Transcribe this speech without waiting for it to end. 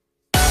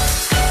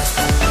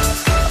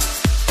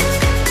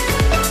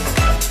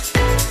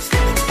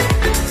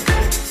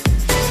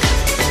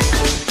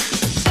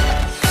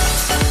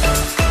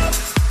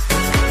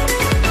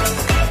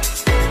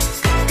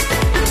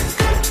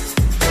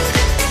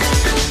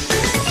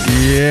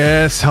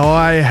Yes,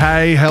 hi,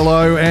 hey,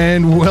 hello,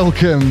 and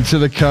welcome to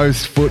the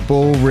Coast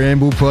Football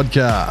Ramble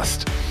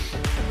podcast.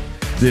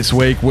 This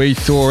week we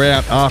thaw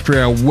out after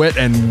our wet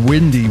and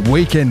windy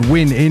weekend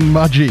win in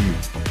Mudgee.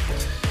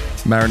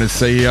 Mariners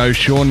CEO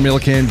Sean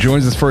Millican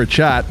joins us for a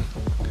chat.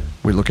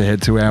 We look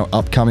ahead to our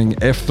upcoming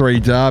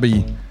F3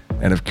 derby,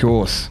 and of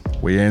course,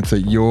 we answer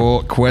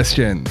your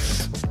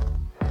questions.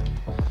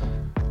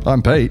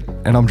 I'm Pete,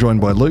 and I'm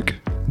joined by Luke,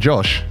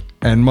 Josh,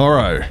 and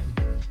Morrow.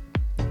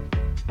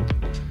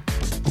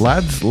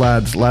 Lads.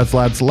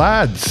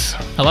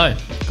 Hello.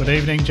 Good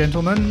evening,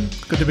 gentlemen.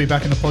 Good to be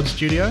back in the pod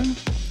studio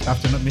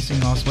after not missing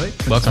last week.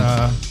 But,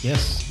 Welcome.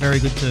 yes, very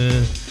good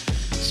to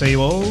see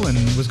you all, and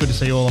it was good to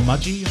see you all on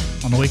Mudgee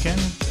on the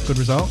weekend. Good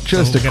result.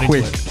 Just So we'll a get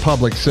quick into it.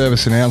 public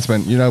service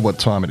announcement. You know what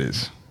time it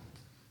is.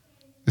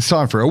 It's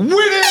time for a winning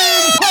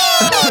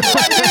pod,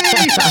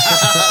 baby!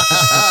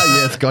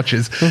 Yes,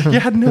 gotchas. You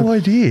had no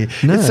idea.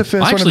 No. It's the first I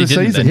one of actually the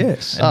didn't season. then.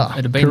 Yes. It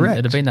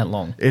had been that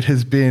long. It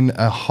has been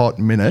a hot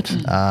minute.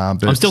 But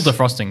I'm still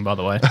defrosting, by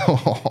the way.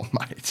 Oh,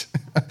 mate.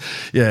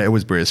 Yeah, it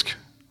was brisk.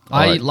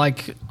 I Right.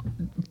 like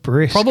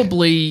Brisk.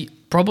 probably.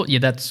 Yeah,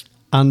 that's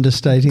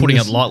Understating putting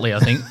this. it lightly. I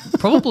think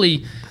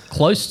probably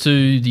close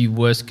to the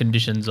worst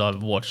conditions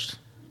I've watched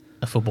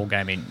a football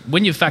game in.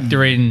 When you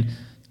factor in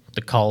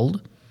the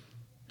cold,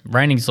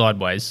 raining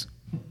sideways,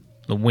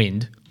 the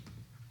wind,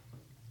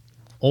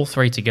 all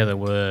three together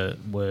were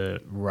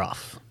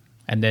rough.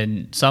 And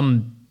then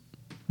some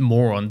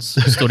morons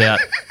stood out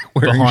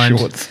Wearing behind.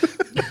 shorts.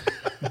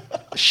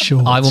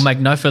 Shorts. I will make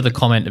no further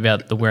comment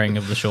about the wearing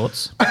of the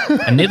shorts,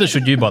 and neither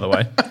should you, by the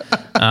way.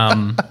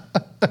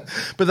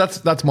 But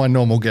that's my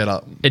normal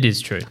get-up. It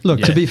is true. Look,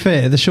 Yeah. to be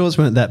fair, the shorts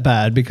weren't that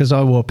bad because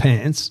I wore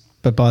pants,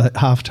 but by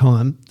half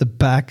time, the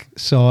back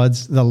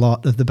sides, the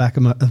lot of the back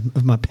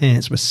of my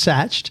pants were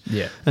satched.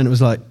 Yeah. And it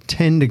was like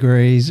 10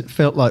 degrees,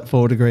 felt like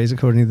 4 degrees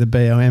according to the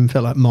BOM,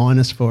 felt like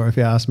 -4 if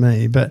you ask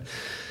me. But,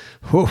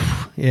 whew,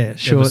 yeah,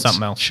 shorts,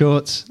 something else.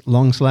 shorts,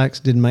 long slacks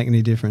didn't make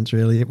any difference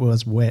really. It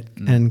was wet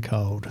and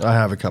cold. I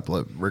have a couple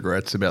of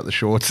regrets about the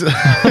shorts.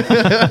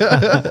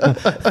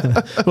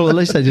 Well, at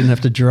least they didn't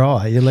have to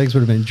dry. Your legs would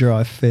have been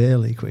dry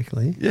fairly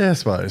quickly. Yeah, I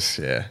suppose.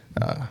 Yeah.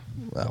 Oh,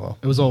 well.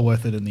 It was all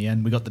worth it in the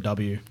end. We got the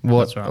W. What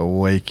That's right. a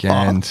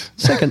weekend.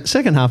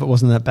 Second half, it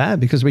wasn't that bad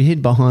because we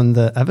hid behind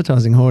the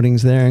advertising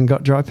hoardings there and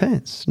got dry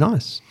pants.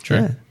 Nice. True.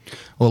 Yeah.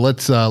 Well,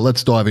 let's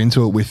dive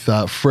into it with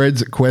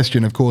Fred's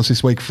question. Of course,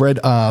 this week Fred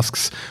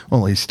asks,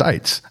 well, he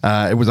states,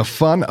 it was a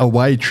fun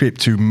away trip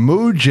to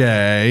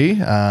Mudgee.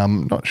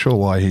 Not sure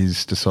why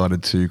he's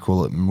decided to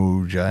call it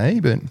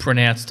Mudgee, but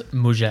Pronounced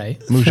Mudgee.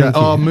 Mudgee.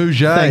 Oh, Thank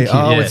Mudgee. you.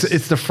 Oh, Yes.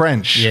 it's the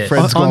French. Yes.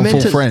 Fred's gone full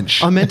to,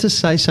 French. I meant to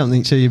say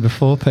something to you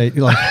before, Pete.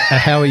 Like,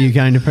 how are you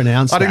going to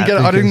pronounce I didn't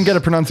that? get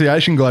a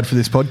pronunciation guide for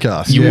this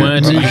podcast. You Yeah.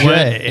 weren't.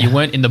 Mudgee. You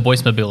weren't in the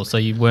Boismobile, so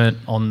you weren't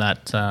on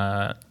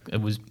that. It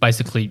was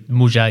basically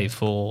Mudgee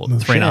for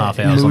 3.5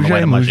 hours on the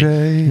way to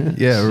Mudgee. Mudgee.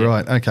 Yeah,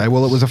 right. Okay.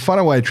 Well, it was a fun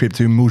away trip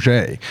to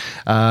Mudgee.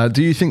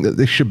 Do you think that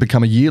this should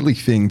become a yearly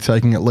thing,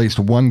 taking at least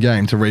one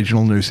game to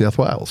regional New South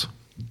Wales?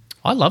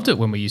 I loved it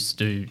when we used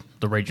to do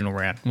the regional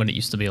round, when it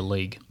used to be a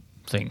league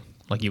thing.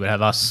 Like you would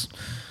have us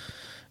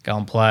go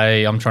and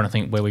play. I'm trying to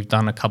think where we've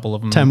done a couple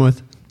of them.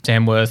 Tamworth.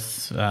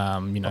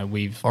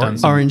 We've done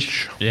some,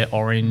 Orange. Yeah,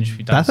 Orange.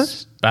 We've done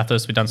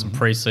Bathurst? We've done some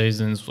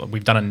pre-seasons.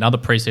 We've done another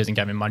pre-season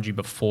game in Mudgee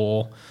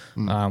before,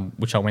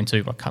 which I went to.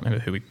 I can't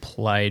remember who we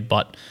played,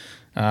 but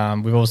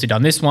we've obviously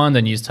done this one.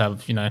 Then you used to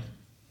have, I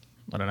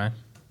don't know,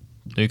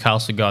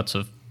 Newcastle got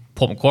to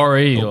Port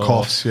Macquarie. Or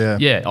Coffs, yeah.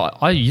 Yeah,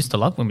 I used to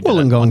love when we did that.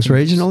 Wollongong's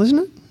regional, isn't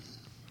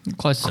it?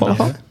 Close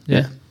Qualify? enough.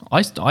 Yeah. I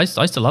used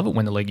to love it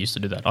when the league used to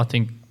do that. I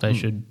think they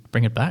should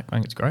bring it back. I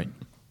think it's great.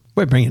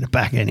 We're bringing it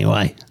back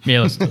anyway.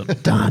 Yeah, let's do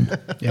it. Done.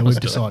 Yeah, we've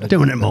decided.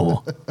 Doing it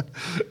more.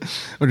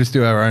 We'll just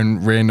do our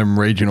own random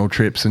regional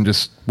trips and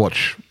just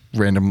watch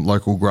random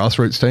local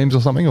grassroots teams or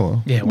something?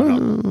 Or Yeah, why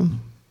not?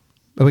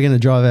 Are we going to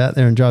drive out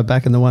there and drive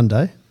back in the one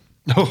day?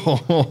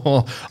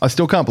 I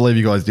still can't believe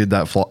you guys did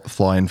that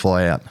fly in,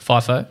 fly out.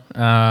 FIFO.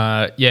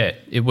 Yeah,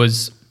 it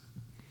was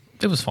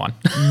fine.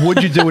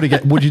 Would you do it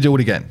again? Would you do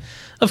it again?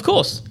 Of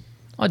course.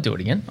 I'd do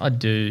it again. I'd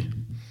do...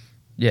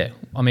 Yeah,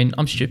 I mean,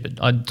 I'm stupid.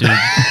 I'd do...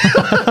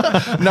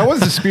 No one's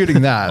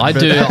disputing that.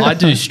 but- I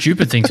do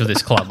stupid things with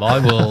this club. I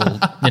will,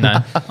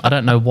 I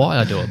don't know why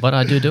I do it, but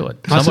I do it.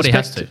 Somebody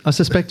has to. I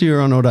suspect you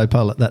were on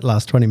autopilot that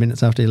last 20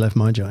 minutes after you left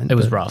my joint. It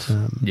was but, rough.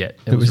 Yeah,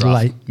 it was rough.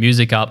 late.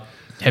 Music up,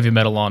 heavy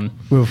metal on.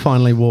 We were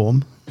finally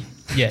warm.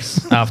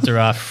 Yes,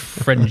 after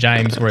Fred and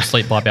James were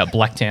asleep by about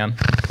Blacktown,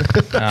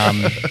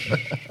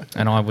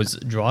 and I was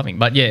driving.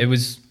 But yeah, it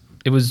was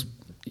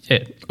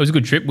a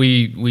good trip.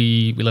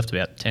 We left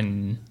about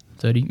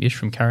 10:30ish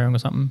from Carryong or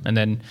something, and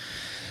then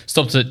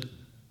stopped at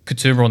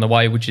Katoomba on the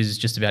way, which is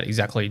just about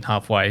exactly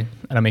halfway.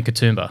 And I mean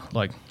Katoomba,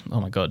 like, oh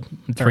my god,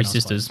 three nice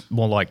sisters,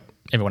 more like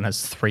everyone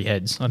has three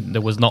heads.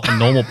 There was not a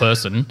normal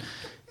person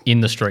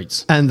in the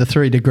streets. And the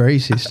 3 Degree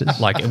sisters.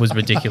 Like, it was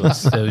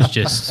ridiculous. It was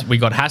just, we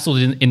got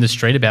hassled in the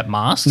street about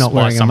masks Not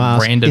by wearing a some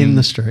mask random in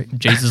the street.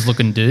 Jesus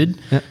looking dude.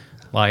 Yep.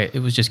 Like, it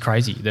was just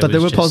crazy. But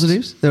there were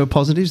positives. There were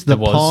positives. The There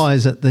was.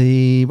 pies at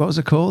the, what was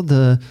it called?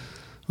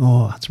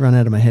 It's run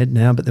out of my head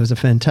now, but there was a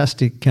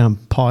fantastic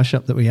pie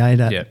shop that we ate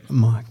at. Yeah.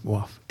 My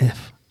wife,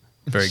 F.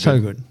 Very So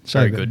good. good. So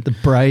Very good. good. The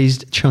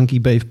braised chunky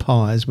beef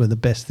pies were the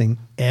best thing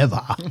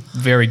ever.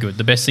 Very good.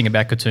 The best thing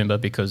about Katoomba,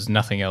 because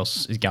nothing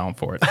else is going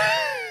for it.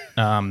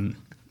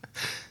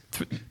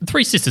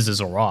 Three Sisters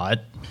is all right.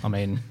 I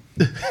mean,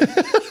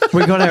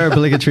 We got our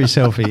obligatory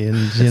selfie,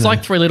 and it's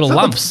like three little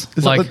lumps.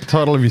 Is Like, that the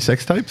title of your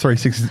sex tape? 3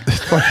 6 is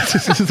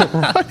that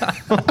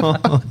right?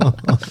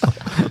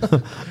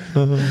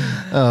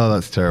 Oh,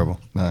 that's terrible.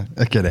 No,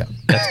 get out.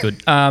 that's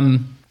good.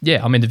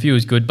 Yeah, I mean, the view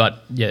is good,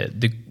 but yeah,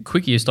 the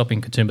quicker you stop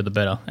in Katoomba, the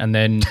better. And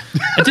then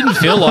it didn't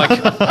feel like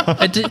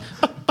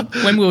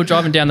when we were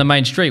driving down the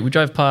main street, we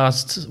drove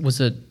past,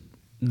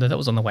 that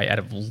was on the way out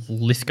of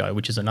Lithgow,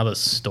 which is another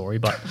story,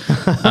 but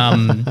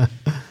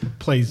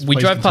Please. we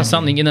please drove past continue.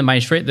 something in the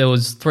main street. There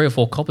was 3 or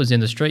 4 coppers in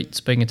the street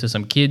speaking to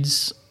some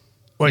kids.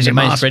 Where's in your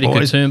the main mask, street in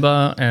boys?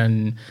 Katoomba,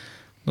 and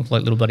looked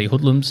like little bloody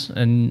hoodlums.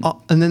 And Oh,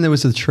 and then there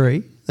was the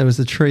tree. There was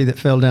the tree that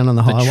fell down on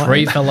the the highway.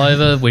 tree fell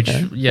over, which,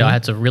 I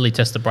had to really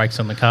test the brakes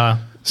on the car.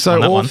 So, on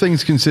that all one.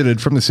 things considered,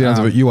 from the sounds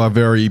of it, you are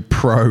very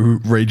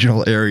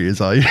pro-regional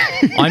areas, are you?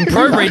 I'm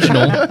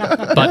pro-regional,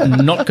 but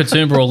not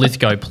Katoomba or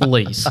Lithgow,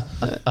 please.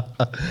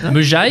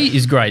 Mugay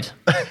is great.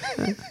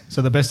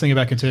 So the best thing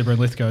about Katoomba and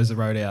Lithgow is the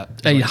road out.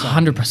 is what you're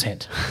saying.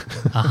 100%.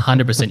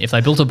 100%. If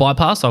they built a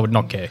bypass, I would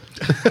not care.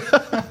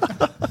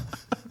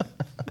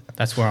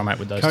 That's where I'm at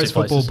with those Coast two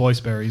football,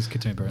 places. Boyceberries,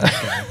 Katoomba. and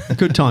Lithgow.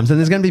 Good times. And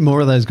there's going to be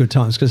more of those good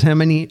times, because how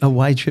many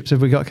away trips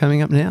have we got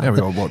coming up now? Yeah, we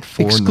got, what,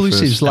 4 in the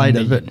Exclusives first-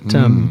 later, but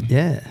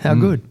yeah, how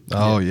good.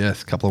 Oh,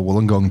 yes. A couple of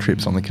Wollongong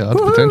trips on the cards,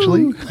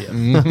 potentially.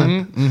 And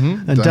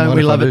Don't don't mind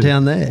we if love I it do.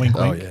 down there? Wink,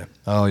 Oh, wink. yeah.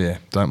 Oh, yeah.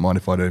 Don't mind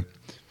if I do.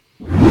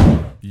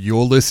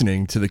 You're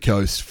listening to the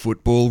Coast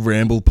Football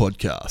Ramble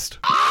Podcast.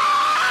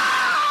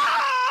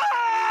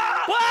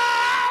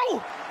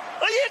 Wow!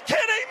 Are you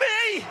kidding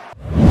me?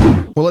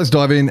 Well, let's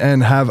dive in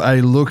and have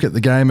a look at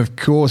the game. Of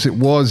course, it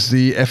was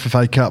the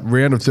FFA Cup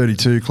round of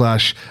 32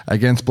 clash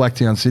against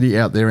Blacktown City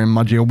out there in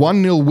Mudgee. A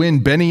 1-0 win.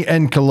 Benny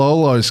and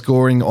Kalolo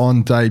scoring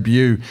on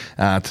debut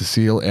to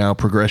seal our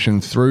progression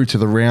through to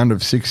the round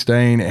of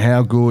 16.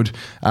 How good?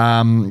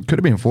 Could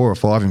have been 4 or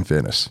 5 in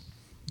fairness.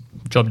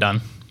 Job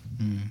done.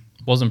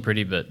 Wasn't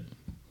pretty, but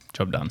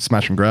job done.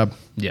 Smash and grab.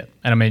 Yeah.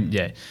 And I mean,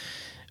 yeah,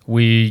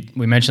 we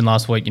mentioned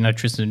last week,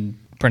 Tristan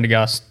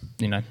Prendergast,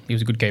 he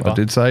was a good keeper. I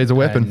did say he's a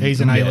weapon. And-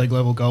 He's an Yeah. A-League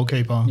level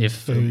goalkeeper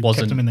If who it kept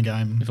wasn't him in the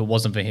game. If it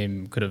wasn't for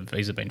him, could have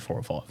easily been 4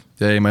 or 5.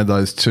 Yeah, he made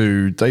those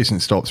 2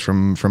 decent stops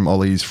from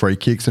Ollie's free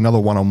kicks. Another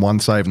one-on-one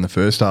save in the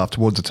first half,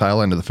 towards the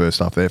tail end of the first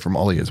half there from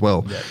Ollie as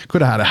well. Yeah.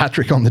 Could have had a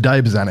hat-trick on the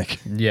day, Bazanik.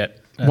 Yeah.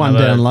 One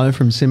Another- down low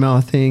from Simo,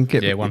 I think.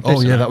 Yeah, one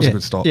Oh, yeah, that was yeah, a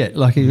good stop. Yeah,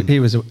 like he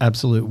was an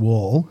absolute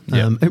wall.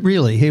 Yeah.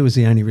 He was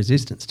the only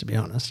resistance, to be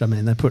honest. I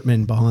mean, they put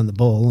men behind the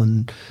ball,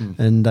 and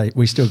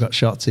we still got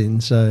shots in.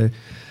 So,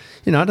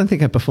 I don't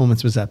think our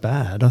performance was that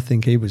bad. I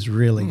think he was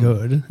really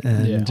good.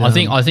 And Yeah.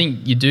 I think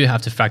you do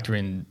have to factor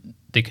in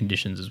the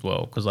conditions as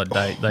well, because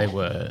they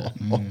were.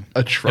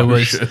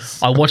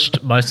 Atrocious. I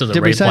watched most of the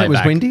did replay we say it was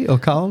back. windy or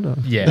cold? Or?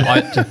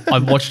 Yeah, I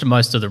watched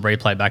most of the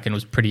replay back, and it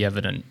was pretty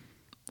evident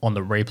on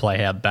the replay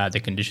how bad the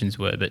conditions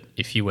were. But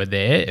if you were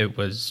there, it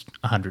was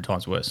 100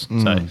 times worse.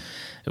 So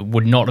it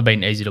would not have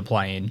been easy to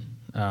play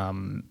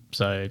in.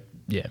 So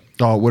yeah,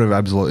 Oh, it would have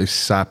absolutely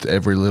sapped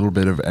every little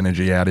bit of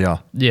energy out of you.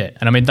 yeah.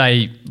 And I mean,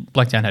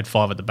 Blacktown had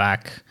 5 at the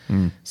back,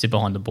 sit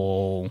behind the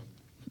ball,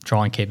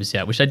 try and keep us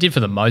out, which they did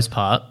for the most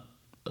part.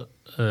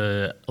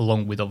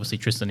 Along with obviously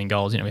Tristan in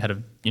goals, we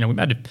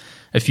made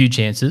a few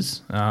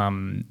chances.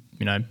 On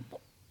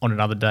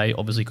another day,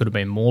 obviously could have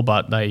been more,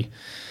 but they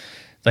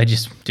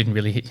just didn't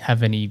really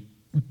have any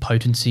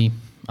potency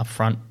up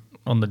front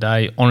on the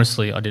day.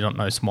 Honestly, I did not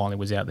know Smiley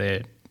was out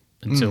there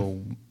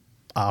until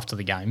after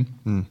the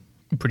game.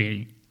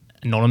 Pretty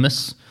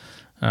anonymous.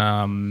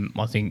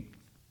 I think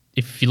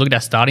if you look at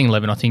our starting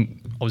 11, I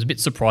think I was a bit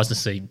surprised to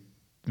see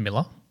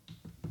Miller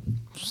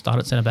start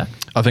at centre back.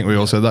 I think we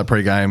all said that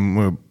pre-game.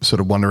 We were sort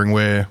of wondering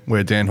where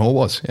Dan Hall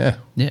was. Yeah.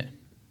 Yeah.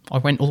 I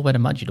went all the way to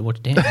Mudgee to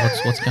watch Dan.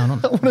 What's going on?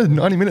 I wanted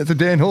 90 minutes of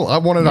Dan Hall. I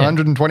wanted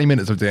 120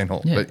 minutes of Dan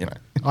Hall. Yeah. But,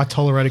 I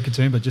tolerated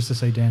Katoomba just to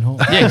see Dan Hall.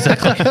 Yeah,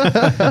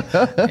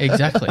 exactly.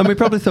 Exactly. And we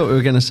probably thought we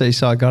were going to see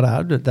Cy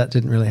Goddard, but that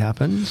didn't really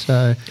happen.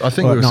 So I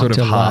think or we were not sort of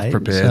till half late,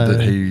 prepared so-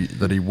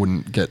 that he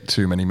wouldn't get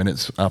too many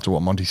minutes after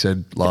what Monty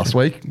said last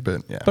week.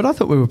 But, yeah. But I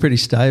thought we were pretty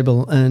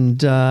stable,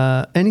 and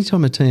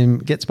anytime a team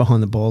gets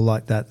behind the ball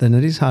like that, then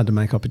it is hard to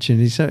make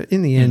opportunities. So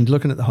in the end,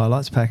 looking at the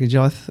highlights package,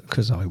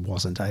 because I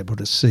wasn't able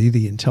to see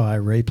the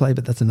entire replay,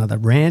 but that's another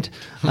rant.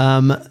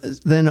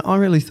 Then I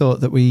really thought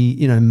that we,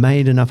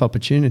 made enough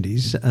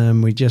opportunities.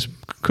 We just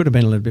could have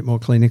been a little bit more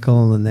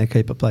clinical, and their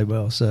keeper played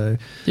well. So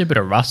Yeah, a bit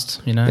of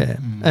rust, yeah,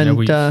 And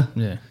and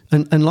yeah.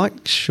 And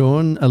like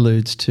Sean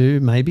alludes to,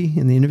 maybe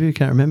in the interview,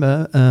 can't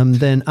remember,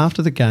 then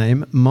after the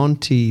game,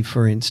 Monty,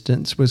 for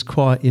instance, was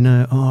quite, we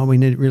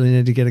really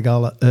need to get a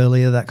goal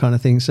earlier, that kind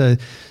of thing. So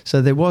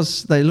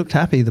they looked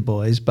happy, the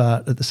boys,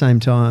 but at the same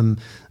time,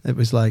 it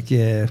was like,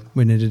 yeah,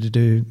 we needed to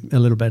do a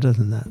little better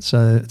than that.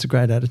 So it's a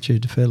great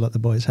attitude to feel like the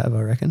boys have,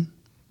 I reckon,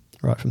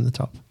 right from the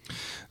top.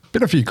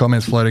 Been a few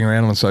comments floating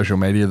around on social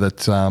media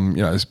that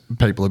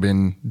people have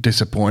been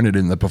disappointed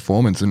in the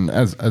performance, and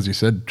as you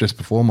said just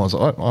before, Moz,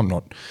 I'm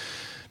not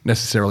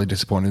necessarily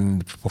disappointed in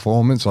the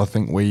performance. I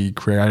think we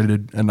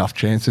created enough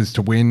chances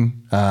to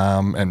win,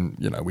 and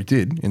we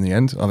did in the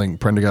end. I think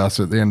Prendergast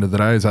at the end of the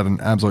day has had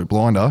an absolute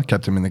blinder,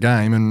 kept him in the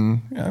game,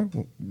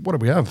 and what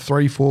did we have?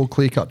 3-4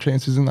 clear-cut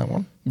chances in that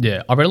one.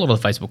 Yeah, I read a lot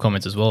of the Facebook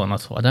comments as well, and I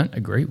thought I don't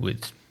agree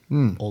with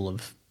all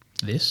of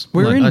this.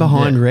 We're in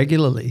behind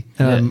regularly,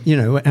 and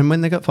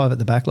when they got 5 at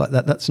the back like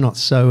that, that's not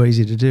so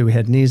easy to do. We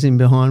had Niz in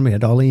behind, we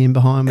had Ollie in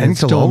behind, we had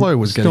Nkololo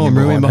was getting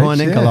in behind,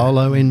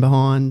 Nkololo in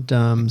behind.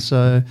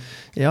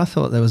 I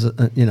thought there was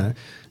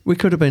we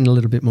could have been a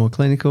little bit more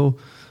clinical,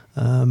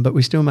 but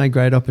we still made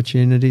great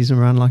opportunities and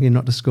were unlucky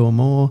not to score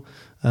more.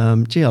 I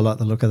like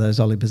the look of those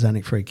Ollie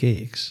Bozanic free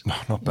kicks.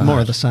 Not bad. More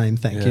of the same,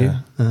 thank you.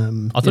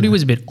 I thought he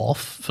was a bit off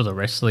for the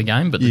rest of the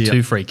game, but the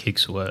 2 free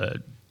kicks were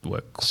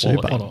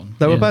super. Quality.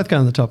 They were both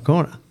going to the top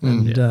corner,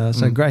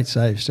 and great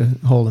saves to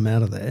haul them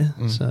out of there.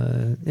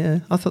 So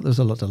I thought there was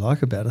a lot to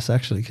like about us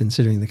actually,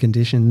 considering the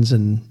conditions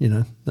and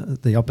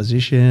the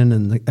opposition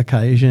and the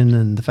occasion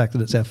and the fact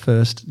that it's our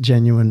first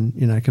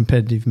genuine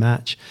competitive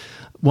match.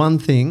 One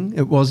thing,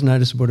 it was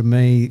noticeable to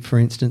me, for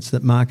instance,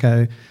 that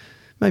Marco,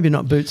 maybe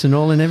not boots and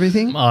all and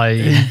everything.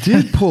 He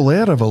did pull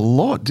out of a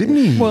lot, didn't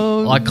he?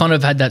 Well, I kind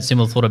of had that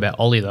similar thought about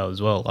Ollie though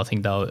as well. I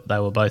think they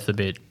were both a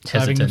bit Saving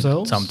hesitant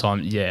themselves?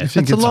 sometimes. Yeah, it's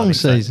a long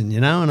season,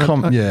 and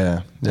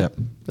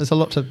there's a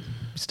lot to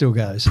still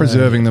go. So.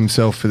 Preserving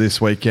themselves for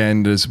this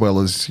weekend, as well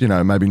as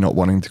maybe not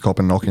wanting to cop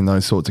and knock in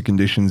those sorts of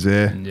conditions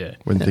there. Yeah.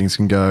 When things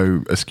can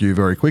go askew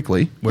very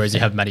quickly. Whereas you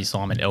have Matty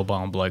Simon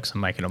elbowing blokes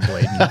and making them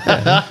bleed.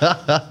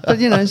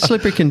 But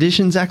slippery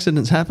conditions,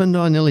 accidents happened.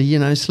 I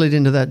nearly slid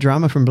into that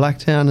drummer from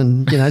Blacktown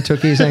and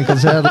took his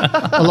ankles out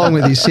along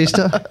with his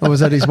sister, or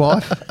was that his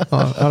wife?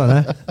 I don't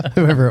know,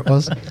 whoever it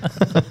was.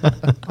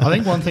 I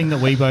think one thing that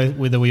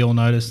we all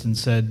noticed and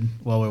said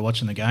while we were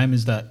watching the game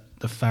is that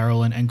the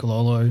Farrell and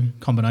Nkololo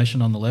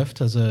combination on the left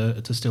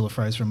to steal a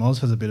phrase from Oz,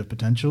 has a bit of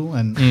potential.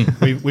 And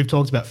we've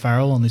talked about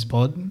Farrell on this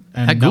pod. And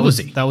How good was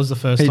he? That was the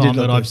first time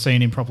that I've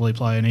seen him properly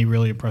play, and he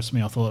really impressed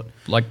me. I thought,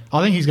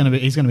 I think he's going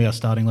to be our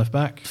starting left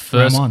back.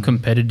 First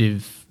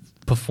competitive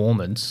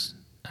performance,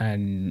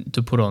 and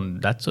to put on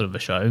that sort of a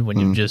show when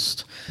you've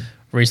just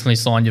recently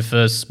signed your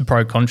first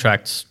pro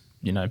contract,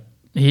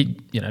 he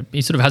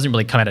sort of hasn't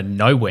really come out of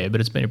nowhere,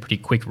 but it's been a pretty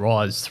quick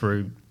rise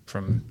through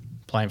from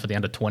playing for the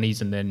under-20s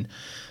and then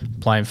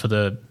playing for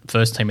the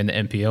first team in the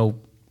NPL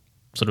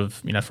sort of,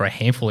 for a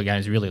handful of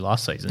games really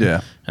last season.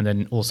 Yeah. And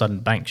then all of a sudden,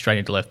 bang, straight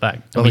into left back.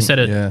 And we said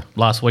it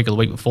last week or the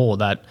week before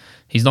that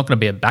he's not going to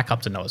be a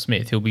backup to Noah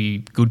Smith. He'll be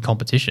good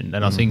competition.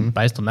 And I think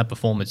based on that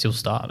performance, he'll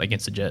start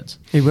against the Jets.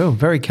 He will.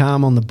 Very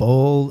calm on the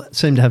ball.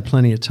 Seemed to have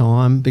plenty of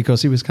time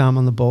because he was calm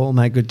on the ball,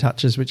 made good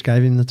touches, which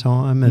gave him the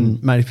time,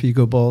 and made a few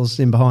good balls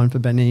in behind for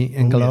Benny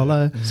and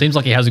Nkololo. Seems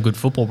like he has a good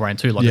football brain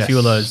too. Like a few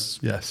of those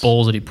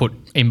balls that he put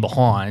in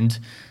behind,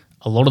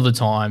 a lot of the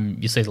time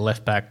you see the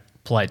left back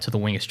play it to the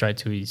winger straight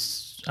to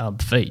his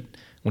feet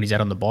when he's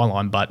out on the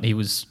byline, but he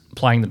was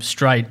playing them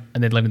straight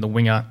and then letting the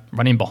winger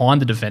run in behind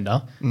the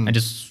defender and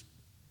just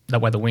that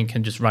way the wing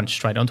can just run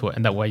straight onto it,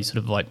 and that way you sort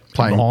of like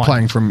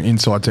playing from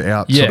inside to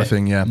out sort of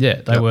thing. Yeah,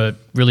 they were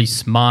really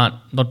smart,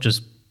 not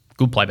just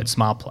good play, but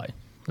smart play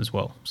as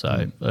well.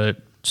 So a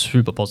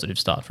super positive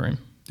start for him.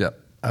 Yep.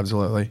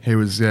 Absolutely. He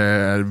was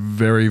a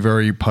very,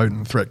 very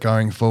potent threat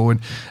going forward.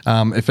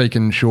 If he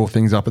can shore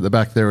things up at the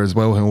back there as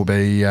well, he'll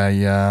be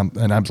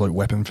an absolute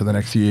weapon for the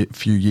next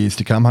few years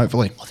to come,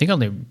 hopefully. I think I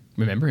only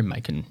remember him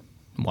making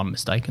one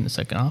mistake in the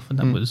second half, and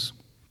that was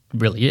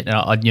really it.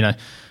 And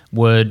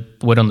word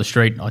on the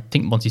street, I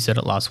think Monty said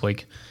it last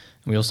week,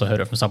 and we also heard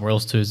it from somewhere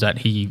else too, is that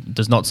he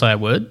does not say a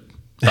word.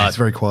 But it's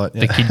very quiet.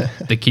 Yeah.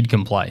 The kid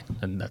can play,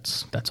 and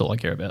that's all I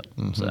care about.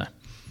 So,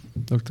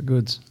 Look the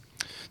goods.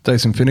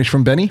 Decent finish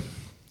from Benny.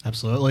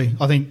 Absolutely.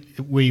 I think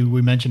we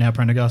mentioned how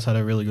Prendergast had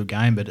a really good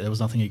game, but there was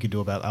nothing he could do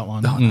about that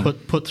one.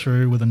 Put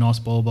through with a nice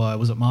ball by,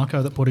 was it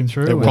Marco that put him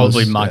through?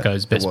 Probably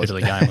Marco's best bit of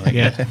the game. I think.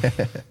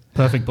 Yeah.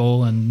 Perfect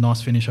ball and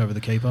nice finish over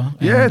the keeper.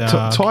 Yeah,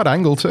 and, tight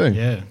angle too.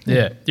 Yeah.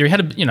 He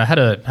had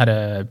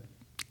a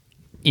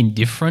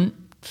indifferent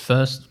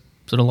first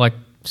sort of like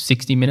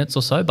 60 minutes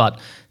or so, but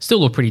still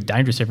looked pretty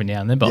dangerous every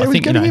now and then. But I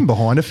think getting in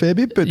behind a fair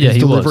bit, but his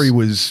delivery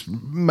was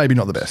maybe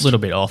not the best. A little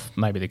bit off,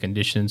 maybe the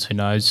conditions, who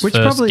knows. Which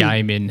first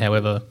game in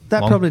however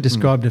that long. probably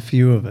described a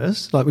few of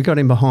us. Like we got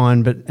in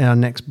behind, but our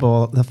next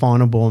ball, the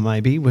final ball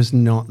maybe, was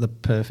not the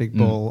perfect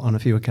ball on a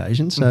few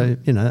occasions. So,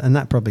 and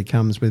that probably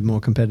comes with more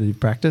competitive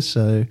practice.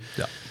 So,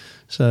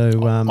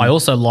 I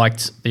also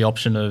liked the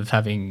option of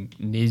having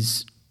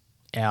Niz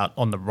out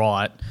on the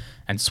right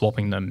and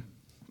swapping them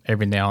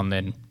every now and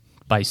then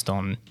based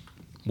on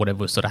whatever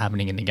was sort of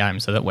happening in the game.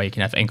 So that way you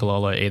can have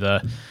Nkololo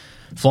either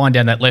flying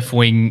down that left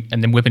wing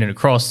and then whipping it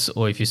across,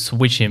 or if you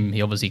switch him,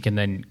 he obviously can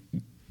then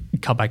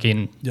cut back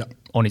in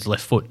on his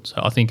left foot.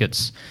 So I think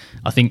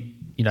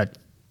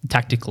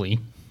tactically,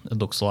 it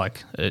looks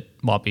like it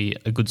might be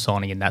a good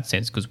signing in that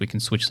sense because we can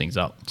switch things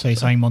up. So you're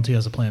saying Monty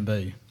has a plan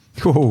B?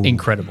 Cool.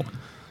 Incredible.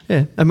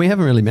 Yeah, and we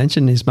haven't really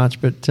mentioned this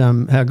much, but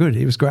how good.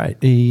 He was great.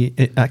 He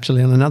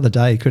actually, on another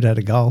day, he could have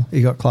had a goal.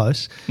 He got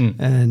close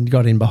and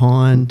got in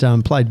behind,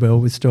 played well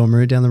with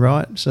Stormaroo down the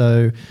right.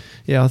 So,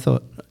 yeah, I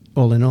thought,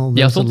 all in all,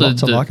 there's a lot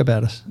to like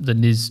about us. The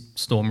Niz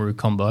Stormaroo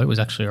combo was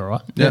actually all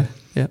right. Yeah.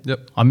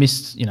 Yep. I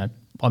missed,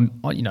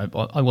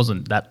 I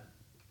wasn't that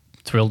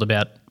thrilled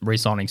about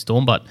re-signing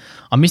Storm, but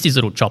I missed his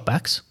little chop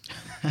backs.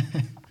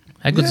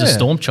 How good's a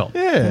Storm chop?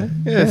 Yeah,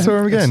 saw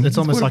him again. It's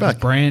almost like his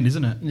brand,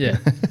 isn't it? Yeah.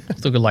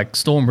 Look at like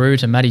Stormaroo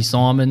to Matty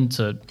Simon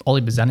to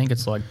Ollie Bozanic.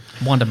 It's like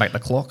one to make the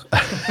clock.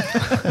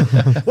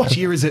 What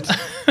year is it?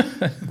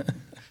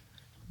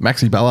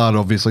 Maxi Ballard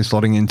obviously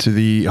slotting into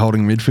the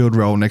holding midfield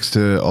role next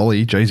to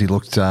Ollie. Jeez, he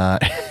looked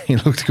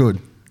good.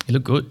 He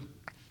looked good.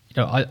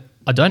 I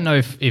don't know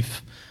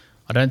if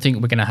I don't think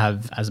we're going to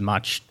have as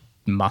much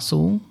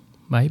muscle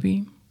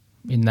maybe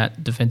in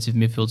that defensive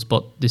midfield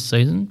spot this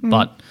season,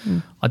 but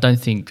I don't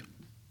think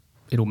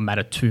it'll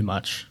matter too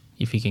much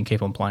if he can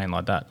keep on playing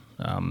like that.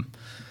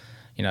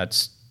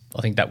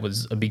 I think that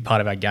was a big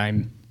part of our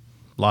game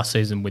last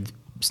season with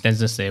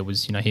Stensness there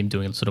was, him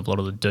doing sort of a lot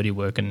of the dirty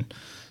work and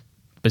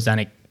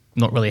Bozanic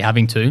not really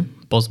having to.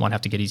 Boz might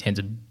have to get his hands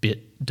a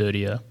bit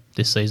dirtier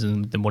this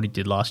season than what he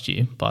did last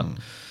year. But,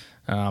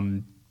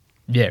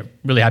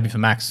 really happy for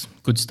Max.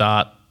 Good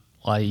start.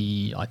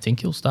 I think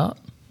he'll start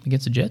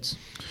against the Jets,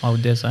 I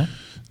would dare say.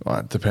 Well,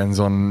 it depends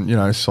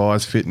on,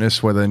 size,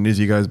 fitness, whether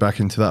Nizzy goes back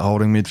into that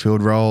holding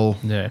midfield role.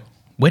 Yeah.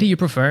 Where do you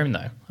prefer him,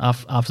 though,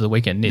 after the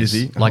weekend, Niz?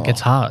 Nizzy?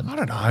 It's hard. I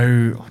don't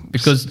know.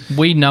 Because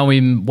we know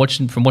him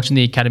from watching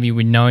the academy,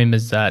 we know him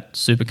as that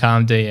super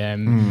calm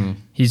DM.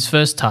 His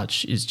first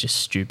touch is just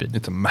stupid.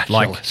 It's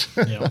immaculate.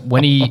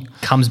 When he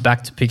comes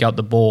back to pick up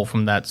the ball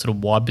from that sort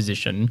of wide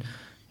position,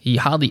 he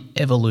hardly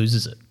ever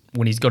loses it.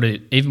 When he's got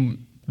it,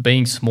 even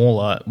being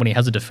smaller, when he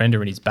has a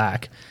defender in his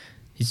back,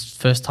 his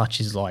first touch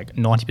is like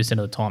 90% of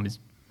the time is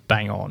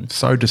bang on.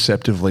 So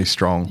deceptively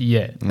strong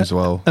as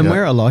well. And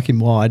where I like him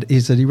wide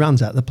is that he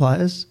runs at the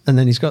players and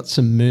then he's got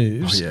some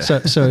moves.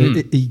 So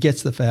he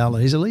gets the foul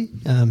easily.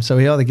 So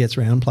he either gets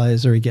round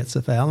players or he gets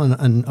the foul.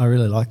 And I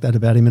really like that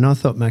about him. And I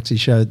thought Maxi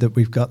showed that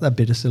we've got that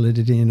bit of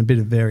solidity and a bit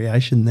of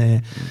variation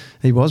there.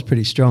 He was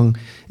pretty strong.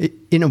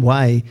 In a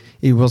way,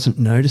 he wasn't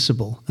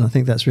noticeable. And I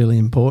think that's really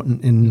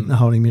important in the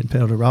holding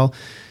midfielder role.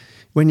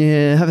 When you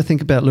have a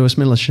think about Lewis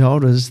Miller's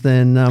shoulders,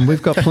 then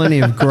we've got plenty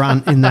of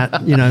grunt in that,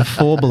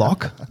 4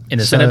 block. In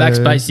the centre-back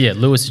space,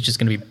 Lewis is just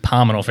going to be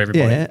palming off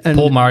everybody. Yeah, and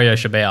Poor Mario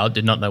Chabot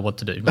did not know what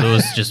to do.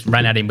 Lewis just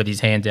ran at him with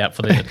his hands out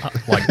for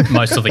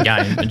most of the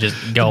game and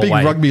just go big away.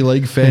 Big rugby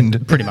league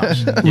fend. Pretty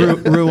much.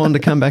 Ruan to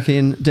come back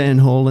in, Dan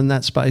Hall in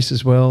that space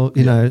as well.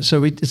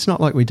 So it's not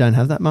like we don't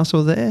have that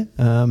muscle there.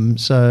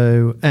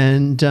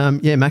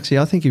 Maxi,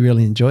 I think he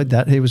really enjoyed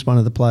that. He was one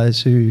of the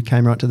players who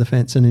came right to the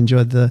fence and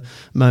enjoyed the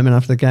moment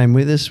after the game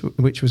with us,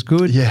 which was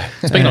good. Yeah.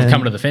 Speaking of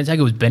coming to the fence, how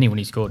good was Benny when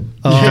he scored?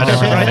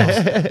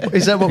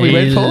 Is that what we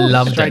went for?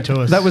 Loved Straight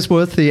to us. That was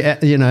worth the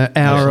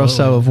hour or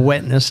so of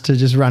wetness to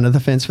just run to the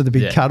fence for the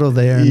big cuddle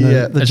there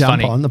and the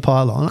jump on the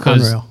pylon.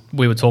 Unreal.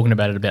 We were talking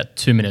about it about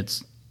 2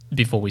 minutes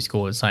before we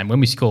scored, saying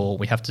when we score,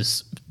 we have to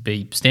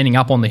be standing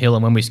up on the hill,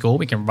 and when we score,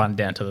 we can run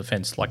down to the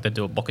fence like they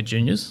do at Boca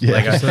Juniors. Yeah.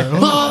 They go,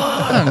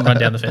 and run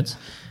down the fence.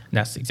 And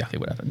that's exactly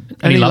what happened.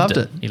 And he loved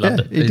it. He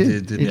loved it. He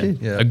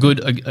did. Yeah. A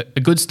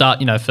good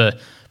start,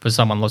 for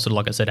someone sort of,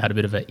 like I said, had a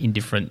bit of an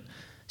indifferent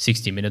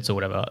 60 minutes or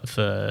whatever,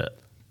 for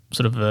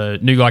sort of a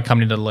new guy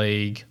coming into the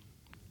league,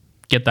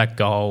 get that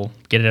goal,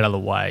 get it out of the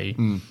way,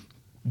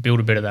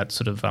 build a bit of that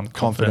sort of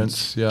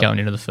confidence going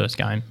into the first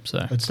game.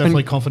 So it's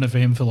definitely confident for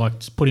him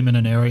just put him in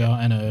an area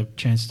and a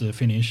chance to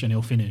finish, and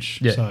he'll finish.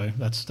 Yeah. So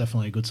that's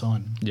definitely a good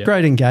sign. Yeah.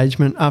 Great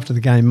engagement after the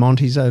game.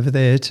 Monty's over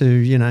there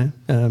to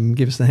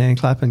give us the hand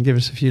clap and give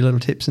us a few little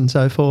tips and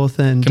so forth.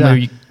 And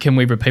can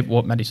we repeat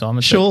what Matty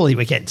Simon said? Surely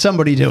we can.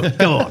 Somebody do it.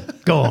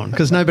 Go on,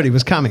 because nobody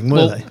was coming,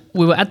 were they?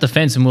 We were at the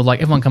fence and we were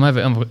like, everyone come over,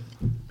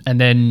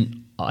 and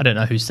then I don't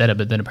know who said it,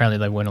 but then apparently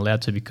they weren't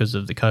allowed to because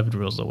of the COVID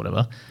rules or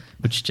whatever,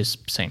 which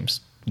just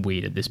seems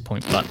weird at this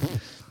point. But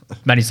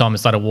Matty Simon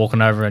started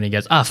walking over and he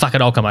goes, fuck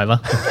it, I'll come over.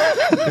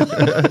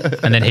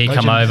 And then he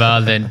come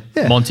over, then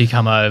Monty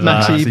come over.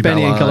 Maxi,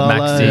 Benny and Kalala.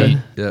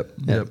 Maxi. Yep.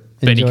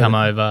 Benny Enjoyed come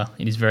it. over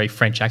in his very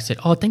French accent.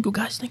 Oh, thank you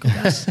guys.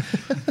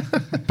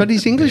 But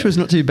his English was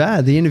not too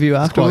bad. The interview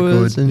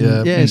afterwards. quite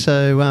good, And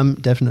so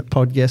definite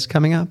pod guest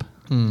coming up.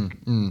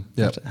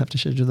 Yep. Have to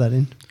schedule that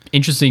in.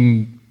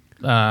 Interesting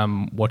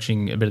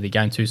watching a bit of the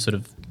game too, sort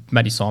of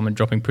Matty Simon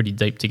dropping pretty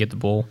deep to get the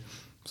ball.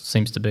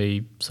 Seems to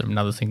be sort of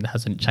another thing that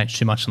hasn't changed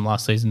too much from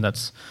last season.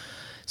 That's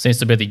seems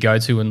to be the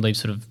go-to and leave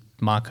sort of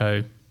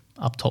Marco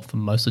up top for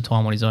most of the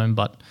time on his own.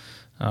 But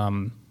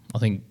I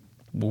think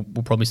we'll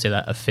probably see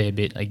that a fair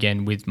bit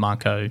again with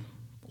Marco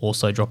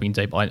also dropping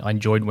deep. I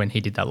enjoyed when he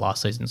did that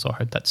last season, so I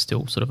hope that's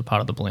still sort of a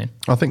part of the plan.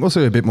 I think we'll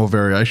see a bit more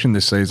variation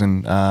this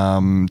season,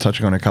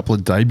 touching on a couple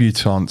of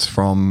debutants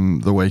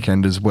from the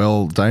weekend as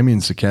well. Damien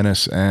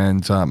Sekenis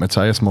and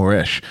Mateus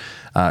Moresh,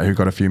 who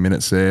got a few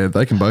minutes there.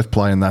 They can both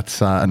play in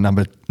that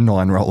number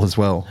 9 role as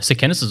well.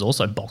 Sekenis is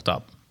also bulked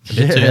up.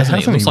 Yeah, It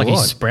hasn't looks he? like he's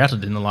Wide.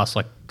 sprouted in the last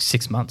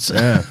 6 months.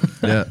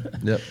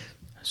 Yeah.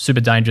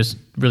 Super dangerous,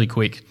 really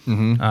quick.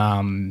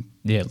 Mm-hmm.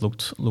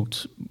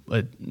 Looked.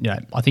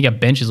 I think our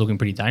bench is looking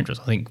pretty dangerous.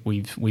 I think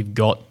we've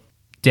got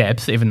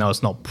depth, even though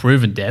it's not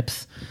proven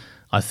depth.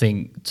 I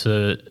think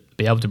to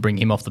be able to bring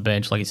him off the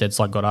bench, like you said,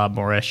 Slug Goddard,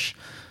 Moresh.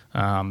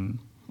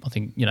 I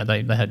think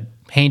they had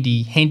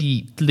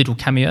handy little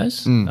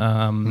cameos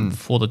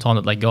for the time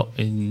that they got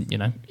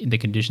in the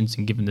conditions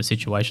and given the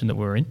situation that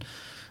we're in.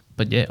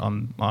 But yeah,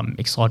 I'm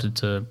excited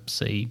to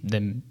see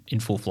them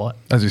in full flight.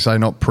 As you say,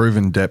 not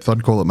proven depth.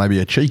 I'd call it maybe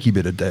a cheeky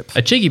bit of depth.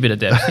 A cheeky bit of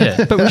depth,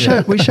 yeah.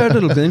 But we showed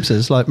little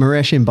glimpses, like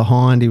Moresh in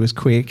behind. He was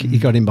quick. He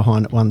got in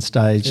behind at one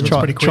stage. He looks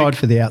pretty quick. Tried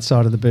for the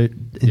outside of the boot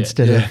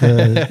instead of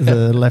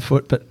the left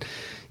foot. But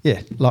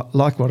yeah,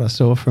 like what I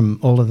saw from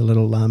all of the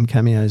little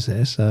cameos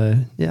there. So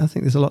yeah, I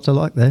think there's a lot to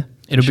like there.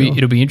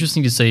 It'll be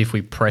interesting to see if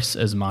we press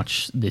as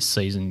much this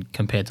season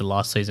compared to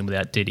last season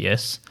without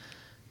DDS,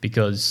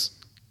 because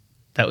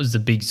that was the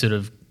big sort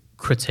of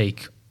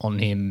critique on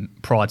him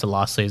prior to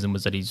last season,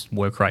 was that his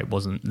work rate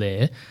wasn't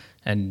there.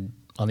 And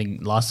I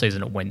think last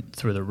season it went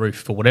through the roof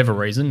for whatever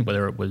reason,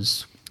 whether it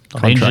was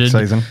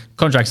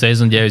Contract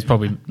season, yeah, he's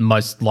probably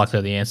most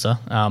likely the answer.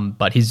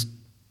 But his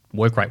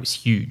work rate was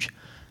huge.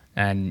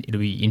 And it'll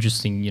be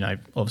interesting,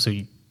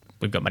 obviously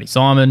we've got Matty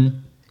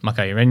Simon,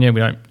 Mako Urenia.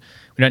 We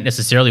don't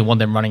necessarily want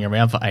them running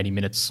around for 80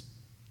 minutes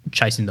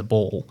chasing the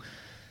ball.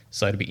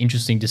 So it'll be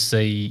interesting to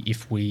see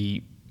if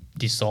we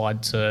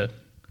decide to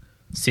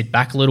sit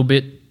back a little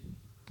bit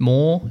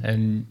more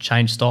and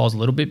change styles a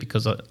little bit,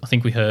 because I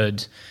think we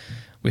heard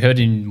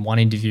in one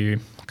interview,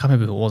 I can't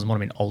remember who it was, it might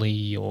have been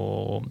Ollie,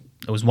 or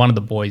it was one of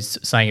the boys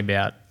saying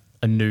about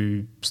a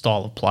new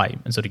style of play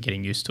and sort of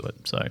getting used to it.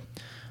 So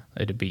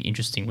it'd be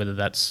interesting whether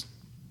that's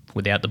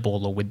without the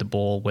ball or with the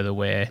ball, whether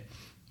we're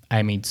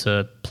aiming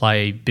to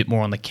play a bit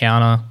more on the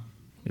counter.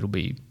 It'll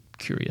be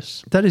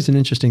curious. That is an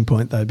interesting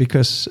point, though,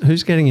 because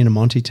who's getting in a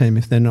Monty team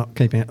if they're not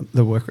keeping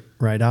the work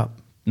rate up?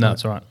 No,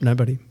 that's right.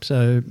 Nobody.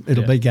 So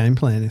it'll be game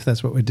plan if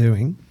that's what we're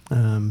doing.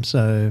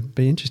 So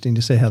be interesting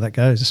to see how that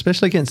goes,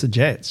 especially against the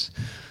Jets,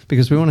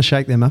 because we want to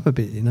shake them up a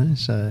bit,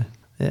 So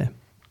yeah,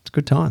 it's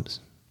good times.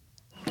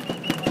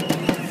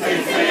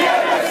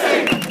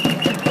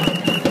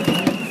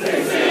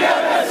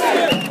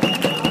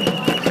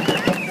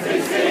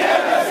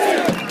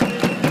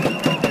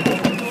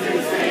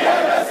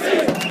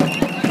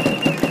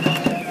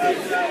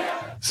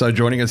 So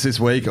joining us this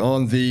week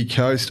on the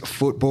Coast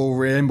Football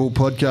Ramble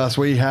podcast,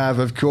 we have,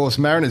 of course,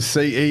 Mariners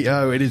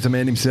CEO. It is the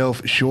man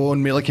himself,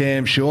 Sean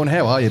Millicam. Sean,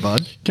 how are you,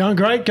 bud? Going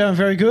great, going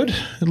very good.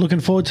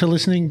 Looking forward to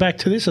listening back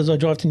to this as I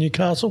drive to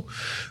Newcastle.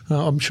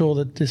 I'm sure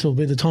that this will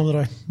be the time that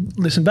I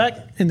listen back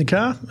in the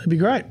car. It'd be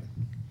great.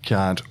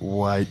 Can't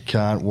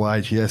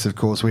wait. Yes, of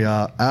course, we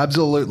are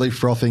absolutely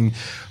frothing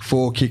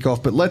for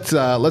kickoff. But let's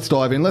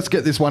dive in. Let's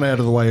get this one out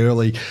of the way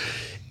early.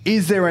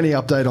 Is there any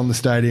update on the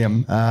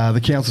stadium?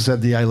 The council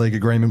said the A-League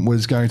agreement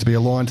was going to be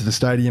aligned to the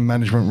stadium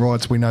management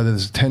rights. We know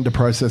there's a tender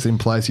process in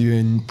place.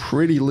 You're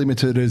pretty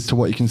limited as to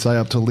what you can say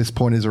up to this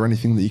point. Is there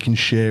anything that you can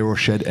share or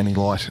shed any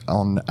light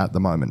on at the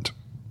moment?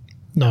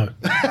 No.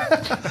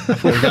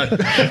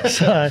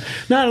 So,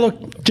 no,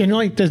 look,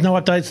 generally there's no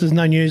updates, there's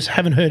no news,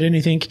 haven't heard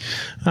anything,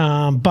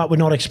 but we're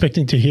not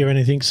expecting to hear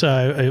anything.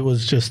 So it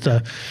was just,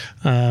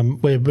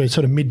 we're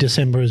sort of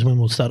mid-December is when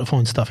we'll start to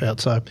find stuff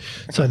out. So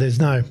there's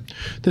no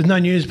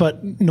news,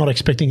 but not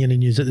expecting any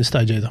news at this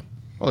stage either.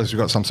 Well, at least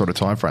we've got some sort of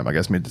time frame, I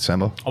guess,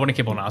 mid-December. I want to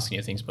keep on asking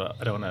you things, but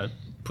I don't want to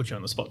put you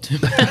on the spot too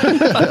much.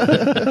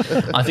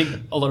 I think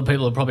a lot of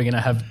people are probably going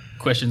to have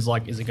questions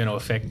like, is it going to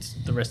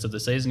affect the rest of the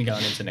season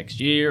going into next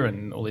year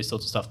and all these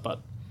sorts of stuff, but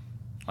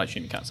I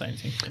assume you can't say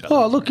anything about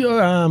Oh, look,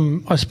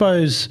 I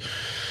suppose,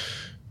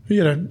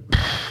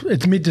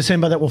 it's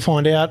mid-December that we'll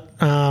find out.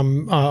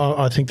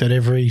 I think that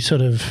every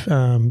sort of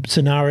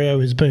scenario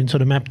has been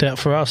sort of mapped out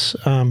for us.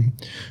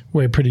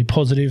 We're pretty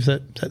positive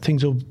that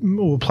things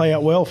will play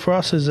out well for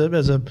us as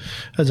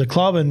a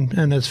club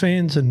and as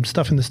fans and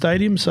stuff in the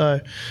stadium.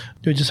 So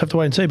we just have to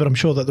wait and see. But I'm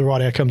sure that the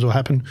right outcomes will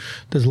happen.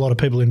 There's a lot of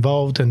people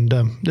involved, and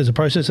there's a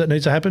process that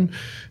needs to happen.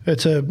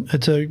 It's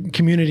a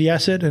community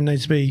asset and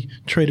needs to be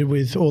treated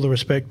with all the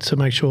respect to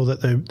make sure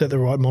that the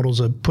right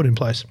models are put in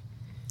place.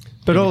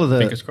 But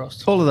Fingers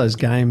crossed. all of those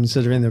games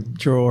that are in the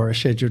draw are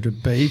scheduled to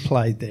be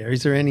played there.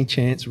 Is there any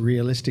chance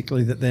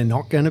realistically that they're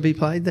not going to be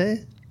played there?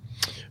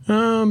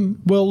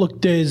 Well,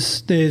 look,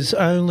 there's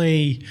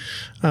only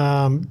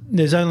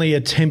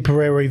a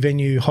temporary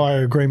venue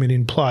hire agreement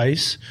in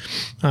place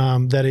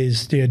that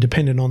is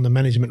dependent on the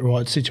management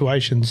rights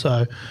situation.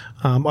 So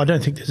I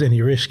don't think there's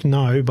any risk,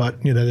 no.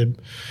 But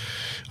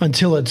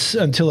until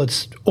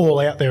it's all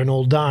out there and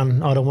all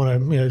done, I don't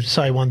want to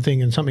say one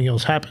thing and something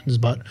else happens.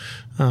 But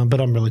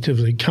I'm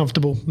relatively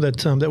comfortable that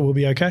that will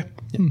be okay.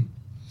 Yeah.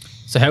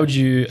 So how would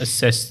you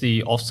assess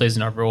the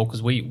off-season overall?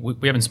 Because we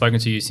haven't spoken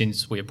to you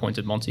since we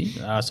appointed Monty.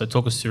 So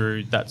talk us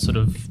through that sort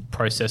of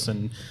process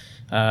and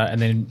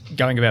then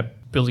going about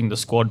building the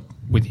squad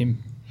with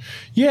him.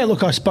 Yeah,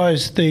 look, I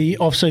suppose the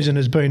off-season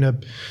has been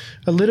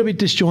a little bit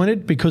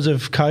disjointed because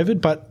of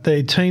COVID, but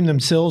the team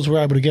themselves were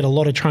able to get a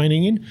lot of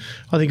training in.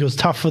 I think it was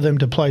tough for them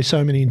to play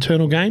so many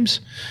internal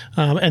games,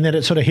 and then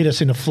it sort of hit us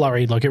in a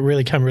flurry. Like, it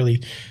really came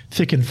really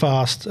thick and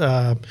fast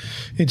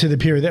into the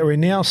period that we're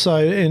in now.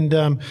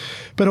 So,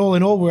 but all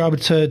in all, we're able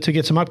to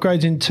get some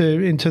upgrades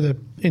into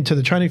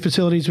the training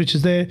facilities, which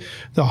is there.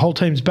 The whole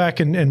team's back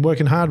and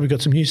working hard. We've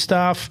got some new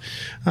staff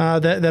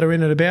that are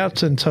in and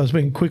about, and so it's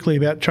been quickly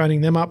about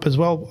training them up as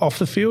well off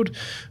the field.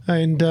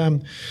 And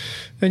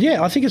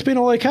yeah, I think it's been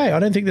all okay. I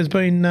don't think there's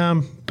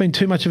been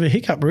too much of a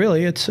hiccup,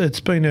 really. It's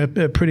been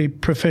a pretty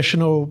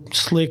professional,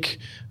 slick,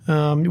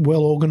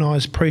 well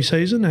organised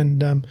pre-season,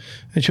 and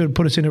it should have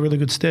put us in a really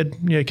good stead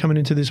coming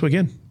into this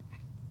weekend.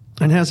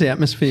 And how's the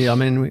atmosphere? I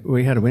mean,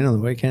 we had a win on the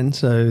weekend,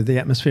 so the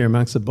atmosphere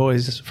amongst the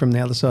boys from the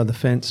other side of the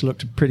fence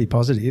looked pretty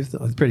positive,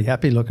 a pretty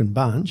happy-looking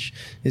bunch.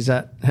 Is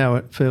that how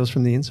it feels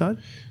from the inside?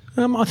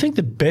 I think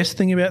the best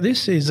thing about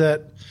this is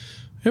that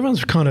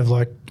everyone's kind of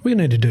like, we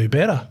need to do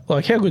better.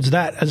 Like, how good's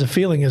that as a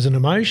feeling, as an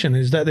emotion,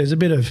 is that there's a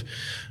bit of,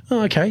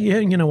 okay, yeah,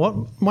 you know what,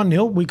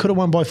 1-0, we could have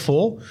won by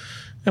 4,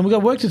 and we've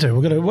got work to do.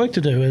 We've got work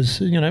to do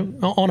as,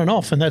 on and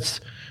off, and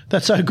that's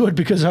so good,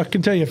 because I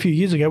can tell you a few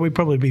years ago we'd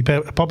probably be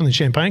popping the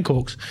champagne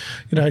corks,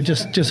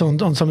 just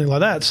on something like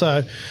that.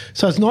 So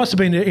it's nice to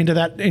be into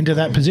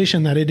that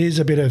position, that it is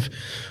a bit of,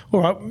 all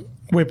right,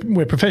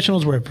 we're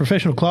professionals, we're a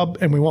professional club,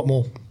 and we want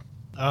more.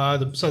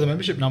 So the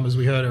membership numbers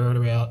we heard are at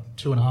about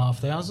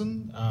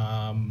 2,500.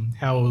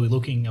 How are we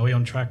looking? Are we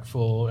on track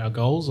for our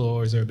goals,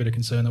 or is there a bit of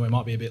concern that we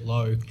might be a bit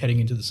low heading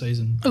into the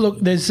season? Look,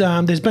 there's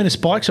been a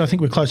spike, so I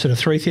think we're closer to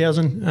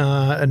 3,000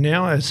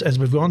 now as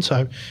we've gone.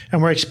 So,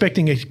 and we're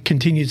expecting a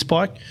continued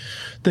spike.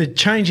 The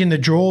change in the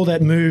draw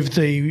that moved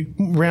the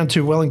round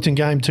 2 Wellington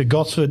game to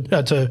Gosford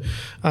to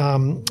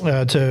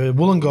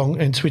Wollongong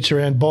and switched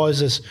around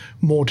buys us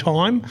more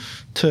time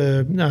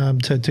to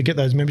get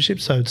those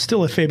memberships. So it's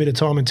still a fair bit of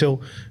time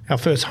until our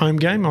first home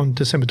game on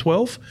December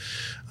 12.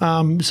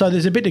 So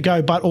there's a bit to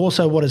go, but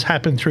also what has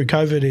happened through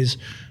COVID is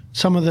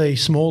some of the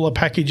smaller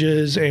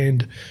packages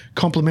and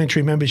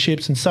complimentary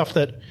memberships and stuff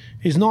that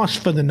is nice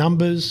for the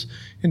numbers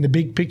in the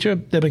big picture,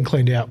 they've been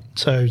cleaned out.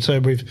 So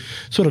we've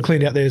sort of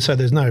cleaned out there, so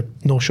there's no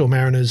North Shore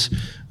Mariners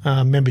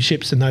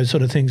memberships and those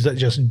sort of things that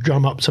just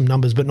drum up some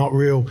numbers but not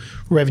real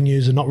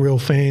revenues and not real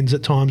fans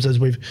at times, as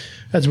we've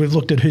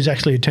looked at who's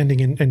actually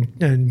attending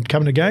and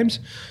coming to games.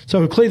 So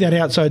we've cleared that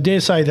out. So I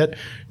dare say that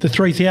the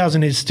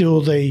 3,000 is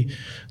still the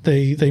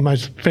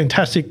most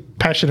fantastic,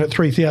 passionate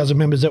 3,000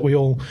 members that we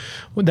all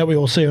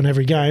see on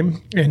every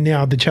game. And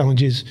now the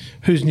challenge is,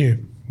 who's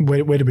new?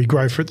 Where do we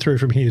grow through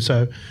from here?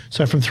 So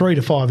from 3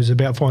 to 5 is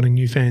about finding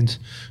new fans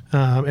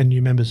and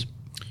new members.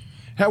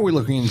 How are we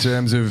looking in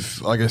terms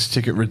of, I guess,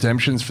 ticket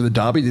redemptions for the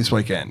derby this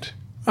weekend?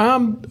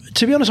 To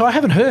be honest, I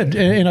haven't heard,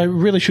 and I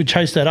really should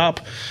chase that up.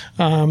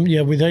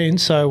 With Ian.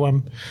 So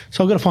I've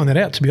got to find that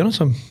out. To be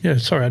honest,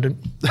 sorry I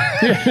didn't.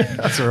 Yeah.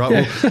 That's all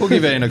right. We'll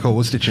give Ian a call.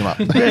 We'll stitch him up.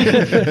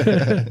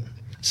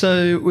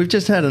 So we've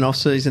just had an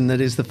off-season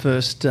that is the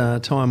first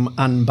time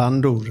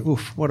unbundled.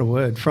 Oof, what a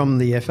word, from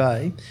the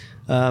FA.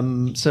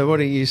 So how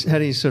do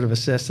you sort of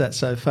assess that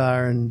so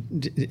far,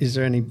 and is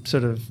there any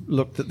sort of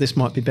look that this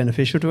might be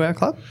beneficial to our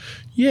club?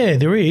 Yeah,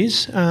 there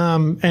is,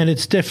 and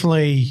it's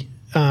definitely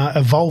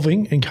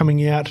evolving and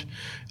coming out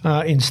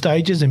in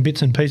stages and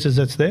bits and pieces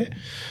that's there.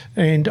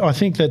 And I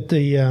think that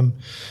the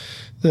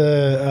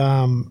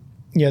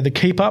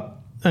Keep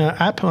Up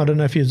app, I don't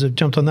know if you've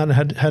jumped on that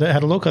and had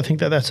a look. I think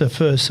that's a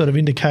first sort of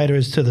indicator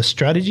as to the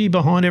strategy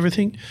behind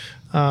everything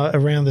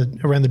around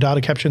the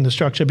data capture and the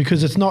structure,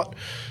 because it's not.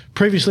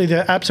 Previously,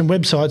 the apps and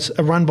websites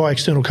are run by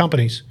external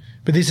companies,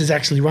 but this is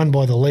actually run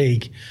by the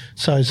league.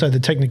 So the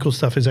technical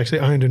stuff is actually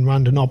owned and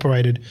run and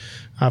operated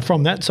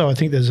from that. So I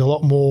think there's a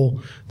lot more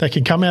that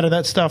can come out of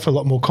that stuff, a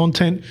lot more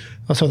content.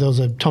 I saw there was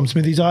a Tom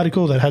Smithies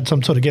article that had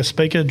some sort of guest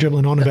speaker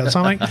dribbling on about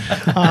something.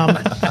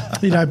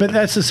 But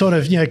that's the sort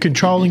of,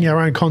 controlling your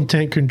own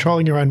content,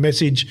 controlling your own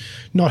message,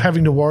 not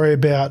having to worry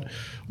about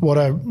what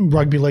a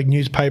rugby league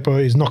newspaper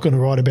is not going to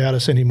write about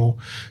us anymore.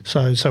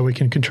 So we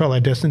can control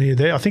our destiny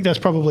there. I think that's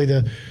probably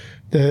the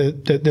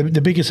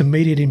the biggest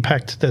immediate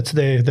impact that's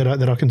there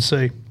that I can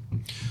see.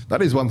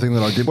 That is one thing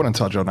that I did want to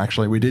touch on,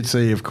 actually. We did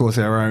see, of course,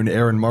 our own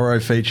Aaron Morrow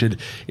featured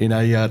in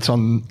a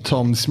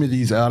Tom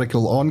Smithies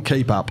article on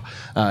Keep Up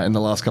in the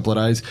last couple of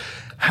days.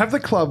 Have the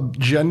club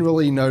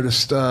generally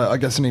noticed, I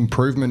guess, an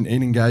improvement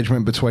in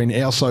engagement between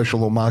our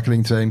social or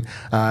marketing team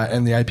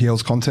and the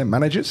APL's content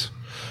managers?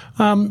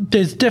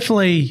 There's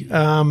definitely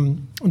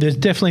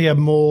a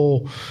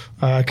more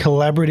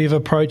collaborative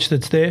approach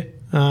that's there.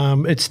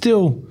 It's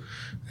still.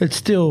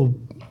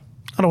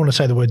 I don't want to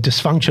say the word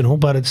dysfunctional,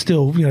 but it's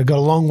still got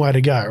a long way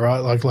to go, right?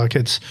 Like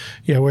it's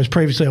whereas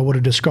previously I would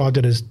have described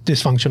it as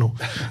dysfunctional,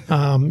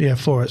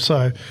 for it.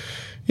 So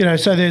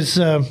so there's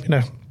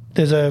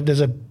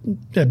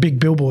a big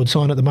billboard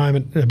sign at the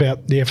moment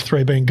about the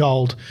F3 being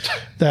gold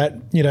that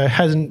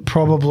hasn't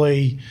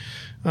probably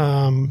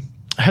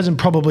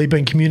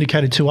been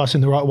communicated to us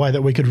in the right way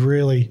that we could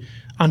really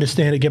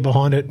understand it, get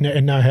behind it,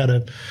 and know how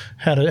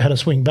to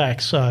swing back.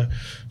 So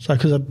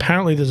because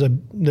apparently there's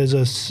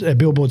a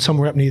billboard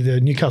somewhere up near the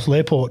Newcastle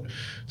airport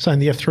saying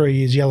the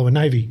F3 is yellow and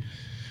navy,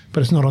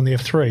 but it's not on the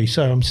F3.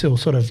 So I'm still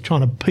sort of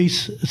trying to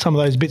piece some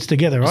of those bits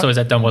together, right? So is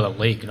that done by the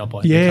league, not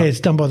by? Yeah, it's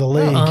done by the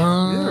league.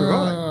 Yeah,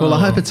 right. Well, I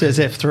hope it says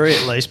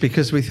F3 at least,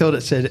 because we thought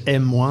it said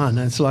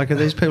M1. It's like, are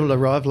these people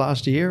arrived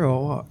last year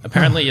or what?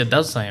 Apparently, it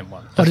does say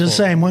M1. Oh, does it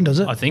say M1? Does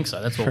it? I think so.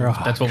 That's what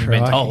Crikey. we've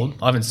been told.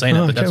 I haven't seen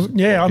it, but that's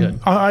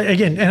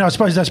again, and I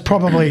suppose that's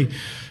probably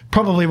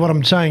what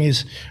I'm saying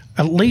is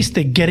at least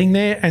they're getting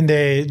there and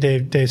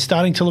they're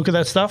starting to look at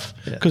that stuff,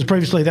 because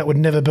previously that would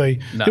never be.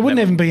 There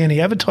wouldn't even be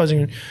any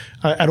advertising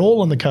at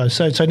all on the coast.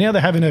 So now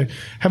they're having to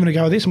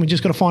go with this, and we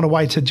just got to find a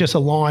way to just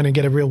align and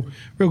get a real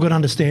good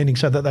understanding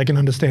so that they can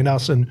understand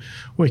us and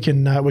we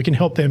can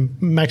help them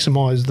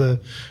maximise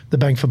the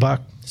bang for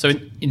buck. So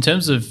in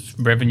terms of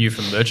revenue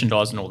from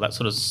merchandise and all that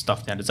sort of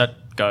stuff now, does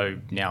that go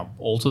now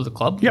all to the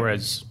club? Yep.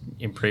 Whereas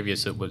in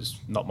previous it was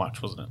not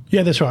much, wasn't it?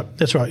 Yeah, that's right.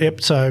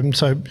 Yep. So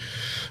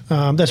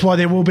that's why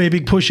there will be a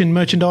big push in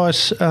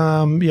merchandise.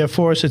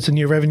 For us, it's a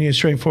new revenue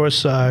stream for us.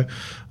 So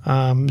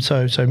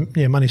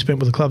money spent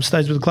with the club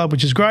stays with the club,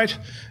 which is great,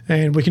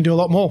 and we can do a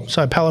lot more.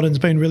 So Paladin's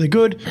been really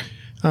good.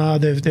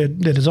 Their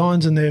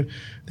designs and their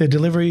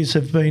deliveries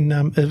have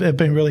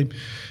been really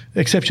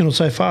exceptional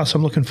so far. So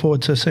I'm looking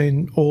forward to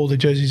seeing all the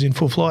jerseys in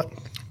full flight.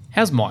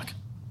 How's Mike?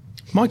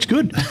 Mike's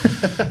good.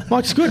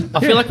 Mike's good.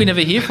 I feel like we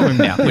never hear from him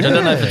now, which I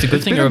don't know if it's a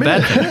good thing or a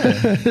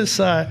bad thing.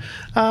 So,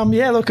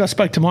 look, I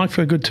spoke to Mike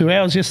for a good 2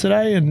 hours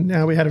yesterday,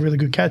 and we had a really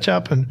good catch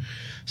up and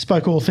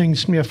spoke all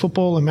things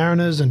football and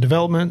Mariners and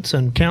developments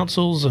and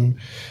councils and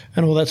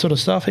all that sort of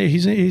stuff.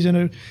 He's in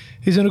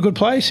a good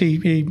place.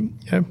 He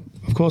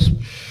of course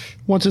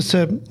wants us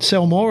to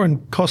sell more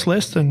and cost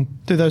less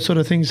and do those sort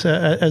of things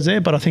as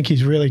there. But I think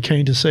he's really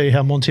keen to see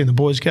how Monty and the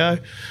boys go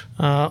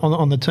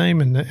on the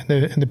team and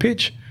the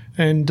pitch.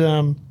 And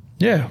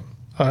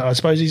I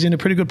suppose he's in a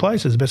pretty good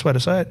place, is the best way to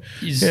say it.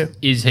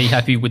 Is he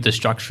happy with the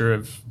structure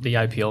of the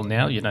APL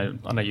now?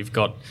 I know you've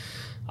got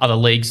other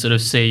leagues sort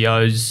of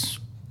CEOs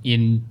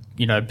in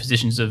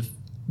positions of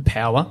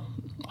power,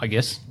 I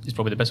guess is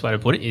probably the best way to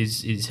put it.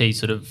 Is he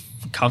sort of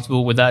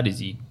comfortable with that? Is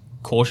he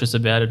cautious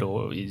about it,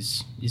 or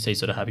is he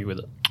sort of happy with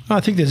it?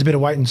 I think there's a bit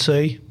of wait and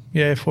see,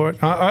 for it.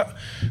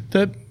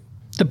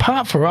 The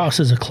part for us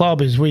as a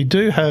club is we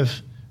do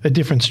have a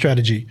different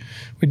strategy.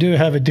 We do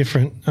have a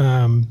different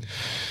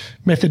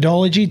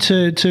methodology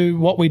to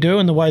what we do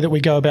and the way that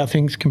we go about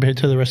things compared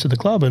to the rest of the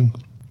club. And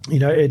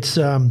it's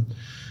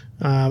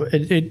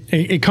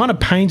it kind of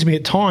pains me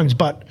at times,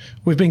 but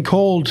we've been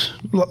called,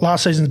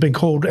 last season's been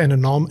called an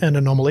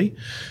anomaly.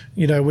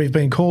 We've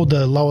been called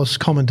the lowest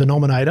common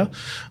denominator.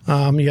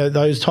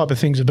 Those type of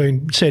things have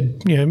been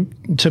said,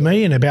 to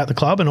me and about the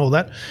club and all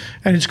that.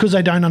 And it's because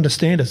they don't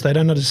understand us. They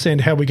don't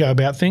understand how we go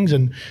about things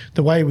and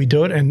the way we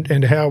do it,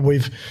 and how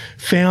we've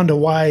found a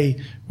way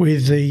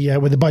with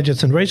the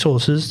budgets and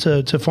resources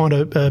to find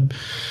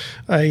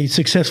a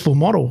successful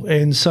model.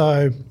 And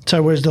so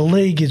whereas the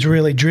league is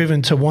really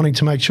driven to wanting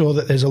to make sure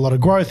that there's a lot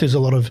of growth, there's a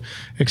lot of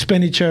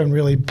expenditure and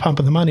really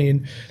pumping the money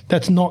in,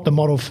 that's not the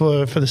model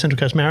for the Central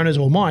Coast Mariners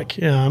or Mike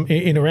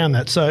in around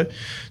that. So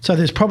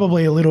there's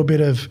probably a little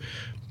bit of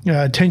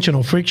tension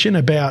or friction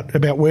about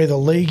where the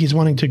league is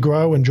wanting to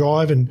grow and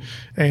drive and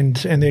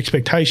the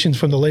expectations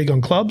from the league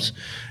on clubs,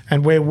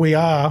 and where we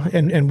are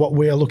and what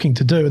we are looking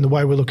to do and the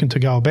way we're looking to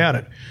go about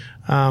it.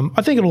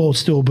 I think it'll all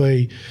still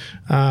be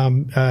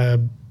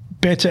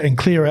better and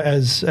clearer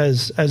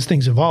as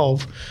things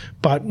evolve,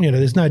 but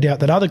there's no doubt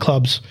that other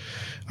club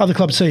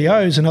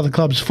CEOs and other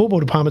clubs' football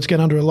departments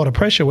get under a lot of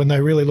pressure when they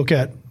really look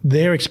at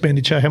their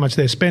expenditure, how much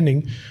they're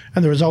spending,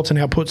 and the results and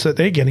outputs that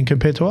they're getting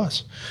compared to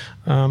us.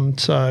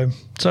 So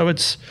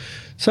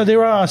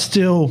there are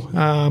still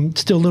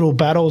little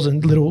battles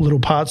and little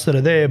parts that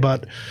are there,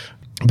 but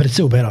it's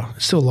still better.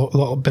 It's still a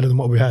lot better than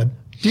what we had.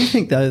 Do you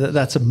think, though, that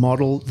that's a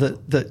model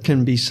that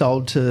can be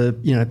sold to,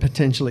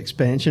 potential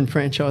expansion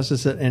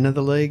franchises that enter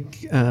the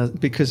league?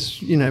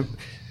 Because,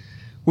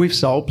 We've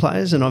sold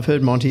players, and I've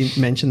heard Monty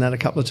mention that a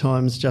couple of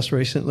times just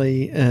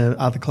recently.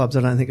 Other clubs,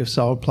 I don't think, have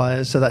sold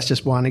players. So that's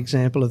just one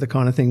example of the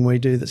kind of thing we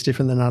do that's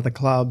different than other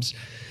clubs.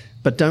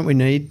 But don't we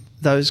need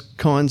those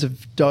kinds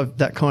of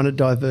that kind of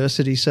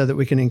diversity so that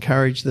we can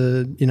encourage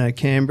the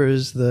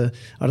Canberras, the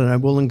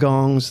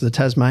Wollongongs, the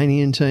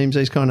Tasmanian teams,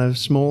 these kind of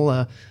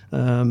smaller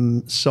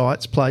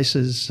sites,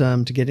 places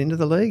to get into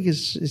the league?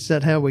 Is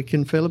that how we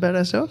can feel about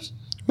ourselves?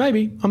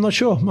 Maybe. I'm not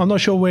sure. I'm not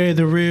sure where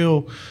the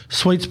real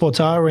sweet spots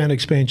are around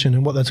expansion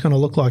and what that's going to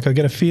look like. I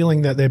get a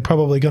feeling that they're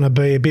probably going to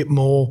be a bit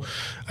more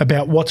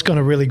about what's going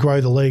to really grow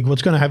the league,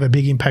 what's going to have a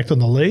big impact on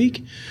the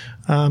league.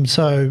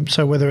 So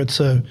whether it's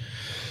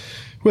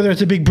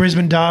a big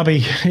Brisbane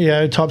derby,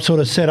 type sort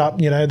of setup,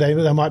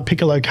 they might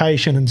pick a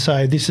location and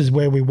say, this is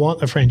where we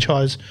want a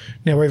franchise.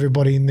 Now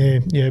everybody in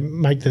there,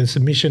 make the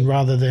submission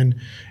rather than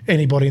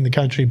anybody in the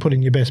country put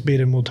in your best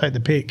bid and we'll take the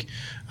pick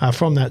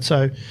from that.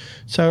 So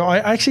I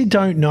actually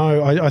don't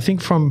know. I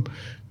think from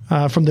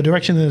the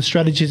direction and the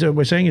strategies that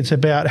we're seeing, it's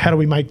about how do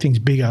we make things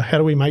bigger? How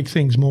do we make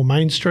things more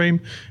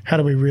mainstream? How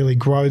do we really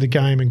grow the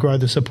game and grow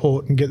the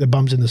support and get the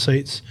bums in the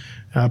seats?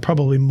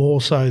 Probably more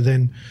so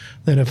than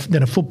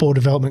a football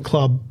development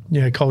club,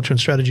 culture and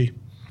strategy.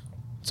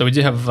 So we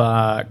do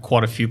have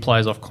quite a few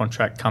players off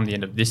contract come the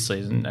end of this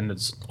season, and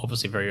it's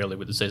obviously very early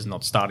with the season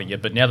not starting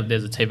yet. But now that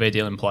there's a TV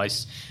deal in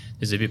place,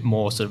 there's a bit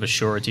more sort of a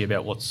surety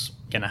about what's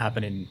going to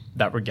happen in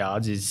that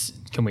regards.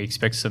 Can we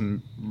expect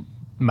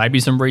maybe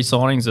some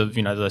re-signings of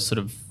those sort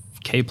of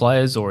key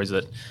players, or is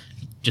it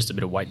just a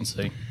bit of wait and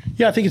see?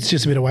 Yeah, I think it's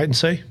just a bit of wait and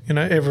see.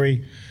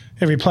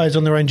 Every player's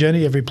on their own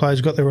journey. Every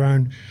player's got their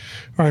own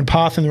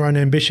path and their own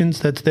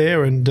ambitions that's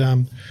there, and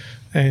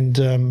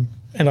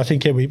I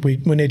think we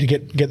need to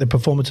get the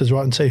performances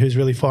right and see who's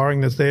really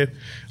firing that's there.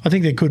 I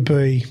think there could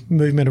be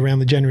movement around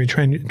the January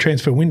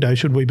transfer window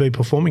should we be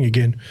performing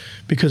again,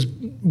 because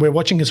we're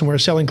watching this and we're a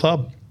selling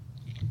club.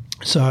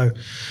 So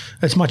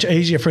it's much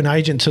easier for an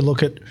agent to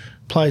look at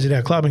players at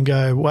our club and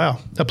go, wow,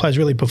 that player's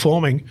really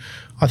performing.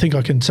 I think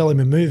I can sell him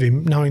and move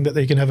him, knowing that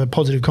they can have a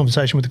positive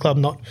conversation with the club,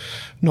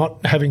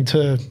 not having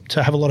to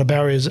have a lot of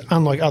barriers,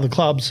 unlike other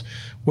clubs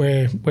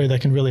where they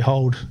can really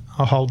hold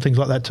things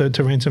like that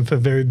to ransom for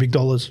very big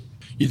dollars.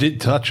 You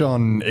did touch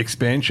on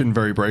expansion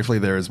very briefly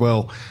there as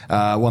well.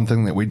 One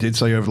thing that we did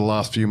see over the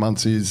last few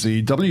months is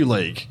the W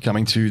League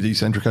coming to the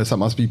Central Coast. That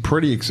must be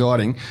pretty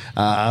exciting.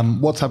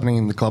 What's happening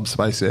in the club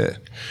space there?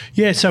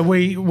 Yeah, so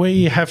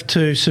we have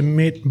to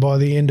submit by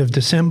the end of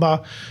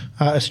December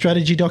a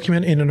strategy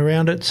document in and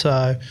around it.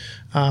 So,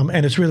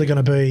 and it's really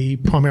going to be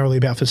primarily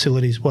about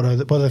facilities. What are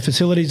the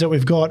facilities that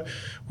we've got?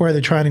 Where are they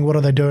training? What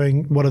are they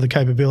doing? What are the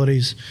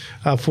capabilities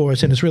for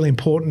us? And it's really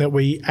important that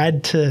we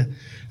add to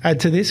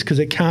this, because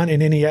it can't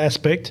in any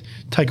aspect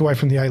take away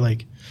from the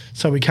A-League.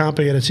 So we can't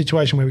be at a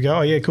situation where we go,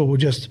 oh yeah, cool, we'll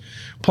just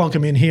plonk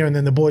them in here and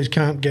then the boys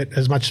can't get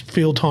as much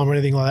field time or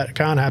anything like that. It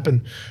can't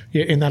happen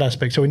in that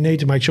aspect. So we need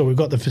to make sure we've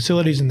got the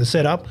facilities and the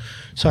setup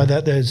so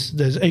that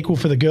there's equal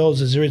for the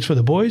girls as there is for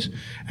the boys,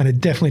 and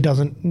it definitely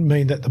doesn't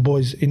mean that the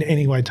boys in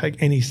any way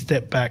take any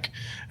step back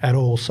at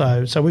all.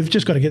 So we've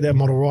just got to get that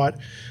model right,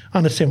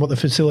 understand what the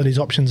facilities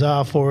options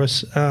are for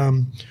us.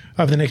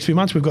 Over the next few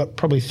months, we've got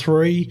probably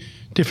 3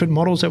 different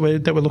models that we're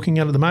looking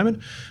at the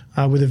moment,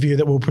 with a view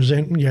that we'll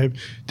present,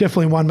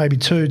 definitely 1, maybe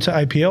 2 to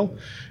APL,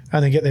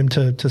 and then get them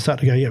to start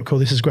to go, yeah, cool,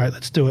 this is great,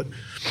 let's do it.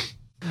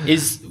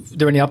 Is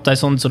there any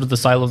updates on sort of the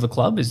sale of the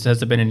club? Has there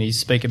been any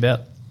speak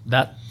about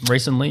that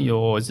recently,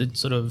 or is it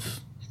sort of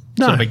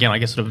again, I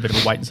guess, sort of a bit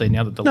of a wait and see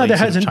now that the league there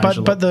hasn't.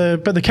 But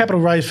the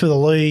capital raise for the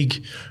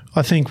league,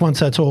 I think once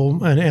that's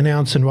all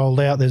announced and rolled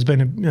out, there's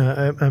been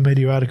a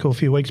media article a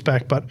few weeks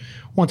back. But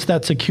once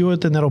that's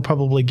secured, then that'll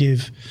probably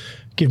give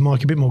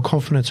Mike a bit more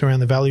confidence around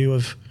the value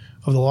of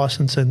the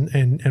license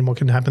and what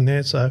can happen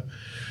there. So.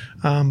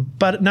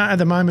 But no, at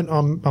the moment,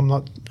 I'm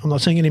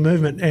not seeing any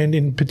movement, and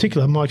in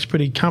particular, Mike's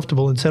pretty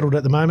comfortable and settled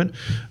at the moment.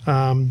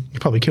 He'll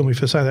probably kill me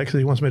for saying that because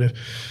he wants me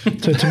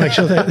to make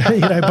sure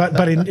that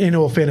But in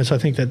all fairness, I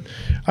think that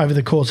over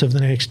the course of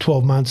the next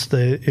 12 months,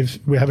 if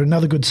we have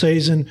another good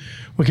season,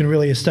 we can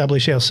really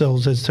establish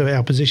ourselves as to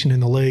our position in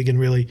the league and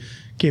really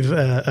give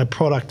a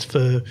product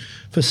for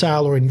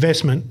sale or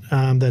investment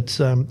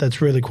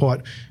that's really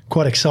quite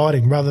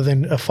exciting, rather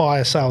than a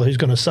fire sale who's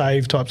going to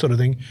save type sort of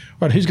thing,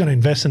 right? Who's going to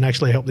invest and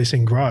actually help this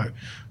thing grow?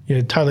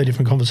 Totally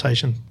different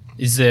conversation.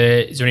 Is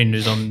there any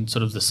news on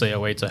sort of the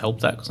COE to help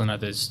that? Because I know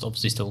there's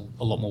obviously still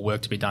a lot more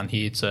work to be done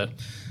here to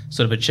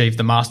sort of achieve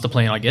the master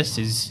plan, I guess.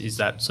 Is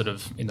that sort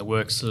of in the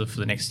works for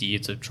the next year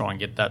to try and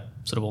get that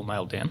sort of all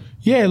nailed down?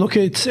 Yeah, look,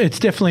 it's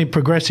definitely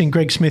progressing.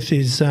 Greg Smith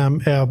is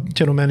our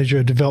general manager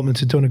of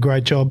development, is doing a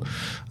great job.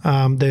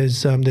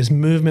 There's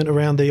movement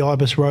around the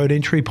Ibis Road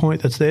entry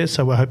point that's there,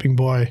 so we're hoping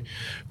by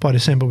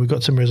December we've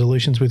got some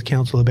resolutions with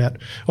council about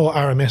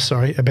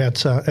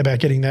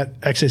getting that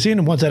access in.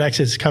 And once that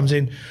access comes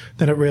in,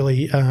 then it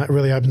really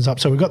opens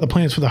up. So we've got the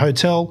plans for the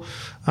hotel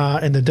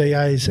and the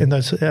DAs and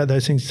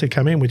those things to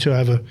come in, which will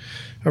have a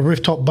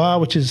rooftop bar,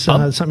 which is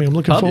something I'm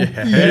looking for.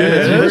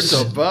 Yes.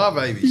 Rooftop bar,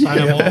 baby.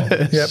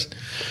 Yep.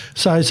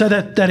 So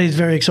that is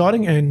very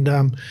exciting,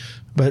 and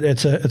but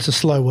it's a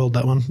slow world,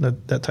 that one.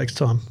 That takes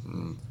time.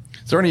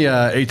 Is there any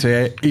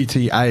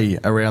ETA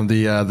around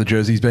the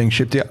jerseys being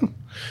shipped out?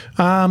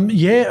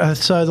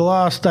 So the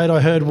last date I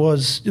heard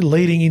was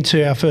leading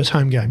into our first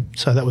home game.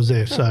 So that was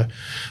there. So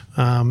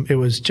it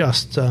was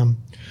just,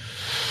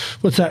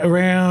 what's that,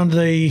 around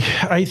the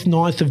 8th,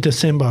 9th of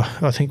December,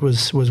 I think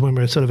was when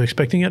we were sort of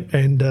expecting it,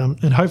 and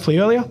hopefully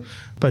earlier.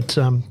 But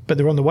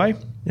they're on the way.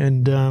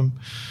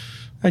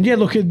 And yeah,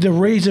 look, the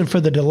reason for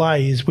the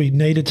delay is we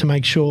needed to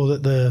make sure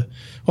that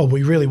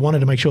we really wanted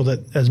to make sure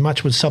that as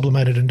much was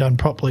sublimated and done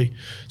properly.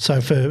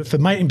 So for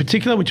Mate in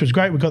particular, which was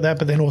great, we got that,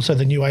 but then also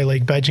the new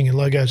A-League badging and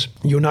logos.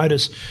 You'll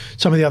notice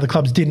some of the other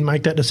clubs didn't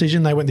make that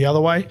decision. They went the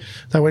other way.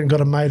 They went and got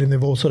them made, and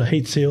they've all sort of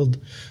heat sealed,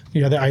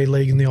 the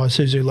A-League and the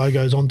Isuzu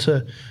logos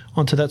onto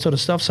that sort of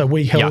stuff. So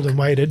we held and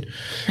waited.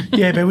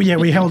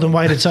 We held and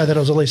waited so that it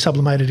was at least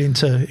sublimated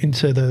into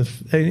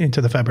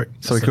the fabric.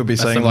 So we could be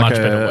seeing like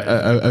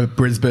a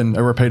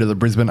repeat of the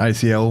Brisbane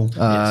ACL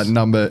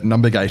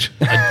number gate.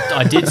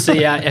 I did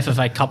see our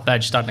FFA Cup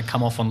badge starting to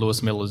come off on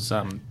Lewis Miller's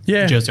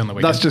jersey on the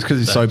weekend. That's just because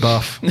he's so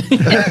buff.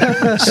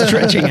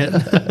 Stretching it.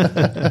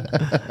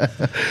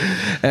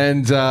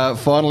 And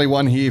finally,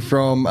 one here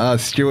from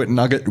Stuart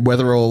Nugget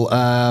Weatherall.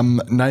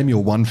 Name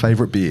your one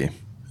favourite beer.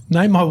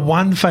 Name my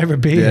one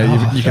favourite beer.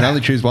 Yeah, you can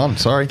only choose one.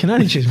 Sorry. Can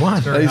only choose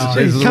one. These are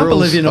the Can't rules.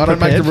 believe you're not I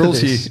don't make the prepared for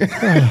rules this. here.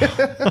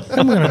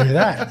 I'm going to do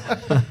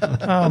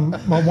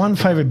that. My one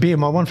favourite beer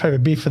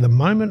for the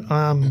moment.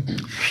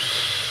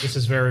 This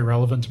is very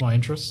relevant to my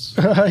interests.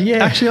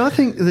 Actually, I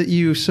think that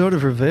you sort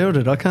of revealed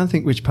it. I can't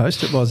think which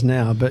post it was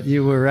now, but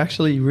you were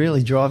actually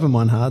really driving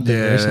one hard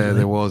there recently.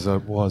 There was.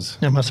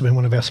 That must have been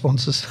one of our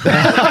sponsors.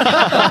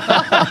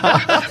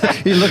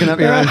 You're looking up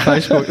your own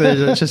Facebook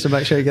there just to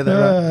make sure you get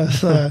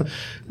that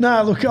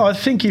right. Look, I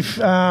think if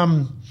I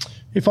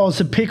was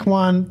to pick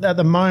one at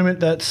the moment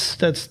that's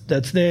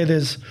there,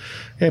 there's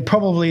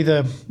probably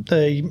the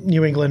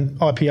New England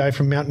IPA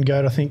from Mountain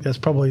Goat. I think that's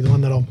probably the one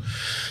that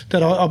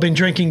I've been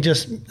drinking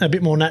just a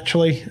bit more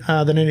naturally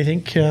than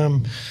anything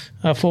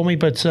for me.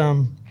 But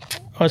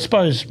I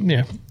suppose,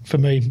 for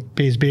me,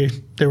 beer's beer.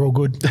 They're all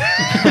good.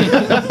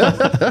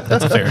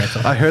 That's a fair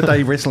answer. I heard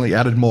they recently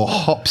added more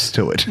hops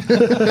to it.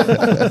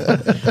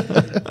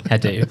 How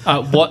dare you?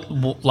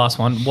 Last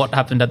one. What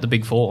happened at the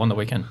Big Four on the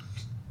weekend?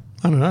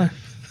 I don't know.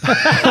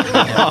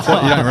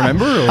 What, you don't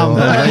remember? Or?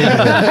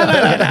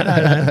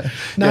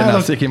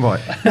 No, sick invite.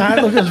 No,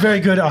 look, it was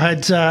very good. I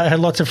had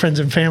lots of friends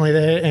and family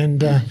there,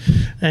 and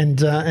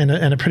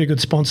a pretty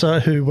good sponsor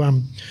who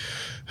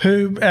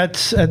at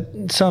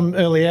some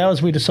early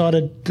hours we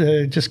decided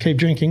to just keep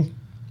drinking,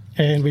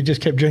 and we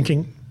just kept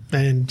drinking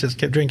and just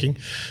kept drinking.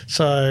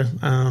 So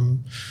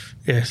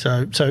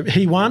so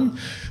he won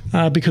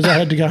because I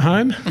had to go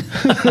home.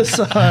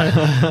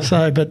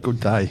 But Good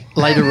day.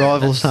 Late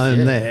arrivals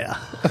home there.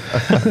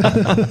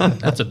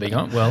 That's a big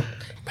one. Well,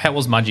 how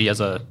was Mudgee as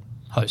a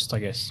host, I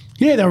guess?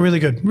 Yeah, they were really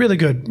good, really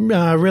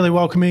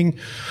welcoming,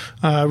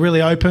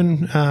 really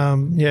open.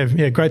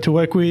 Great to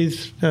work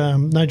with.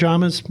 No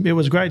dramas. It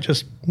was great.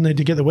 Just need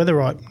to get the weather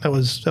right. That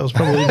was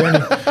probably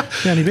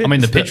the only bit. I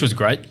mean, the pitch was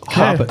great.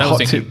 Yeah. That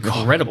was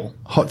incredible.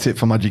 Hot tip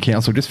for Mudgee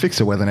Council: just fix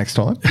the weather next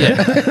time.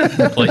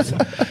 Yeah, please.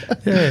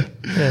 Yeah.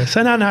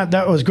 So no,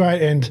 that was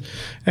great, and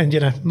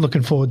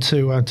looking forward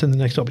to the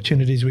next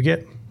opportunities we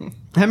get.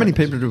 How many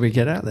people did we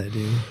get out there? Do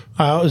you? It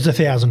was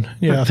 1,000.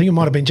 Yeah, I think it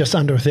might have been just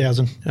under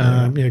 1,000.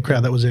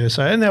 Crowd that was there.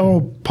 So, and they were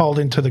all poled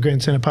into the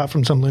Grand Centre, apart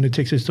from some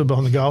lunatics who stood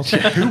behind the goals.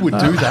 Who would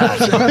do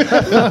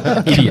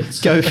that?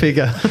 Idiots. Go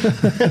figure.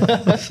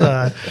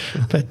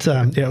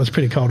 It was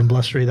pretty cold and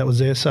blustery. That was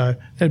there. So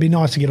it'd be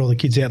nice to get all the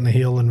kids out in the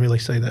hill and really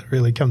see that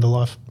really come to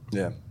life.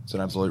 Yeah, it's an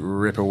absolute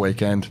ripper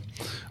weekend.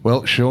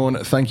 Well, Sean,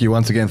 thank you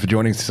once again for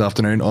joining us this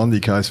afternoon on the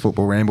Coast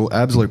Football Ramble.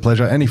 Absolute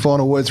pleasure. Any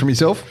final words from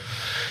yourself?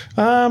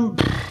 No,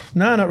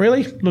 not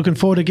really. Looking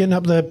forward to getting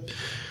up the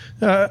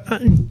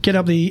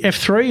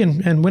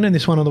F3 and winning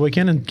this one on the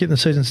weekend and getting the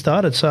season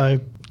started. So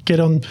get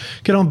on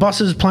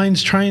buses,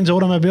 planes, trains,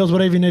 automobiles,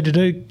 whatever you need to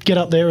do. Get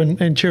up there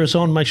and cheer us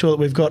on. Make sure that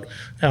we've got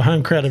our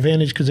home crowd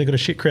advantage because they've got a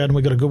shit crowd and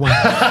we've got a good one.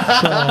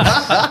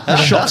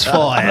 Shots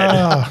fired.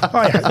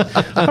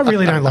 I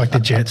really don't like the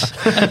Jets.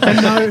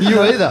 And no,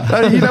 You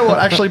either. You know what?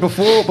 Actually,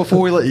 before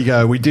we let you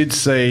go, we did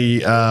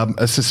see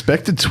a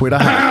suspected Twitter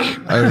hack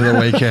over the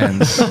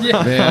weekend.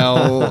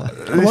 Now,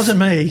 it wasn't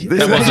me.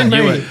 That wasn't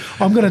me. you.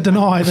 I'm going to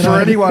deny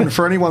that.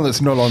 For anyone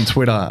that's not on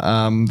Twitter,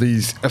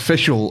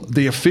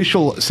 the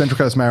official Central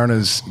Coast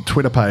Mariners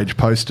Twitter page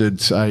posted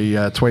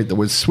a tweet that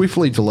was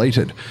swiftly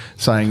deleted,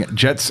 saying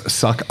 "Jets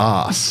suck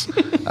ass."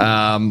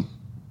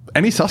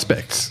 Any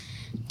suspects?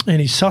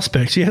 Any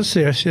suspects? Yes,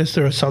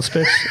 there are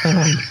suspects.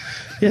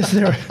 Yes,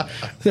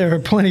 there are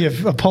plenty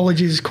of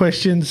apologies,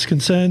 questions,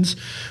 concerns,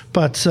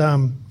 but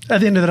at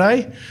the end of the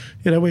day,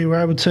 we were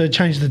able to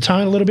change the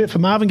tone a little bit for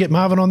Marvin, get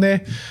Marvin on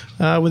there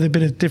with a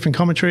bit of different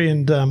commentary,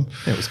 and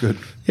It was good.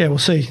 Yeah, we'll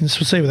see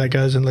where that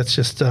goes, and let's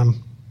just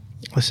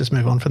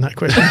move on from that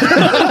question.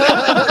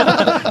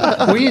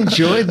 We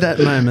enjoyed that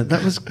moment.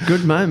 That was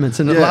good moments,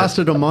 and it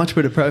lasted on my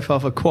Twitter profile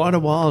for quite a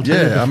while. Too,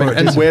 Yeah, I mean, before it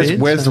and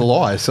disappeared, where's so- the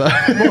lie? So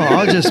Well,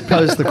 I just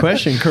posed the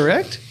question.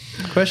 Correct?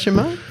 Question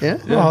mark? Yeah.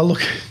 Oh,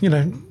 look,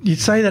 you'd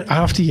say that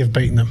after you've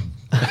beaten them.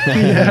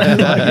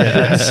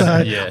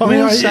 So, Yeah. I mean,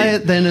 We'll say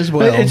it then as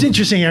well. It's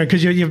interesting, Aaron,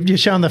 because you're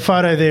showing the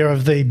photo there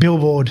of the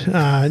billboard. Is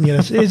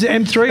it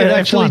M3 or It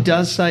actually F1?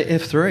 does say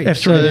F3.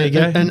 F3, there you go.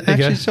 And There you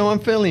actually, go. so I'm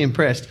fairly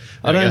impressed.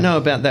 I There you don't go. know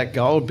about that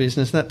gold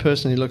business. That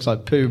personally looks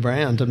like Pooh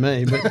Brown to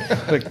me,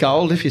 but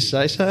gold, if you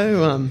say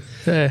so.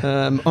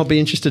 I'll be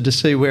interested to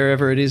see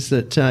wherever it is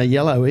that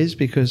yellow is,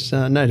 because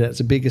no doubt it's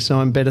a bigger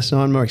sign, better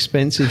sign, more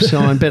expensive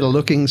sign, better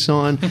looking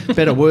sign,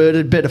 better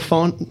worded, better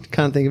font.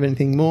 Can't think of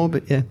anything more,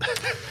 but yeah.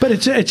 But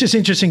it's just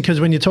interesting because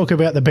when you talk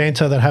about the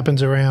banter that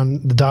happens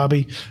around the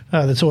derby,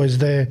 that's always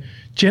there.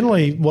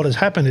 Generally, what has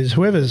happened is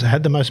whoever's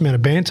had the most amount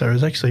of banter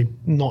has actually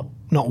not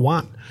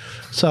won.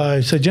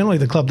 So generally,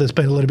 the club that's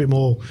been a little bit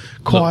more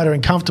quieter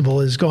and comfortable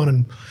has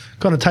gone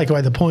to take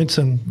away the points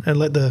and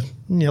let the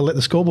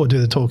scoreboard do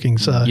the talking.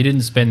 So You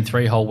didn't spend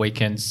 3 whole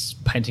weekends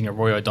painting a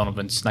Roy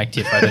O'Donovan snake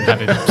tip and have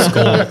him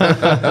score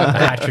a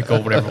hat trick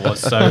or whatever it was.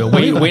 So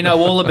we know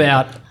all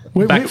about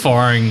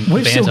backfiring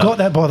we've still banter. got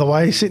that, by the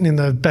way, sitting in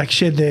the back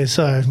shed there.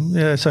 So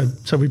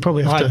we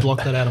probably have I to had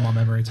blocked that out of my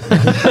memory.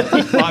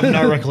 I have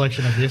no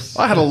recollection of this.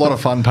 I had a lot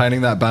of fun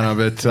painting that banner,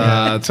 but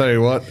I'll tell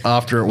you what,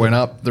 after it went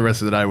up, the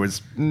rest of the day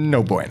was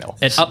no bueno.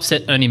 It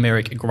upset Ernie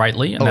Merrick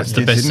greatly, and Oh, that's it the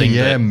did, best didn't it? thing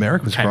Yeah, that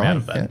Merrick was came crying, out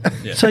of that.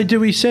 Yeah. So do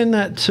we send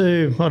that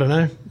to, I don't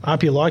know,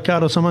 RP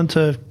Leichhardt or someone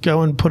to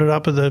go and put it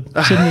up at the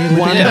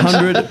Sydney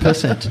Olympic?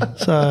 100%.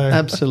 So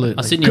Absolutely.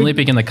 Are Sydney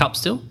Olympic in the cup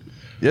still?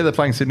 Yeah, they're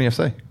playing Sydney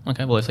FC.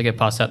 Okay, well, if they get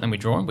past that, then we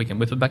draw and we can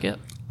whip it back out.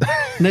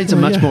 Needs a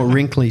much more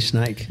wrinkly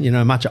snake,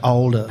 much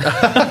older.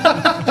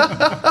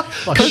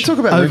 Can we talk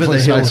about Over wrinkly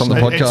the snakes hill on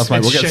the snake. podcast,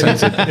 mate? We'll get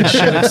censored. It's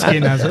shed its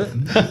skin, has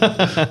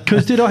it?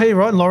 because did I hear you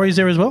right? And Laurie's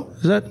there as well?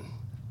 Is that?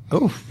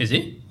 Is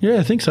he? Yeah,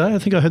 I think so. I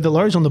think I heard that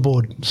Laurie's on the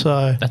board.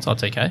 So That's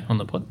RTK on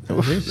the pod.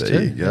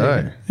 There you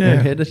go. yeah,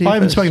 heard it here I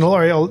haven't first. spoken to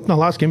Laurie.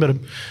 I'll ask him, but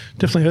I've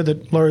definitely heard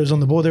that Laurie was on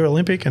the board there at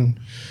Olympic, and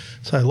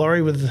so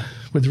Laurie with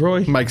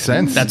Roy. Makes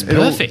sense. That's It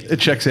all- perfect. It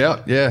checks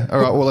out. Yeah. All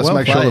right. Well, let's Well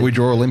make sure played. that we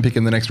draw Olympic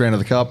in the next round of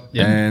the Cup.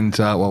 Yeah. And,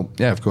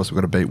 of course, we've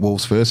got to beat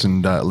Wolves first,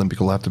 and Olympic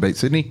will have to beat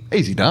Sydney.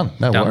 Easy done.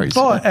 No Done. worries.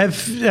 Oh,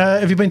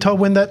 have you been told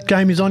when that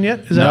game is on yet?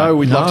 Is that No,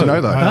 we'd love to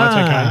know, though.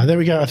 That's okay. There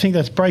we go. I think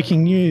that's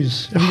breaking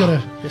news. Have you got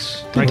a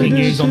Breaking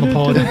news on the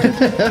pod. it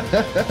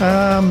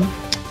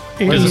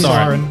Do the is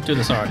siren. Do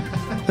the siren.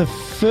 the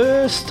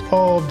 1st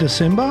of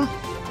December.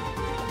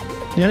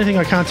 The only thing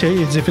I can't tell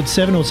you is if it's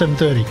 7 or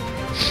 7:30.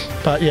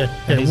 But yeah,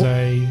 It is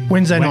a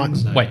Wednesday night.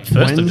 Wait, first of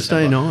Wednesday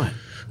December. night.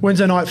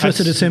 Wednesday night, 1st of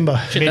That's-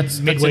 December. Shit, that's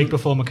midweek in,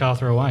 before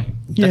Macarthur away.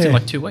 that's in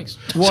like 2 weeks.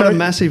 What So- a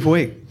massive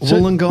week. So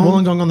Wollongong.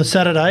 Wollongong on the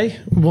Saturday,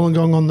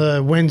 Wollongong on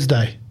the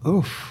Wednesday.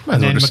 Oof. Might as well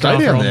And then just stay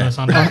Macarthur down on there. the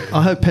Sunday.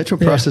 I hope petrol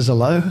prices are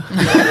low.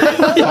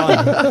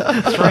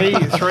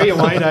 three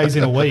away days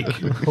in a week.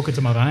 Hook it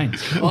to my veins.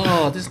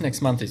 Oh, this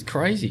next month is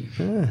crazy.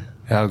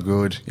 How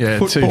good. Yeah,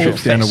 Football 2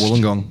 trips down to fest.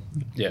 Wollongong.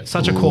 Yeah.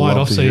 Such a quiet Love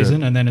off to hear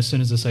season, it. and then as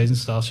soon as the season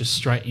starts, just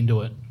straight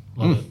into it.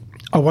 Love it.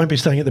 I won't be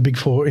staying at the Big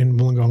Four in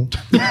Wollongong.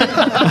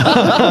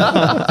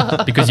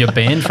 Because you're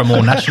banned from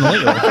all nationally.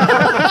 Or?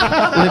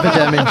 Liver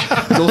damage.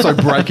 It's also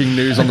breaking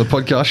news on the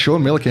podcast.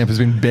 Sean Millercamp has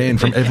been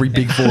banned from every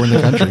Big Four in the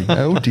country.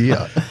 Oh,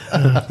 dear.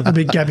 A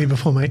big Gabby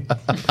before me.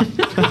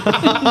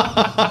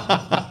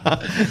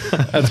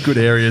 That's good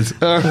areas.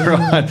 All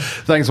right.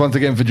 Thanks once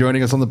again for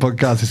joining us on the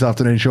podcast this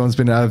afternoon, Sean. It's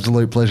been an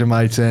absolute pleasure,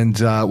 mate. And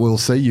we'll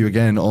see you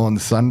again on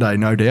Sunday,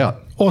 no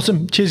doubt.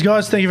 Awesome. Cheers,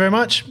 guys. Thank you very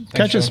much.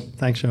 Catch us.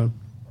 Thanks, Sean.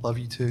 Love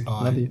you too.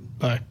 Love you.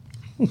 Bye.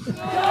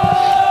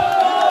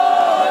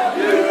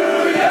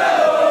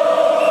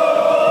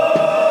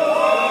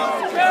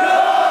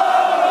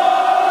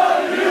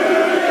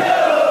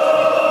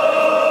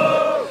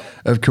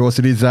 Of course,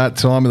 it is that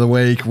time of the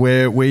week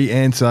where we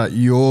answer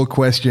your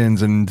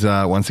questions. And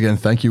once again,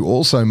 thank you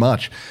all so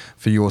much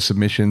for your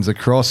submissions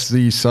across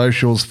the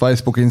socials,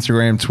 Facebook,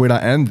 Instagram, Twitter,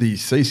 and the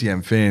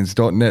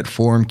ccmfans.net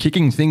forum.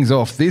 Kicking things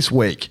off this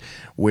week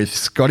with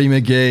Scotty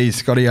McGee.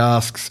 Scotty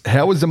asks,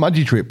 how was the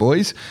Mudgee trip,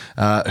 boys?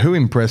 Who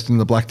impressed in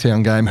the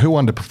Blacktown game? Who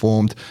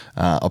underperformed?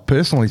 I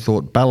personally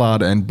thought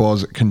Ballard and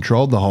Boz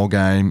controlled the whole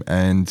game,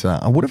 and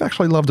I would have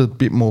actually loved a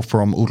bit more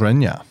from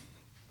Urenya.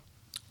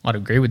 I'd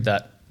agree with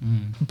that.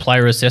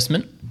 Player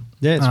assessment.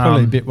 Yeah, it's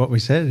probably a bit what we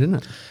said, isn't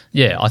it?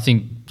 Yeah, I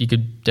think you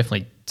could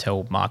definitely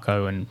tell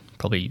Marco and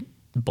probably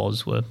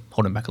Boz were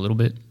holding back a little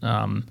bit.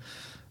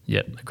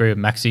 Yeah, agree with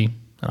Maxi.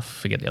 I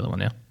forget the other one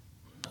now.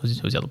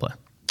 Who's the other player?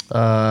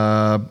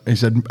 He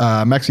said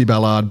Maxi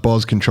Ballard,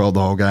 Boz controlled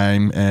the whole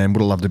game and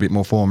would have loved a bit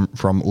more form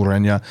from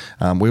Urenya.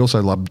 We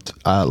also loved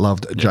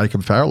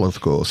Jacob Farrell,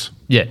 of course.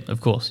 Yeah, of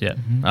course, yeah.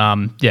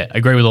 Yeah,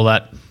 agree with all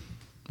that.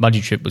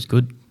 Mudgee trip was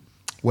good.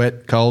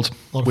 Wet, cold,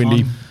 Lot of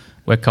windy, fun.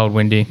 Wet, cold,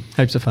 windy.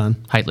 Heaps of fun.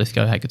 Hate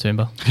Lithgow, hate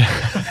Katoomba.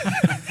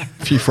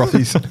 a few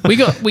frothies.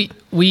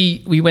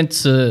 We went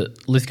to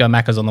Lithgow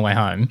Macca's on the way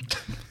home.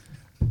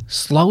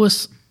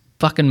 Slowest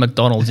fucking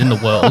McDonald's in the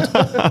world.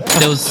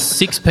 There was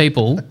 6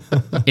 people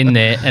in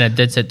there, and it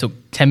dead set took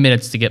 10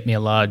 minutes to get me a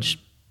large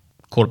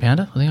quarter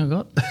pounder. I think I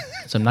got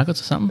some nuggets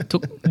or something.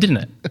 Didn't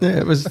it? Yeah,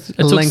 it was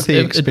a lengthy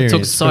experience. It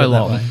took so put it that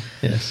long. way.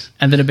 Yes,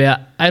 And then about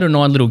 8 or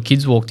 9 little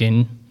kids walked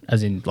in,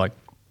 as in like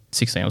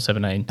 16 or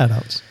 17.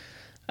 adults.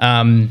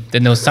 Then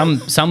there was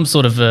some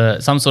sort of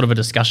a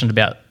discussion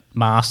about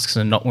masks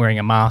and not wearing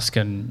a mask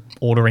and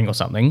ordering or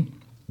something.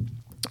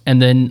 And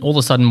then all of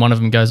a sudden, one of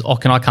them goes, "Oh,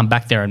 can I come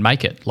back there and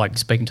make it?" Like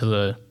speaking to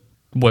the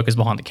workers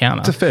behind the counter.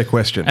 It's a fair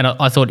question. And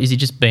I thought, is he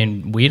just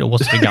being weird or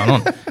what's been going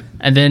on?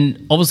 And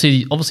then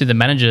obviously the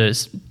manager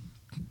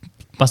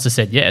must have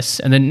said yes.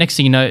 And then next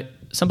thing you know,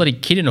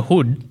 kid in a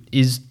hood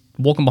is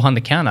walking behind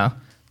the counter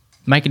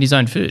making his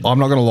own food. I'm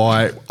not going to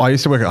lie. I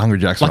used to work at Hungry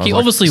Jack's. Like when he I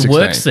was obviously 16.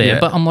 works there, Yeah.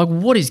 but I'm like,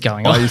 what is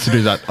going on? I used to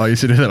do that.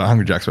 At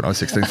Hungry Jack's when I was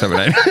 16,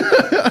 17.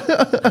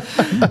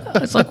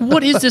 It's like,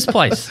 what is this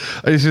place?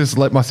 I used to just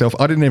let myself.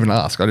 I didn't even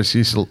ask. I just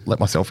used to let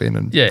myself in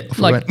and Yeah, off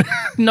we like went.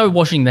 no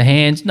washing the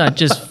hands. No,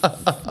 just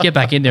get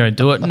back in there and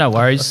do it. No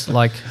worries.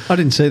 Like I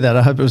didn't see that.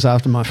 I hope it was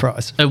after my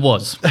fries. it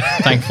was,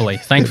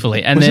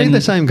 thankfully. And Was then, he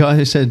the same guy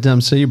who said,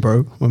 "See you,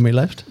 bro," when we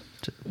left?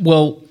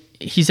 well,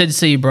 he said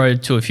 "see you, bro"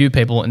 to a few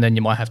people, and then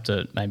you might have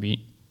to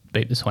maybe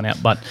beep this one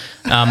out. But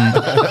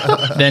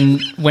then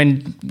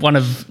when one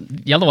of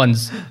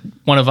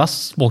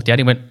us walked out,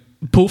 he went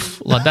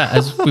poof like that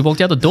as we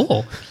walked out the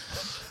door.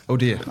 Oh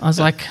dear. I was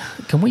like,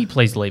 "Can we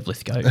please leave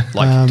Lithgow?"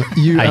 Like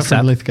You are ASAP.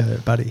 from Lithgow,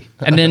 buddy.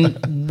 And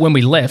then when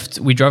we left,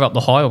 we drove up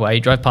the highway,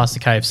 drove past the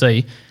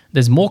KFC.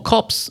 There's more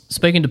cops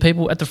speaking to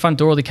people at the front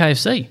door of the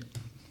KFC.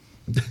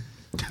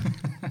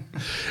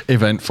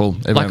 Eventful.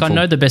 Like, I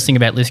know the best thing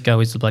about Lithgow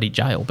is the bloody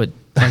jail, but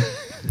like,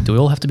 do we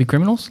all have to be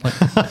criminals? Like,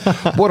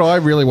 What I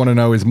really want to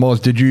know is,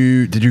 Moz, did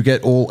you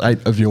get all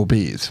 8 of your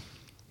beers?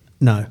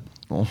 No,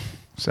 Oh,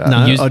 sad.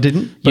 No. used, I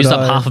didn't, but Used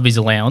up I- half of his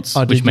allowance,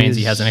 I which did means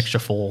he use- has an extra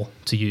 4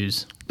 to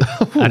use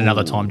at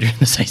another time during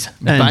the season.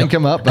 Bank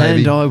 'em up, baby.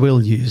 And I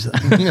will use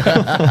them.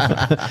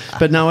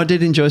 But no, I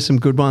did enjoy some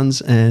good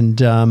ones, and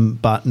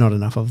but not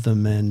enough of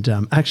them. And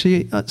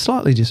actually,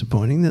 slightly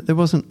disappointing that there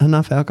wasn't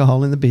enough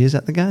alcohol in the beers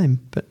at the game.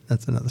 But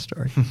that's another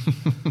story.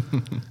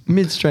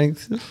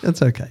 Mid-strength,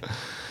 that's okay.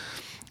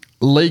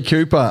 Lee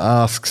Cooper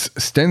asks,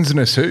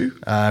 Stensness who?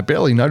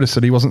 Barely noticed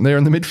that he wasn't there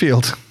in the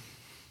midfield.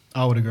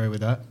 I would agree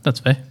with that.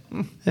 That's fair.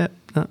 Yeah,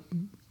 no.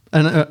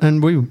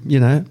 And we,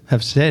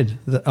 have said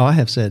that I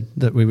have said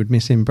that we would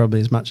miss him probably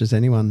as much as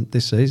anyone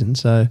this season.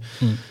 So,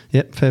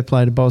 yep, fair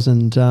play to Boz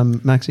and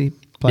Maxi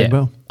played Yeah.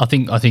 well. I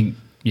think,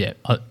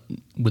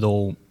 with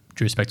all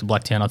due respect to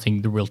Blacktown, I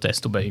think the real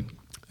test will be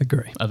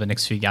Agree. over the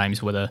next few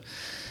games whether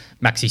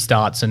Maxi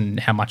starts and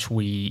how much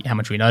we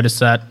notice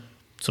that.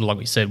 Sort of like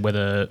we said,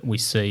 whether we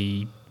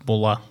see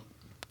Buller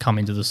come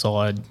into the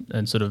side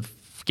and sort of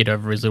get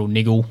over his little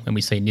niggle, and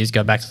we see Niz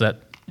go back to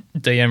that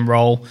DM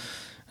role.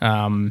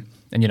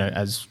 And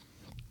as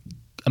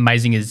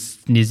amazing as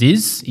Niz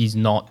is, he's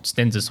not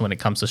Stens when it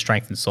comes to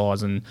strength and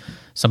size and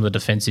some of the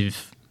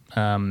defensive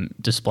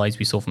displays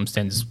we saw from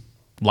Stens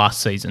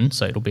last season.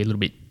 So it'll be a little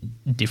bit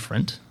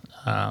different.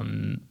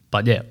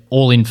 But yeah,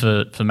 all in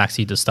for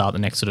Maxi to start the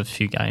next sort of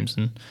few games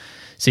and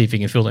see if he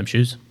can fill them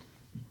shoes.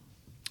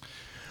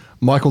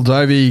 Michael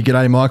Dovey,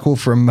 g'day Michael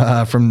from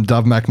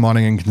Dovemac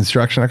Mining and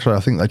Construction. Actually, I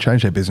think they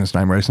changed their business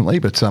name recently,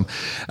 but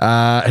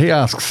he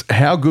asks,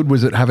 how good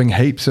was it having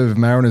heaps of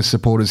Mariners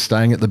supporters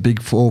staying at the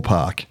Big Four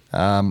Park?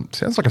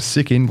 Sounds like a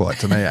sick invite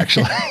to me,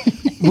 actually.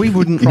 We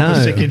wouldn't Proper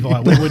know. sick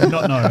invite. We would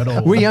not know at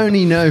all. We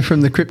only know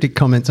from the cryptic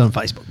comments on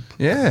Facebook.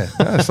 Yeah,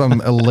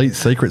 some elite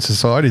secret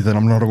society that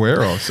I'm not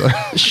aware of. So.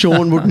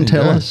 Sean wouldn't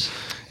tell Yeah. us.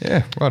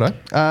 Yeah, righto.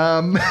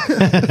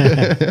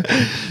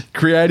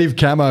 Creative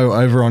Camo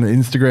over on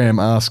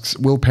Instagram asks,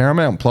 will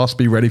Paramount Plus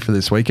be ready for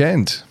this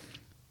weekend?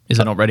 Is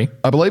it not ready?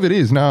 I believe it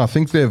is. No, I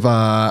think they've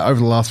over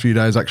the last few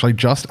days actually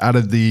just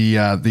added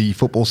the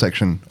football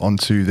section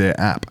onto their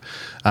app.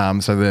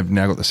 So they've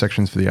now got the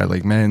sections for the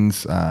A-League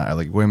men's,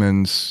 A-League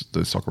women's,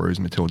 the Socceroos,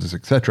 Matildas,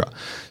 etc.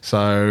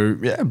 So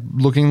yeah,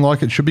 looking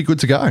like it should be good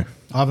to go.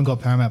 I haven't got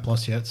Paramount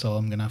Plus yet, so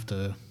I'm gonna have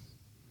to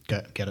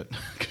get it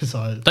because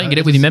I Don't you get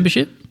it with your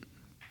membership?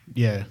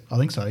 Yeah, I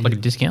think so. Like a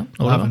discount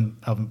or I whatever?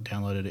 haven't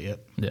downloaded it yet.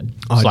 Yeah.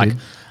 I It's like, did.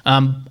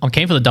 I'm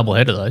keen for the double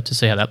header though to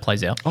see how that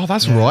plays out. Oh,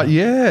 that's right.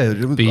 Yeah,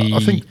 I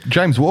think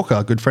James Walker,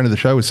 a good friend of the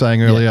show, was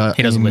saying earlier.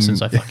 He doesn't listen,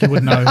 so fuck You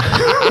would know.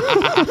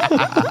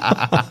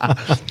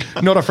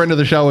 Not a friend of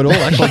the show at all,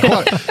 actually.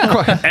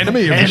 Quite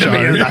enemy of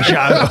the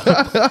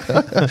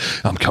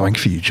show. I'm coming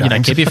for you,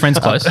 James. Keep your friends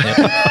close.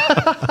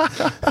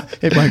 Yeah.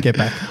 It won't get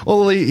back.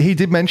 Well, he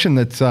did mention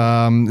that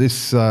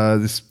this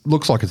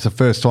looks like it's the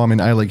first time in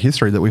A-League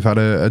history that we've had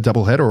a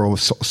double header or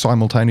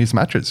simultaneous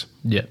matches.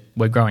 Yeah,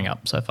 we're growing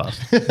up so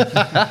fast.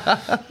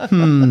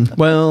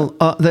 Well,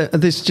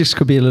 this just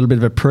could be a little bit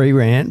of a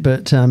pre-rant,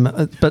 but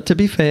to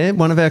be fair,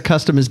 one of our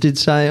customers did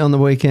say on the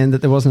weekend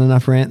that there wasn't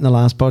enough rant in the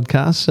last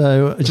podcast.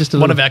 So just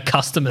One of our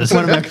customers.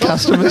 one of our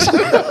customers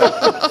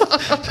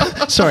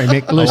Sorry,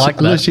 Mick. like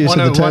that. Loose use One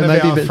of of the term, our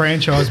maybe. But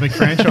franchise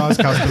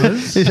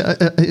customers.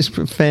 He's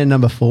fan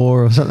number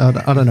 4 or something.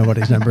 I don't know what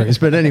his number is,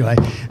 but anyway,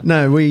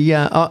 no.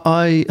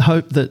 I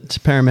hope that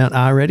Paramount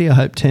are ready. I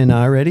hope 10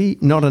 are ready.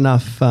 Not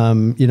enough,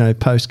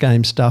 post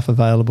game stuff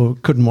available.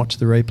 Couldn't watch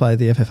the replay of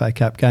the FFA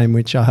Cup game,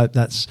 which I hope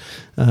that's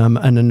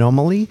an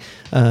anomaly.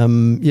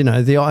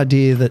 The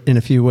idea that in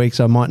a few weeks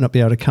I might not be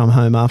able to come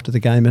home after the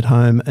game at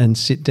home and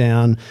sit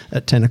down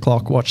at 10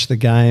 o'clock, watch the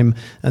game,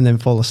 and then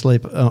fall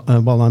asleep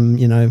while I'm,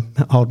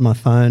 holding my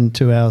phone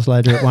 2 hours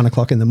later at 1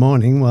 o'clock in the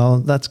morning. Well,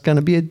 that's going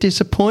to be a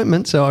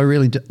disappointment. So I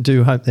really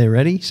do hope they're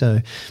ready.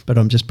 But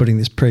I'm just putting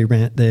this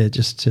pre-rant there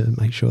just to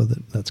make sure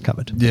that that's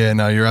covered. Yeah,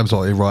 no, you're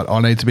absolutely right. I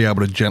need to be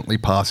able to gently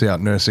pass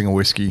out nursing a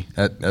whiskey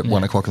at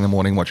 1 o'clock in the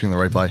morning watching the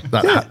replay.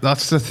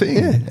 That's the thing.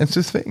 Yeah. It's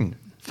the thing.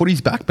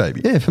 Footy's back,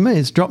 baby. Yeah, for me,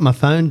 it's drop my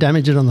phone,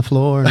 damage it on the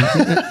floor,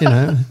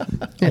 and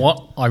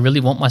What I really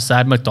want my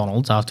sad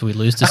McDonald's after we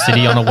lose to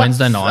City on a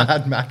Wednesday night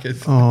Sad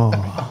Maccas.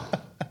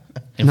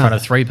 in front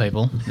of 3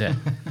 people. Yeah,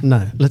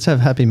 No, let's have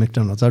Happy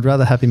McDonald's. I'd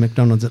rather Happy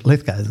McDonald's at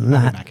Lithgow's than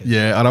that.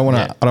 Yeah, I don't want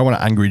to. Yeah. I don't want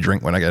an angry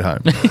drink when I get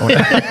home.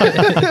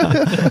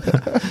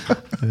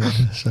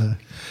 So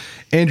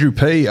Andrew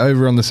P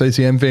over on the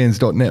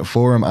ccmfans.net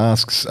forum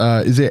asks,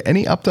 "Is there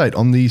any update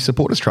on the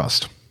Supporters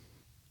Trust?"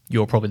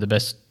 you're probably the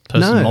best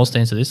person most to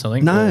answer this. I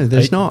think. No, Or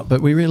there's Pete. not,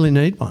 but we really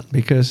need one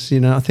because,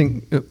 I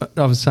think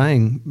I was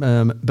saying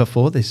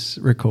before this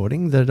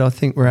recording that I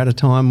think we're at a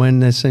time when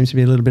there seems to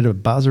be a little bit of a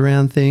buzz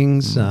around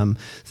things.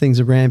 Things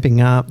are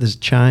ramping up. There's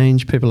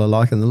change. People are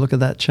liking the look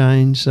of that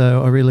change.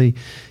 So I really,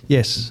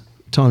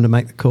 time to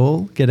make the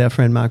call. Get our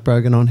friend Mark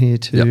Brogan on here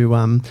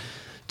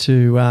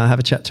to have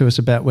a chat to us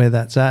about where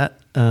that's at.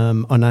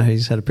 I know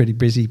he's had a pretty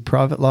busy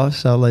private life,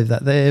 so I'll leave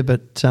that there.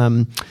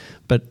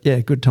 But yeah,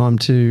 good time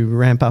to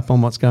ramp up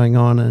on what's going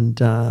on and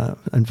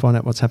find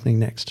out what's happening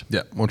next.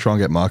 Yeah, we'll try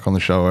and get Mark on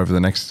the show over the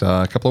next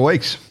couple of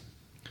weeks.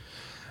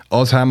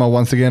 Ozhammer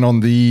once again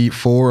on the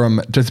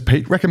forum. Does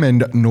Pete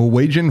recommend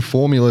Norwegian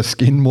Formula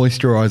Skin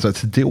Moisturiser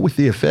to deal with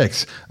the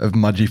effects of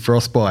mudgy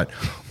frostbite?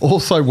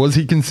 Also, was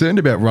he concerned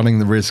about running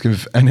the risk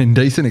of an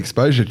indecent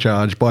exposure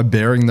charge by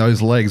baring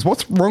those legs?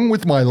 What's wrong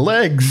with my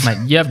legs?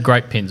 Mate, you have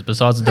great pins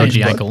besides a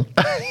dodgy ankle.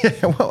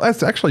 Yeah, well,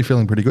 that's actually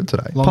feeling pretty good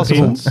today. Long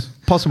Possible pins.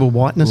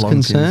 whiteness Long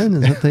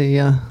concern?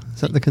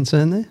 Is that the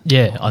concern there?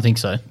 Yeah, I think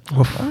so.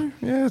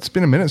 Yeah, it's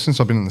been a minute since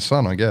I've been in the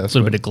sun, I guess. A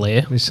little bit of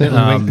glare. We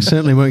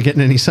certainly weren't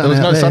getting any sun There was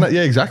out no there. sun.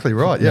 Yeah, exactly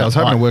right. Yeah, I was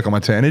hoping to work on my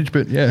tannage,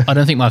 but yeah. I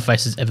don't think my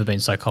face has ever been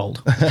so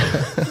cold.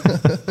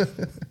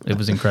 It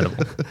was incredible.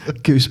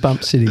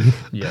 Goosebump City.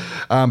 Yeah.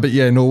 But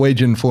yeah,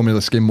 Norwegian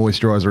Formula Skin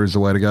Moisturiser is the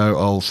way to go.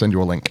 I'll send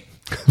you a link.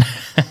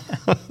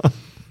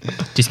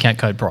 Discount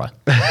code PRY.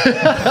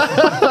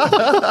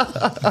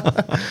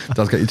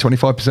 Does get you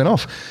 25%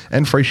 off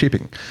and free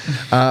shipping.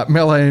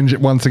 Melange,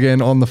 once again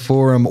on the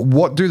forum.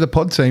 What do the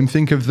pod team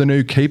think of the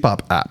new Keep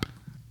Up app?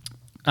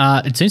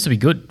 It seems to be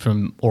good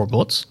from all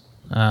reports.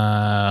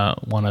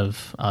 One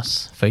of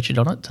us featured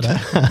on it today.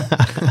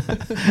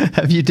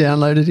 Have you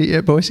downloaded it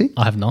yet, Boise?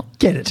 I have not.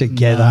 Get it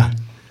together.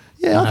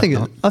 Yeah, I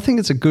have I think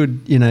it's a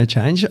good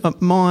change.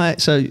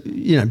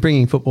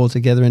 Bringing football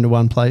together into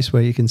one place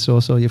where you can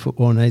source all your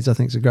football needs, I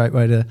think is a great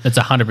way to It's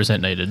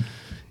 100% needed.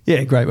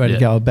 great way to Yeah.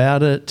 go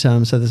about it. So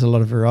there's a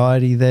lot of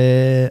variety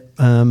there.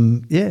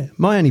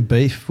 My only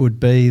beef would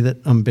be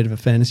that I'm a bit of a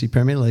fantasy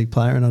Premier League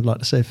player and I'd like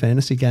to see a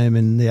fantasy game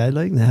in the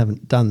A-League. They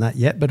haven't done that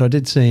yet, but I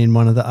did see in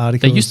one of the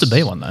articles. There used to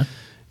be one though.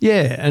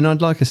 Yeah, and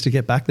I'd like us to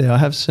get back there. I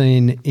have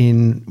seen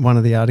in one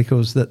of the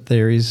articles that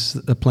there is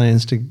the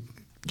plans to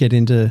get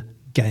into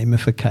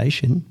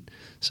gamification.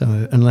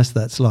 So unless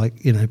that's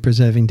like,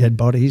 preserving dead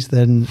bodies,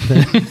 then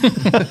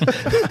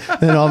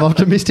then I'm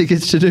optimistic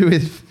it's to do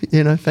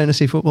with,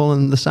 fantasy football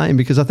and the same,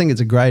 because I think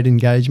it's a great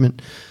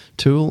engagement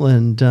tool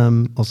and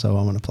also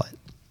I want to play it.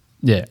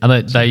 Yeah,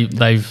 and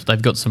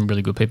they've got some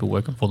really good people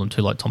working for them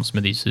too, like Tom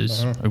Smithies,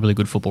 who's a really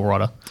good football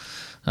writer,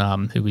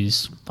 who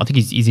is, I think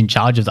he's in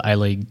charge of the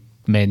A-League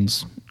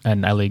men's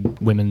and A-League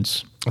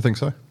women's I think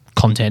so.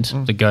 content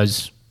that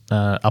goes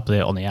up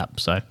there on the app.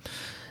 So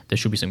there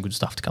should be some good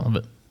stuff to come of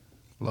it.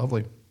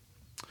 Lovely.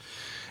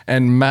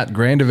 And Matt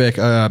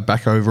Grandevek,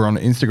 back over on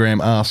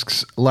Instagram,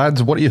 asks,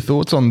 lads, what are your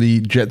thoughts on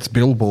the Jets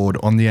billboard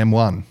on the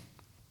M1?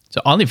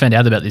 So I only found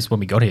out about this when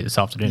we got here this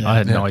afternoon. I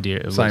had no idea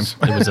it was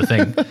a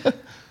thing.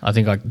 I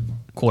think I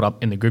caught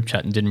up in the group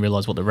chat and didn't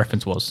realise what the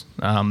reference was.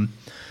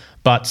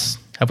 But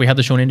have we had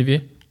the Sean interview?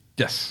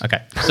 Yes.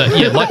 Okay. So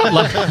yeah,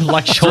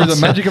 like Sean Through the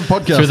magic of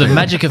podcasting. Through the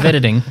magic of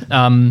editing.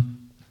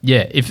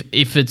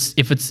 If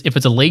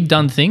it's a league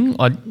done thing,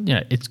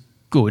 it's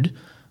good.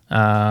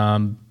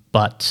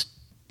 But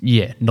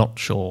yeah, not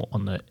sure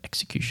on the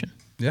execution.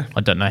 Yeah.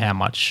 I don't know how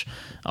much.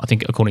 I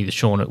think according to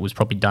Sean, it was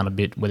probably done a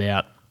bit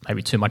without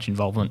maybe too much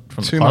involvement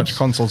from Too the clubs. much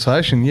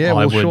consultation. Yeah,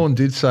 well, Sean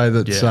did say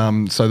that.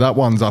 Yeah. So that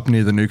one's up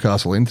near the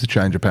Newcastle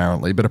interchange,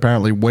 apparently. But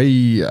apparently,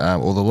 we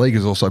or the league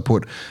has also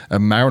put a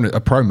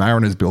pro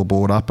Mariners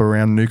billboard up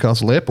around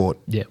Newcastle Airport.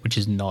 Yeah, which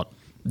is not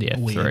the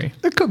F3. Weird.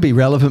 It could be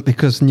relevant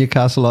because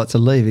Newcastleites are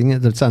leaving.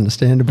 It's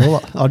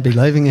understandable. I'd be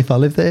leaving if I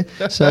lived there.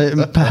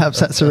 So perhaps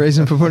that's the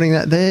reason for putting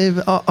that there.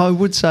 But I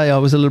would say I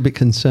was a little bit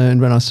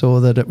concerned when I saw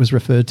that it was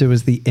referred to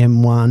as the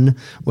M1,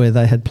 where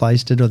they had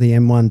placed it, or the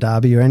M1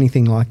 Derby or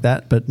anything like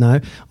that. But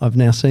no, I've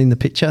now seen the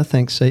picture,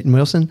 thanks Seton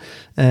Wilson,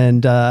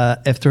 and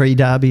F3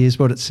 Derby is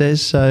what it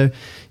says. So,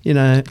 you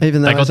know,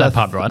 even though They got that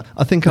part right.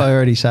 I think I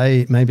already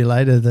say maybe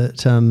later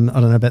that I don't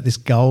know about this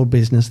gold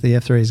business. The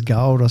F3 is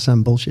gold or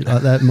some bullshit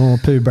like that. More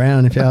Pooh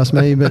Brown, if you ask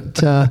me.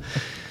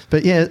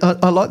 But yeah,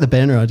 I like the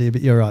banner idea.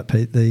 But you're right,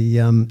 Pete.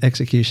 The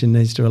execution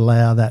needs to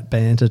allow that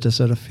banter to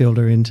sort of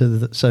filter into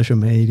the social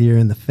media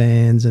and the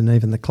fans and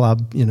even the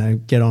club. You know,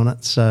 get on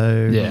it.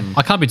 So Yeah,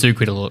 I can't be too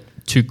critical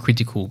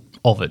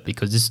of it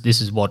because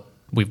this is what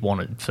we've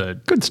wanted for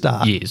Good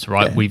start. years,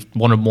 right? Yeah. We've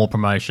wanted more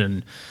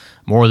promotion,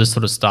 more of this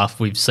sort of stuff.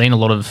 We've seen a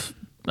lot of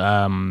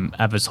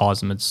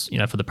advertisements, you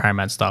know, for the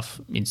Paramount stuff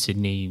in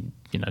Sydney,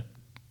 you know,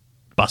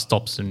 bus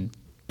stops and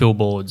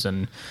billboards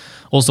and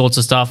all sorts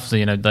of stuff. So,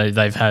 you know,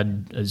 they've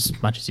had, as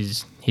much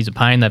as he's a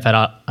pain, they've had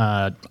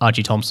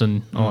Archie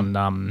Thompson on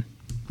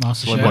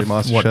MasterChef.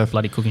 MasterChef.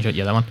 bloody cooking show.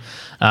 Yeah, that one.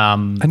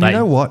 And you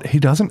know what? He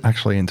doesn't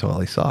actually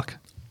entirely suck.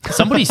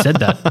 Somebody said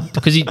that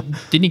because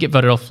didn't he get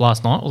voted off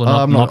last night or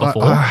the night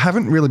before? I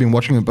haven't really been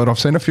watching it, but I've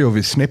seen a few of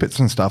his snippets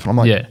and stuff, and I'm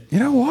like, Yeah. you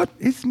know what?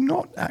 It's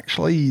not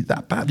actually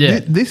that bad. Yeah.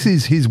 This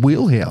is his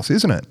wheelhouse,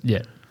 isn't it?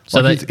 Yeah.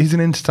 So he's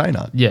an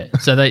entertainer. Yeah,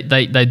 so they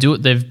do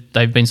it.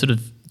 They've been sort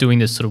of doing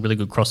this sort of really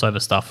good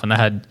crossover stuff, and they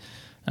had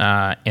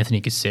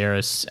Anthony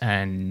Caceres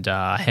and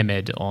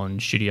Hamed on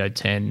Studio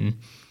 10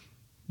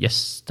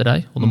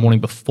 yesterday or the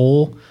morning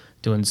before,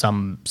 doing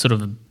some sort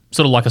of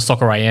like a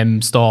Soccer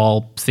AM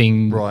style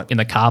thing Right. in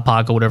the car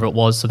park or whatever it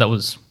was. So that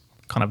was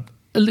kind of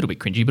a little bit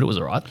cringy, but it was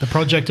all right. The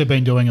project have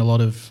been doing a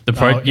lot of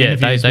They've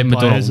interviews been with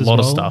doing players a as lot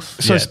of well. stuff.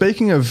 So yeah.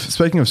 speaking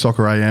of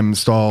Soccer AM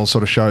style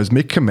sort of shows,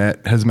 Mick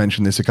Komet has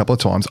mentioned this a couple of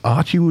times.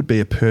 Archie would be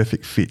a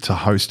perfect fit to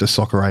host a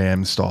Soccer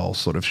AM style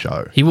sort of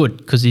show. He would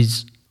because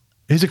he's.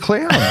 He's a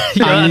clown. Thank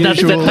you,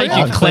 Unusual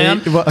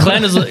clown.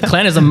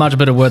 Clown is a much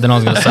better word than I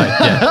was going to say.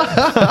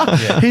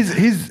 Yeah.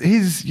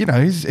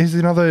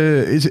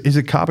 He's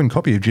a carbon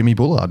copy of Jimmy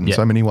Bullard in Yeah.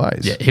 so many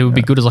ways. Yeah, he would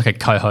be good as like a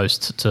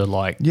co-host to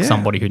like Yeah.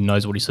 somebody who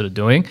knows what he's sort of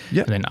doing.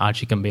 Yeah. And then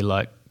Archie can be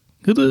like,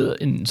 in sort of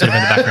in the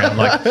background.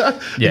 Like,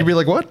 yeah. You'd be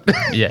like, what?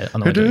 Yeah, I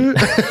know what you're doing.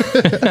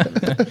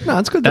 No,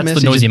 it's good. That's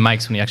the noise he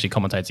makes when he actually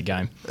commentates a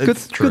game.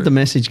 It's true. Good the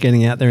message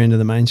getting out there into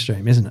the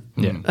mainstream, isn't it?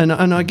 Yeah. And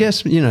I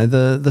guess, you know,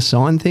 the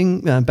sign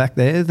thing back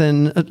there,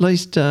 then at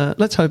least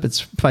let's hope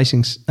it's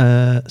facing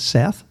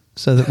south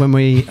so that when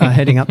we are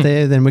heading up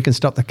there, then we can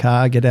stop the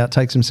car, get out,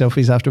 take some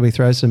selfies after we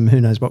throw some, who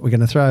knows what we're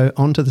going to throw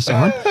onto the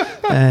sign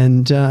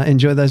and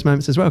enjoy those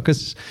moments as well.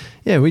 Because,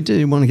 yeah, we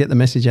do want to get the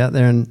message out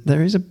there, and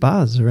there is a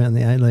buzz around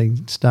the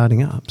A-League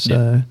starting up.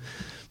 So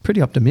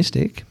pretty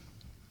optimistic.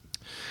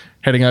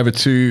 Heading over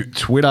to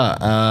Twitter,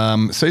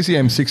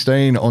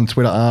 CCM16 on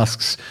Twitter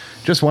asks,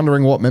 just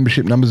wondering what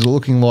membership numbers are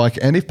looking like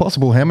and if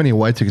possible, how many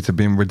away tickets have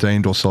been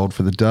redeemed or sold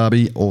for the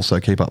derby. Also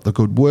keep up the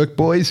good work,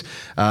 boys.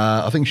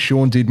 I think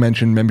Sean did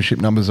mention membership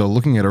numbers are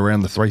looking at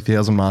around the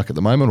 3,000 mark at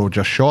the moment or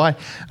just shy.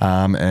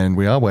 And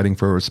we are waiting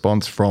for a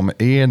response from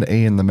Ian,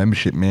 the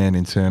membership man,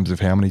 in terms of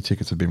how many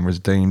tickets have been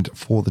redeemed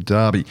for the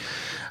derby.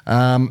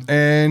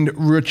 And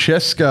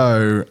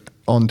Ruchesco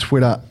on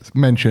Twitter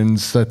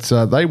mentions that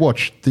they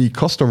watched the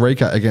Costa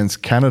Rica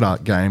against Canada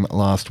game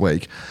last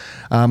week.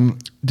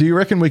 Do you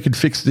reckon we could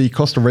fix the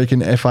Costa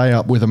Rican FA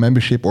up with a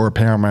membership or a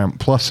Paramount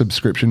Plus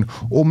subscription,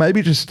 or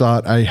maybe just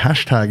start a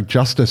hashtag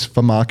Justice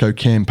for Marco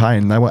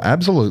campaign? They were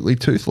absolutely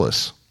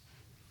toothless.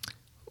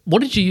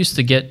 What did you used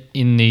to get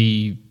in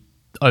the...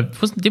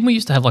 didn't we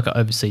used to have like an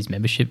overseas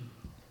membership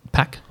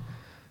pack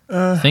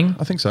thing?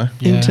 I think so.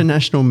 Yeah.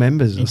 International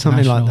members or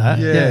something like that.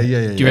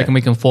 International, Do you reckon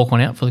we can fork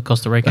one out for the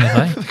Costa Rican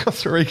FA? the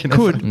Costa Rican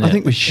Could. Yeah. I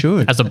think we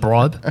should. As a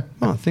bribe?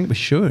 Oh, I think we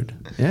should.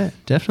 Yeah,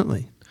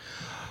 definitely.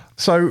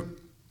 So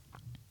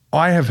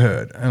I have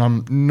heard, and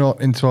I'm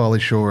not entirely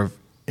sure of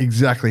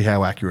exactly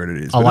how accurate it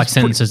is. I but like it's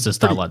pretty- sentences to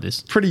start pretty- like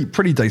this.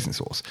 Pretty decent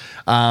source.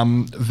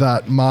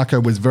 That Marco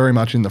was very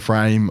much in the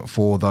frame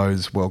for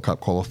those World Cup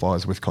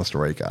qualifiers with Costa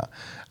Rica,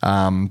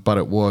 but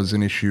it was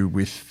an issue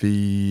with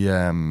the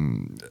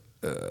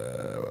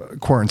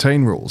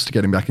quarantine rules to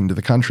get him back into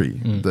the country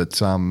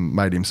that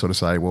made him sort of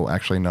say, well,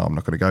 actually, no, I'm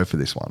not going to go for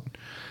this one.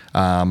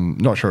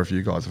 Not sure if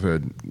you guys have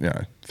heard,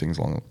 things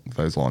along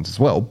those lines as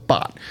well,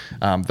 but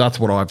that's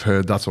what I've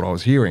heard. That's what I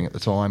was hearing at the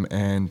time,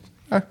 and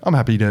I'm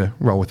happy to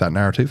roll with that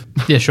narrative.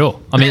 Yeah, sure.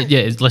 I mean,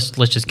 let's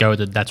just go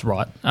with it. That's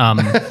right.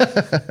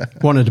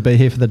 Wanted to be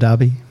here for the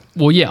derby.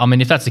 Well, yeah, I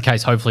mean, if that's the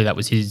case, hopefully that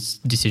was his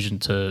decision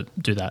to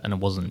do that and it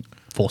wasn't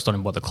forced on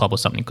him by the club or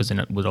something, because then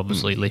it would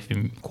obviously leave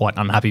him quite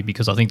unhappy,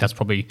 because I think that's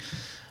probably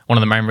one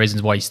of the main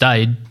reasons why he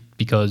stayed,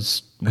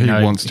 because He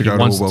wants to go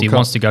to a World he Cup.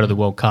 wants to go to the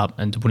World Cup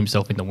and to put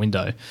himself in the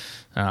window.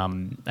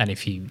 And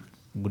if he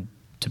would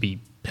to be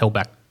held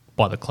back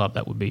by the club,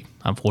 that would be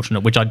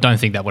unfortunate, which I don't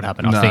think that would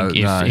happen. I No, think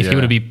if no, he yeah.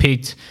 were to be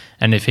picked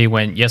and if he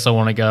went, yes, I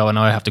want to go and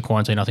I have to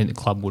quarantine, I think the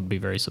club would be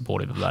very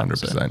supportive of that. 100%.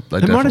 So- They It might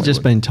definitely have just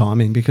would. been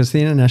timing because the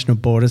international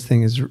borders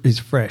thing is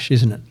fresh,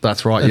 isn't it?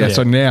 That's right. Yeah. Yeah.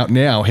 So now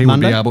he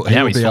Monday? would be able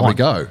Now to he's go.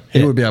 fine. He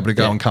Yeah. would be able to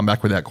go Yeah. and come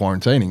back without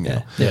quarantining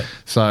now. Yeah.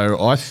 So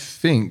I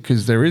think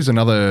because there's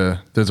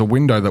a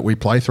window that we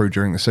play through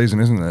during the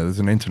season, isn't there? There's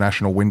an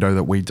international window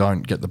that we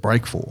don't get the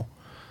break for.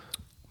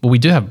 Well, we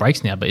do have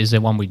breaks now, but is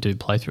there one we do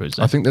play through? Is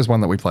there? I think there's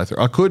one that we play through.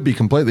 I could be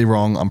completely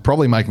wrong. I'm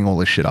probably making all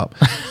this shit up,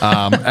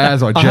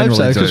 as I I hope generally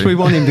so do. because we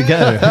want him to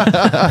go.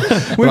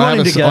 we But want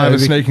him to go. I have a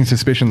sneaking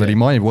suspicion that he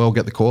might well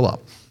get the call up.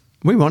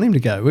 We want him to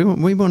go.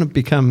 We want to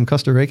become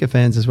Costa Rica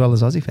fans as well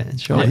as Aussie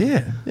fans. Sure.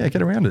 Yeah,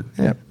 get around it.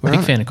 Yeah.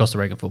 Big fan of Costa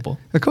Rica football.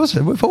 Of course,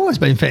 we've always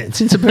been fans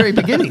since the very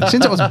beginning.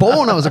 Since I was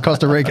born, I was a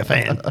Costa Rica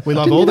fan. We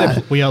love Didn't all you their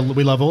know?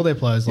 we love all their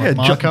players like Yeah,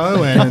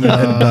 Marco and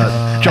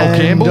Joel And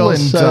Campbell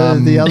also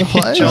and the other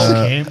players.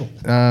 Joel Campbell.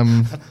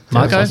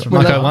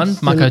 Marco 1,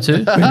 Marco 2.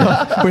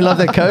 We love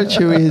their coach,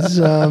 who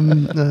is.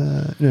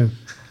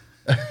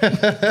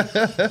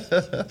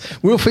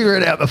 We'll figure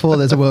it out before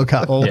there's a World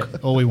Cup.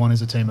 All we want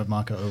is a team of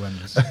Marco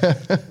Uenders.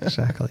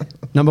 Exactly.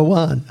 Number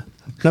 1,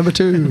 number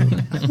 2.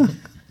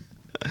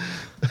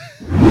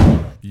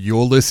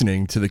 You're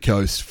listening to the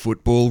Coast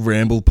Football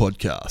Ramble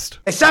podcast.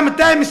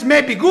 Sometimes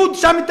may be good,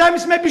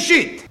 sometimes may be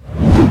shit.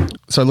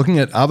 So looking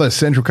at other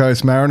Central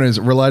Coast Mariners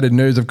related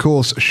news, of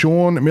course,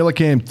 Sean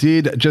Millicamp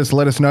did just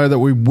let us know that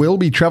we will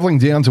be travelling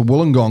down to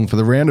Wollongong for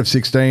the round of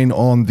 16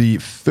 on the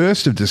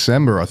 1st of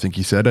December, I think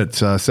he said, at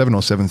 7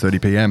 or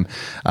 7:30 p.m.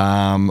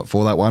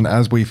 For that one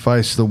as we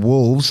face the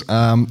Wolves.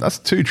 That's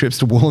 2 trips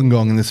to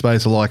Wollongong in the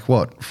space of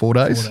 4 days? 4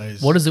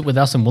 days. What is it with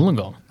us in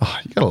Wollongong? Oh,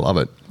 you got to love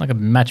it. Like a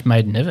match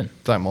made in heaven.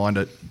 Don't mind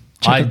it.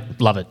 I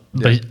love it.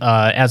 But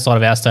outside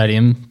of our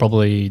stadium,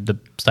 probably the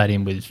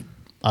stadium with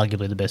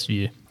arguably the best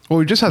view. Well,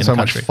 we just had in so the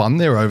much country. fun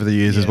there over the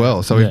years as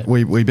well. So Yeah.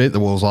 we beat the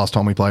Wolves last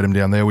time we played them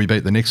down there. We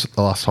beat the Knicks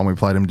the last time we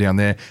played them down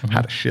there.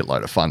 Had a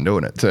shitload of fun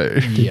doing it too.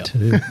 Yeah,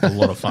 a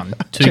lot of fun.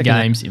 2 Check it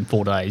out. games in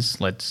 4 days.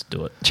 Let's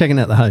do it. Checking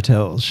out the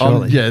hotels,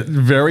 surely. Yeah,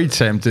 very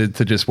tempted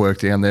to just work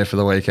down there for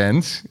the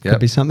weekends. Could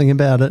be Yep. something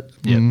about it.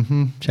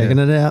 Checking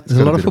it out. There's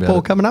a got a lot of bit about football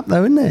it. coming up,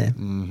 though, isn't there?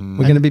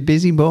 We're going to be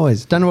busy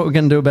boys. Don't know what we're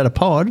going to do about a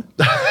pod.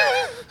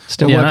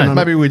 Still Yeah, working no. on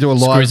Maybe we do a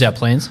Screws our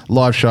plans.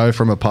 live show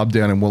from a pub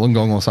down in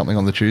Wollongong or something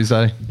on the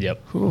Tuesday.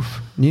 Yep.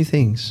 Oof, new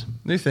things.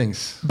 New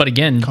things. But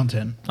again,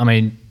 Content. I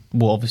mean,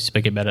 we'll obviously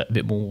speak about it a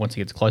bit more once it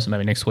gets closer,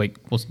 maybe next week.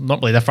 Well, it's not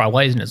really that far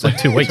away, isn't it? It's like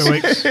 2 weeks. 2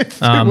 weeks. It's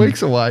 2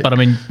 weeks away. But I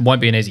mean,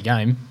 won't be an easy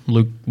game.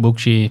 Luke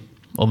Wilkshire,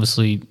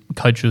 obviously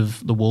coach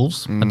of the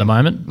Wolves at the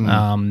moment.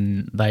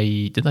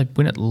 They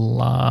win it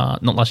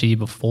not last year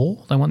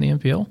before they won the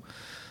NPL.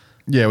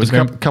 Yeah, it was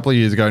a couple of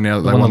years ago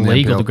now that They they won the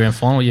league NPL. or the grand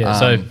final. Yeah,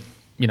 so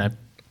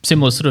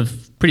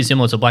pretty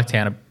similar to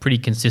Blacktown, a pretty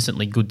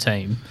consistently good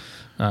team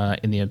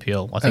in the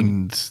NPL. I think.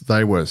 And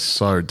they were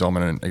so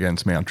dominant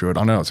against Mount Druitt.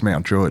 I know it's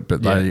Mount Druitt,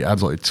 but they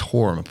absolutely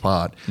tore them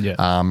apart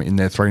in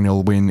their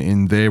 3-0 win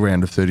in their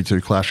round of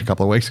 32 clash a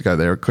couple of weeks ago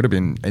there. It could have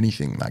been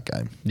anything, that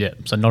game. Yeah,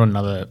 so not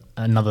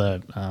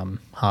another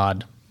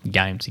hard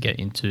game to get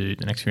into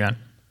the next round.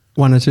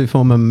 1 or 2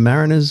 former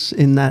Mariners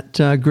in that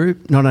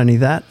group. Not only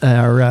that,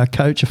 our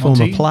coach, a former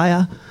Monty.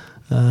 player.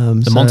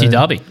 The Monty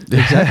Derby.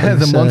 Exactly.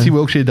 the So Monty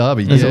Wilkshire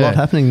Derby. There's a lot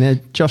happening there.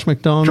 Josh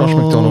McDonald. Josh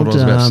McDonald, I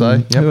was about to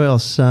say. Yep. Who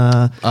else?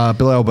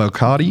 Bilal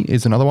Belkadi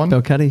is another one.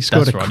 Belcaddy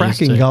scored That's a right, cracking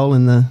he used to. goal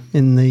in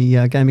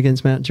the game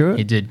against Mount Druitt.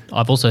 He did.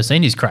 I've also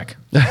seen his crack.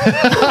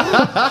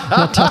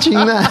 Not touching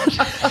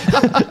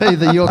that.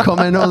 Either your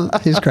comment or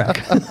his crack.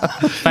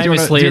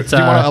 Famously, do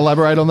you want to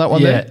elaborate on that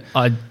one yeah, there?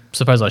 I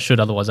suppose I should.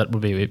 Otherwise, that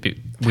would be a bit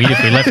weird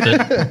if we left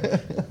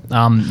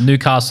it.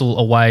 Newcastle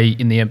away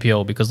in the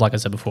NPL because, like I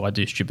said before, I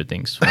do stupid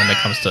things when it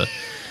comes to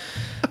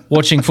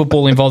watching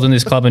football involved in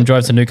this club, and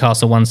drove to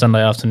Newcastle one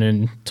Sunday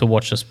afternoon to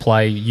watch us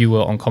play. You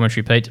were on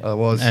commentary, Pete. I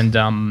was. And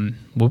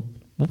were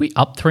we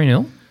up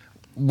 3-0?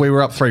 We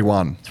were up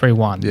 3-1.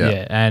 3-1, Yeah.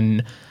 yeah.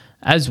 And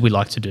as we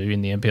like to do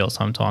in the NPL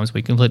sometimes,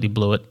 we completely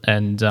blew it.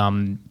 And I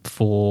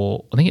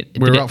think it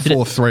We did were up did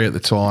 4-3 at the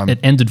time. It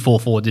ended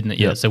 4-4, didn't it?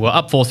 Yeah. Yep. So we're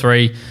up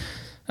 4-3.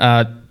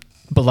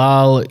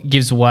 Bilal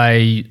gives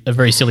away a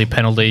very silly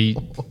penalty.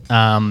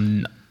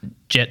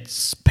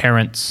 Jets'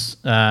 parents,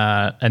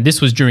 and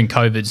this was during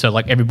COVID, so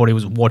like everybody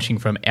was watching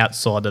from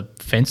outside the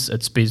fence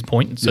at Spears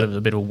Point. It's sort of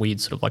a bit of a weird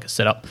sort of like a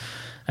setup.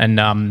 And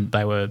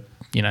they were,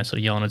 sort of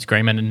yelling and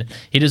screaming. And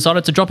he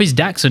decided to drop his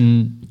Dax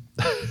and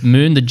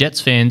moon the Jets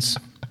fans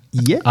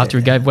after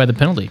he gave away the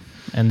penalty.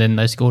 And then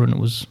they scored and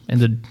it was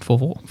ended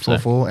 4-4. So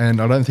 4-4,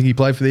 and I don't think he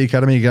played for the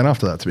academy again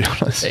after that, to be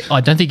honest.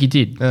 I don't think he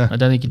did. Yeah. I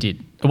don't think he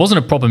did. It wasn't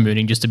a proper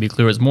mooning, just to be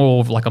clear. It's more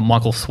of like a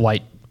Michael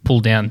Thwaite pull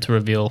down to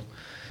reveal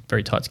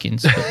very tight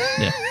skins. But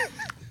yeah.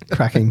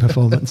 Cracking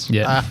performance.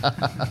 Yeah.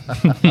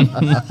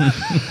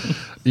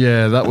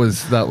 Yeah, that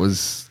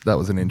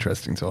was an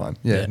interesting time.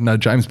 Yeah, no,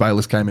 James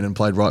Bayliss came in and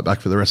played right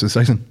back for the rest of the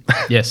season.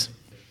 Yes.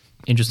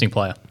 Interesting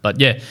player. But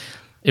yeah,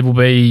 it will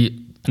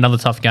be another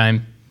tough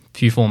game.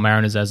 Few former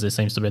Mariners, as there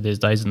seems to be these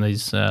days in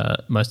these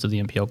most of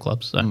the NPL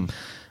clubs. So.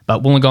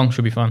 But Wollongong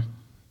should be fun.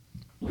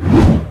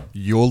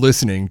 You're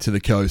listening to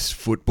the Coast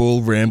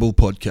Football Ramble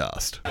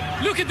podcast.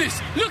 Look at this.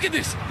 Look at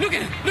this. Look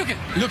at it. Look at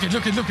it. Look at,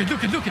 look at, look at,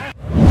 look at, look at.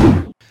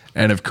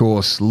 And of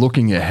course,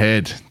 looking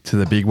ahead to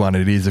the big one,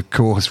 it is, of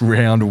course,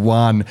 round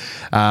one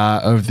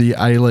of the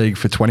A-League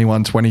for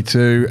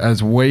 21-22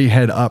 as we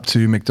head up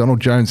to McDonald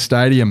Jones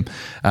Stadium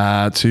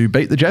to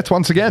beat the Jets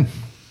once again.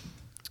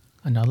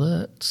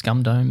 Another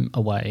Scum Dome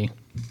away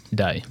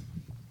day.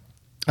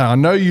 I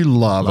know you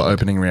love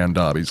opening round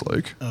derbies,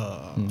 Luke.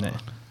 Nah,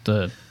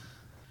 the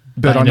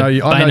But I know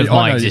you. bane of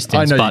my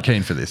existence, you're but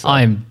keen for this.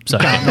 I am so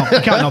keen.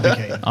 You can't not be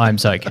keen. I am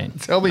so keen.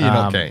 Tell me you're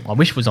not keen. I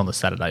wish it was on the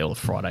Saturday or the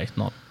Friday,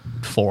 not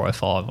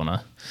 4:05 on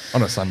a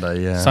On a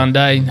Sunday, yeah.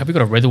 Sunday. Have we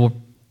got a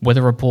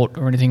weather report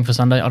or anything for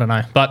Sunday? I don't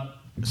know. But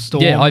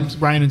Storm, yeah,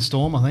 rain and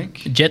storm, I think.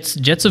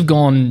 Jets have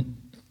gone,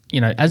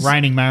 as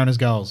Raining Mariners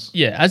goals.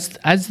 yeah,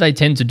 as they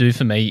tend to do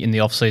for me in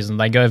the off season,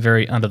 they go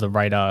very under the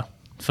radar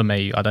for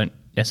me. I don't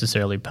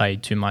necessarily pay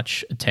too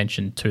much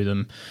attention to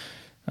them.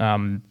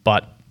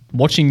 But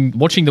watching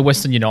the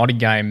Western United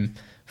game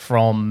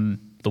from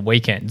the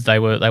weekend, they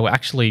were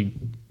actually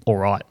all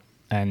right,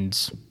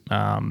 and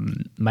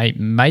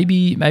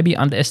maybe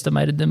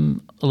underestimated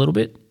them a little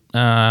bit.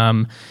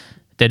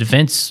 Their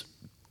defense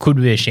could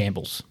be a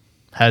shambles,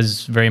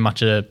 has very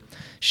much a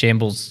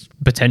shambles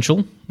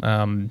potential.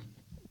 Dane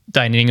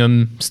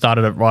Ingham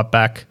started at right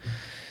back.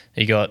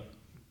 You got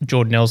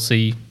Jordan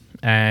Elsey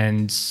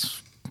and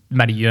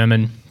Matty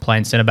Yerman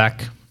playing centre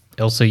back.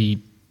 Elsey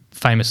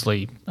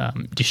famously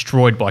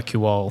destroyed by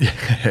QL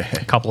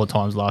a couple of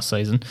times last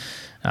season.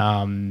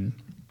 And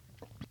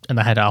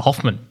they had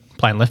Hoffman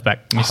playing left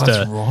back. That's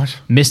right.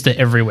 Mr.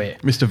 Everywhere.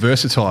 Mr.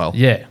 Versatile.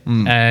 Yeah.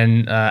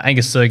 And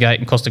Angus Sergate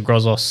and Costa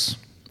Grozos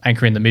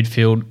anchoring the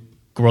midfield.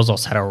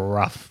 Grozos had a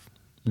rough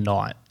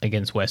night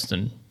against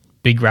Western.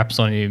 Big raps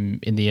on him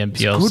in the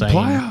NPL. He's a good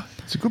player.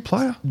 He's a good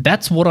player.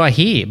 That's what I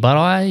hear, but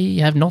I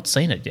have not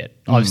seen it yet.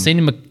 I've seen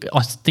him.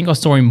 I think I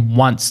saw him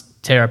once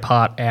tear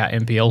apart our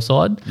NPL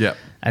side. Yep.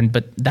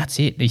 But that's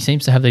it. He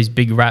seems to have these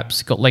big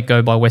raps. Got let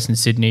go by Western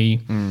Sydney,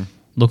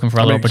 looking for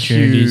other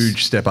opportunities.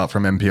 Huge step up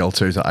from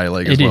MPL2 to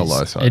A-League as well,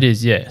 though. So. It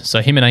is, yeah.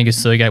 So him and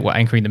Angus Sergate were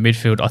anchoring the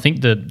midfield. I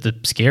think the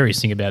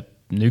scariest thing about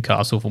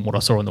Newcastle, from what I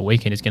saw on the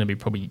weekend, is going to be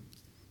probably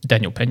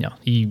Daniel Pena.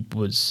 He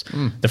was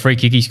the free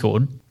kick he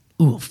scored.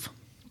 Oof.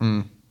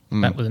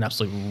 That was an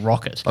absolute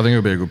rocket. I think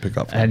it'll be a good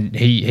pickup for him. And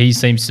he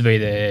seems to be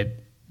their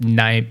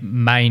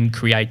main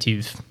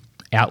creative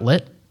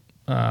outlet.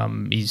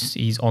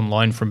 He's on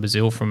loan from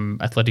Brazil, from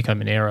Atletico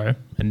Mineiro,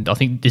 and I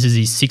think this is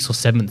his 6th or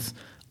 7th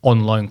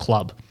on loan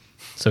club.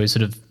 So he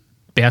sort of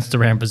bounced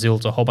around Brazil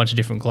to a whole bunch of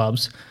different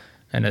clubs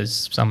and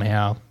has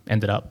somehow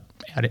ended up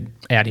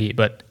out here.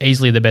 But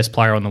easily the best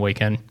player on the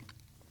weekend.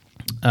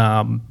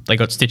 They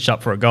got stitched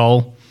up for a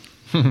goal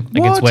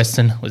against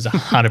Western. It was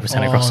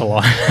 100% across the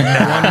line.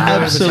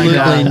 Absolutely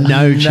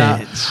no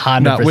chance.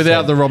 100%. No,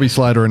 without the Robbie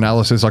Slater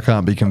analysis, I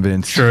can't be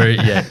convinced. True,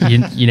 yeah. You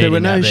need There were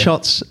him no out there.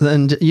 shots,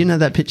 and you know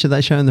that picture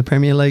they show in the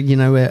Premier League,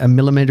 where a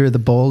millimetre of the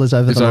ball is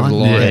over It's the over line? the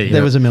line, Yeah, yeah.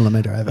 There was a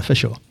millimetre over for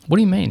sure. What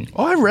do you mean?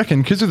 I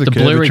reckon because of the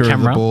blurry curvature of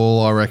the camera.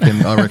 ball, I reckon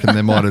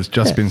there might have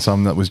just been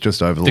some that was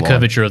just over the The line.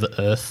 curvature of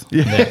the earth.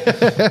 What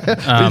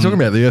are you talking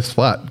about? The Earth's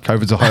flat.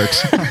 COVID's a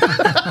hoax.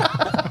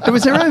 It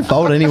was their own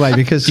fault anyway,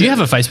 because Do you have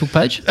a Facebook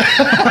page?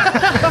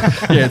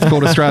 Yeah, it's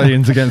called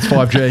Australians Against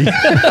 5G.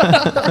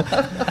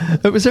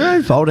 it was their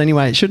own fault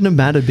anyway. It shouldn't have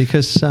mattered,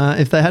 because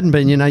if they hadn't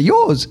been,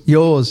 yours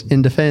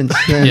in defence,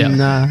 then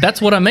Yeah.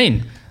 That's what I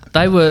mean.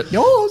 They were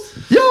yours.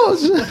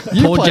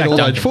 You Poor played Jack all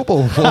Duncan. age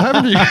football before,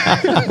 haven't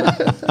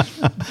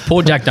you?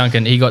 poor Jack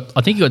Duncan.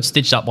 I think he got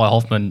stitched up by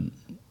Hoffman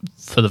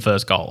for the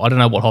first goal. I don't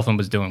know what Hoffman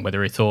was doing,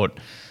 whether he thought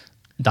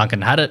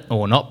Duncan had it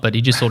or not, but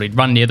he just thought he'd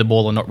run near the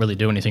ball and not really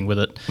do anything with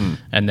it.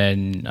 And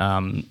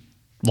then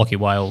Lockie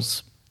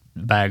Wales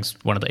bags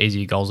one of the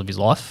easier goals of his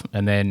life.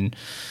 And then,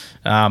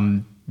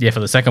 for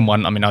the second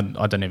one, I mean,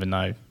 I don't even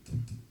know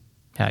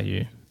how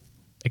you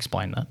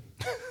explain that.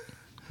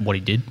 What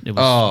he did. It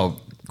was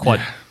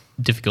quite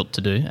difficult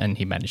to do, and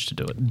he managed to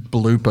do it.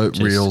 Blooper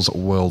Just reels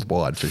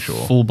worldwide for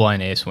sure.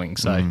 Full-blown air swing.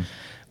 So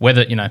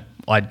whether,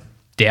 I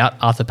doubt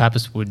Arthur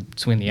Pappas would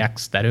swing the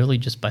axe that early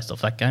just based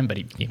off that game, but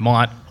he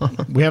might.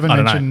 We haven't I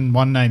don't mentioned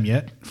one name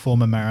yet.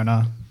 Former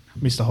Mariner,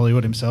 Mr.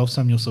 Hollywood himself,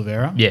 Samuel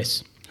Silvera.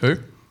 Yes. Who?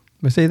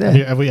 Was he there?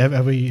 Have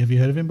you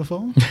heard of him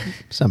before?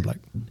 Some bloke.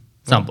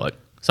 Some bloke.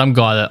 Some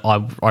guy that I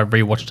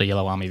rewatched a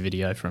Yellow Army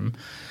video from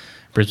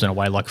Brisbane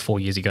away like 4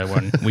 years ago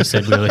when we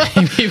said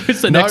he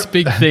was the next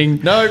big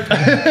thing. Nope.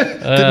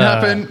 Didn't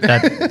happen.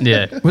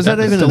 Was that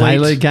even an delete.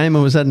 A-League game,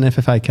 or was that an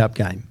FFA Cup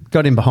game?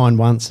 Got him behind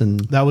once, and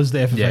That was the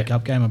FFA Yeah.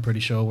 Cup game, I'm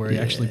pretty sure, where he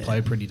actually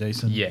played pretty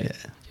decent. Yeah.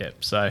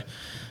 So,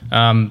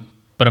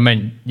 but I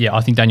mean, I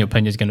think Daniel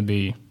Pena is going to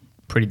be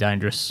pretty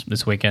dangerous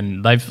this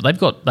weekend. They've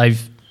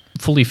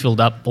fully filled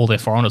up all their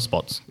foreigner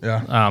spots.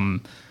 Yeah.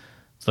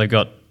 So they've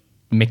got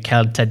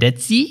Mikhail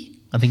Tadetsi,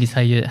 I think is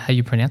how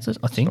you pronounce it.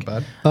 I think.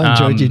 Not bad. I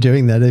enjoyed you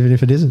doing that, even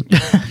if it isn't.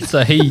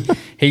 So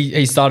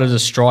he started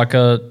as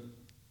striker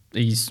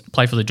He's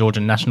played for the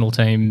Georgian national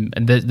team,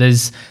 and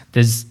there's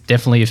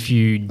definitely a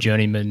few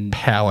journeyman.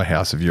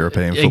 Powerhouse of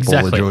European football,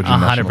 Exactly, the Georgian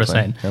national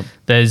team. 100%. Yep.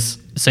 There's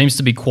seems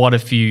to be quite a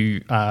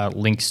few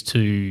links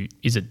to,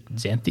 is it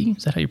Xanthi?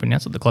 Is that how you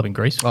pronounce it? The club in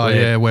Greece? Oh,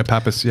 yeah, where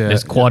Pappas, yeah.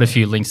 There's quite a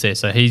few links there.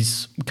 So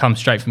he's come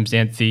straight from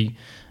Xanthi.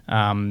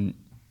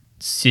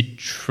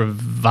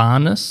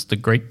 Citrovanis, the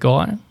Greek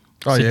guy.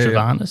 Oh, yeah, yeah.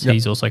 Citrovanis, Yep.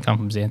 he's also come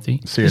from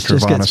Xanthi. See This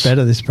just gets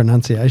better, this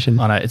pronunciation.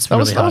 I know, it's That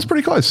really was hard.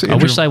 pretty close. I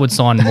wish they would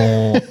sign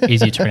more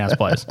easier to pronounce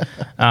players.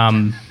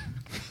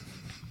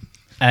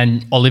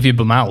 And Olivier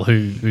Baumel,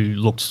 who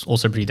looked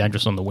also pretty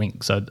dangerous on the wing.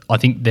 So I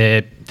think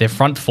their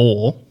front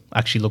four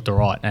actually looked all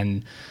right.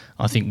 And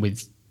I think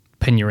with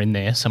Pena in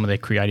there, some of their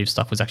creative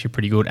stuff was actually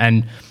pretty good.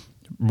 And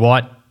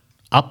right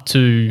up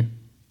to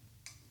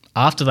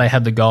after they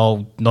had the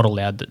goal, not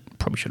allowed, that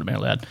probably should have been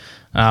allowed,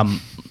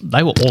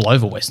 they were all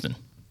over Western.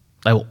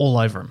 They were all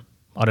over him.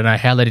 I don't know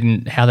how they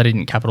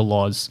didn't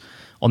capitalise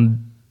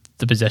on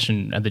the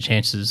possession and the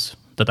chances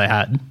that they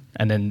had,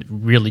 and then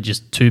really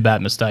just two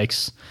bad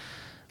mistakes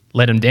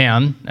let them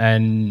down,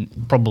 and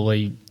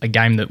probably a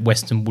game that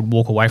Western would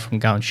walk away from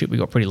going, shit, we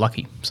got pretty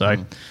lucky.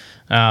 So,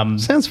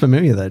 Sounds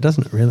familiar though,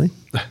 doesn't it? Really?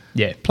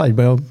 yeah, Played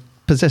well,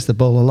 possessed the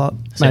ball a lot,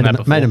 Seen that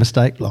before. made a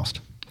mistake, lost.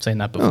 seen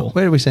that Oh, before.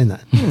 where have we seen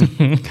that?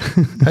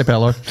 Hey,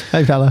 Paolo.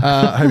 Hey, fella.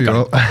 Hope you're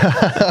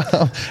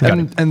well.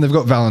 And they've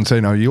got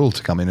Valentino Yule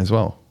to come in as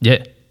well.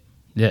 Yeah.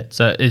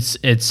 So it's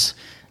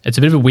a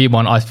bit of a weird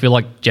one. I feel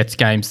like Jets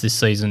games this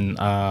season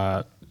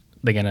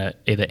they're going to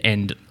either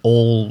end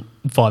all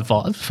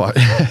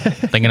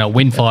 5-5. They're going to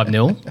win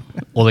 5-0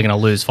 or they're going to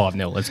lose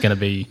 5-0. It's going to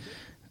be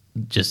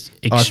just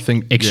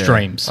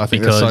extremes. I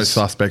think they're so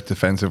suspect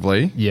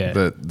defensively Yeah.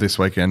 that this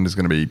weekend is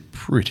going to be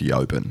pretty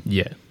open.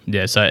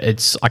 Yeah, so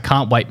I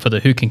can't wait for the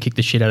who can kick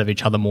the shit out of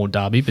each other more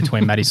derby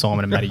between Matty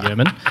Simon and Matty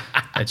Yerman.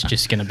 It's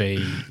just going to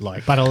be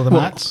like Battle of the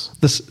mats.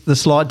 The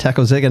slide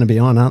tackles they're going to be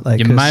on, aren't they?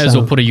 you 'Cause, may as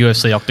well put a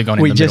UFC octagon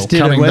in we the just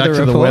middle. did Coming a back weather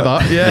to the report.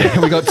 weather. Yeah,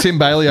 we got Tim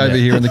Bailey over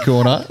here in the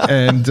corner.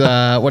 And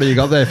what do you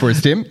got there for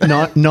us, Tim?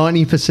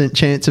 90%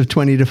 chance of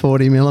 20 to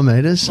 40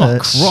 millimetres. Oh,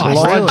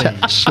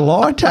 Christ.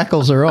 Slide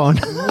tackles are on.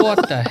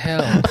 What the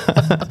hell?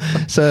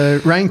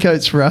 So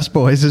raincoats for us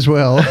boys as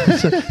well.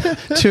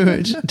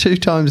 So two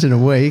times in a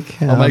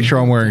week. I'll make sure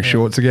I'm wearing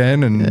shorts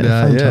again. And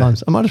Fun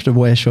times. I might have to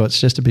wear shorts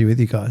just to be with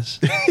you guys.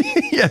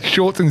 yeah,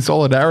 shorts in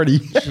solidarity.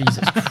 Jesus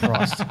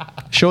Christ.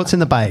 Shorts in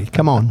the bay.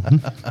 Come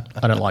on.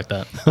 I don't like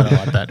that.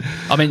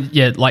 I mean,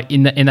 yeah, like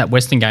in that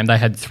Western game, they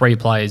had 3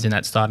 players in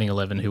that starting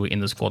 11 who were in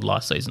the squad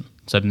last season.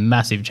 So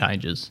massive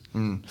changes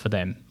for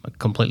them. A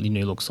completely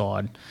new look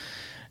side,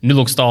 new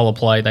look style of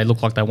play. They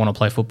look like they want to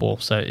play football.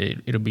 So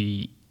it'll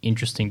be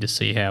interesting to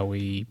see how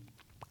we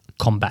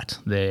combat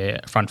their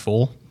front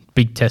four.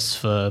 Big tests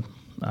for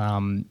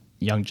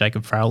young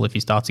Jacob Farrell if he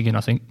starts again,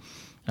 I think.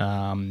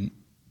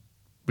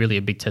 Really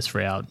a big test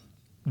for our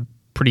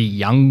pretty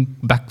young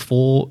back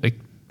four,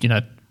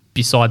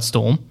 besides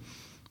Storm.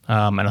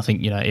 And I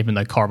think, even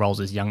though Kyle Rolls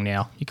is young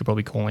now, you could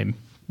probably call him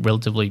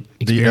relatively The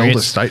experienced.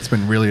 elder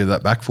statesman really of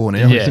that back four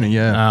now, isn't he?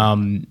 Yeah.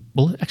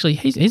 Well, actually,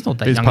 he's not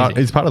that He's young, part, is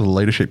he? he's part of the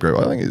leadership group.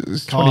 I think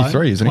he's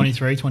 23, isn't he?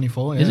 23,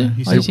 24, yeah. Is he?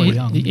 He's Oh, still pretty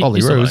young. Ollie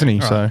still Roo, young. isn't he?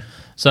 Right.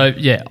 So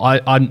yeah,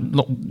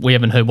 we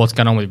haven't heard what's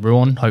going on with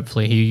Ruan.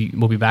 Hopefully he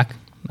will be back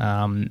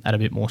at a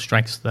bit more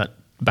strength to that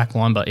back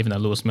line. But even though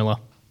Lewis Miller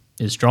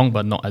is strong,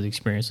 but not as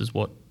experienced as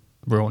what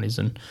Ruan is,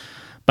 and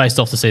based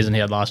off the season he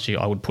had last year,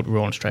 I would put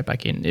Ruan straight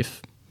back in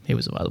if he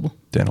was available.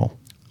 Dan Hall.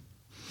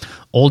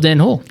 All Dan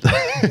Hall.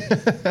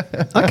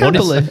 I can't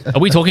believe Are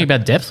we talking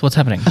about depth? What's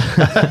happening?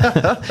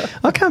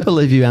 I can't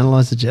believe you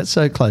analysed the Jets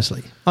so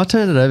closely. I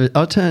turned it over.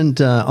 I turned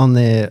on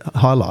their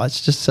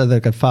highlights just so they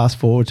could fast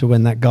forward to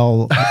when that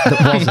goal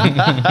that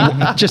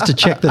wasn't, just to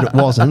check that it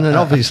wasn't, and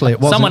obviously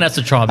it wasn't. Someone has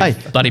to try and be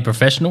Hey, bloody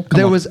professional. Come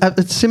There on. was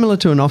it's similar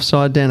to an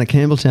offside down at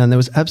Campbelltown. There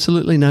was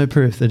absolutely no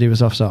proof that he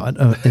was offside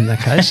in that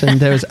case, and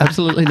there was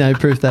absolutely no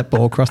proof that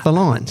ball crossed the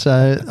line.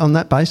 So on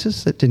that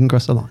basis, it didn't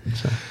cross the line.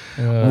 So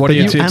What are but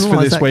your you tips for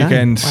analysed this that game.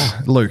 weekend,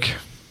 Wow. Luke?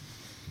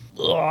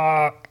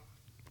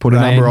 Put a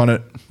Rain. number on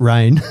it.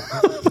 Rain,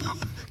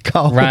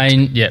 cold.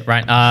 Rain.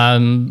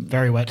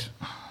 Very wet.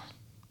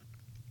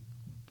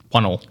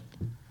 1-1.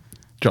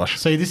 Josh,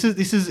 See, this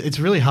is it's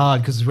really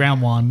hard because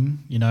round one,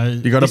 you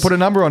got to put a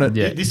number on it.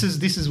 Yeah. This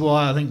is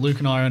why I think Luke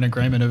and I are in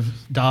agreement of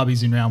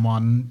derbies in round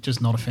one.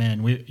 Just not a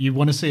fan. You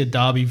want to see a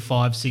derby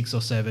 5, 6,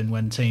 or 7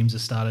 when teams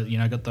have started.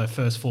 Got the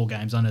first 4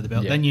 games under the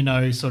belt. Yeah. Then you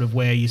know sort of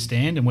where you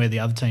stand and where the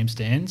other team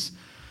stands.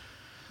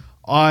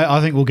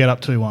 I think we'll get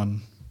up 2-1.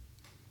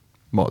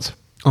 Mods.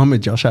 I'm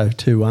with Josho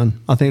 2-1.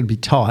 I think it'll be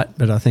tight,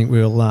 but I think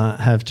we'll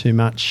have too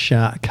much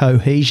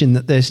cohesion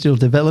that they're still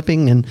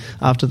developing. And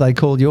after they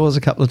called yours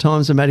a couple of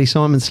times and Matty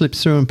Simon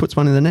slips through and puts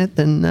one in the net,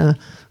 then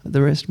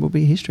the rest will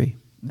be history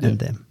and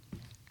them.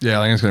 Yeah,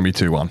 I think it's going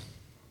to be 2-1.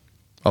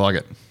 I like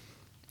it.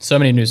 So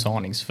many new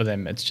signings for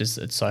them.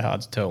 It's so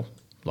hard to tell.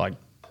 Like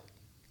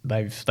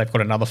they've got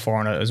another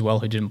foreigner as well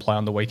who didn't play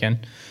on the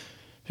weekend,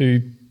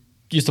 who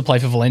used to play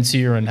for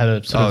Valencia and had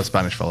a sort Oh, the of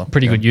Spanish fella.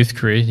 pretty Yeah. good youth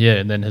career. Yeah,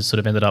 and then has sort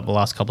of ended up the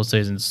last couple of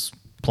seasons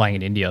playing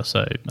in India.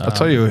 So I'll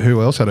tell you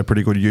who else had a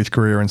pretty good youth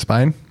career in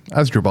Spain.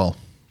 Asdrubal.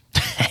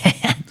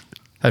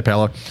 Hey,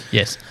 Paolo.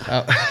 yes,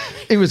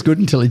 He was good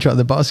until he tried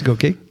the bicycle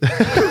kick.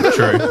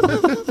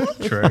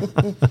 true.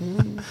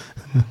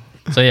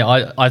 So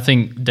yeah, I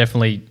think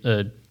definitely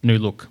a new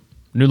look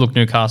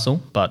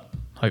Newcastle, but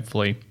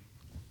hopefully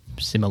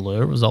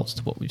similar results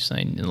to what we've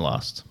seen in the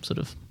last sort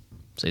of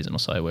season or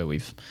so, where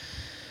we've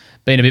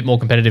been a bit more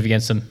competitive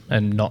against them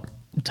and not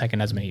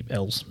taken as many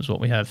L's as what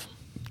we have.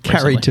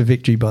 Carried recently. to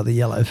victory by the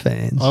yellow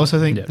fans. I also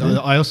think Yeah.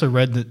 I also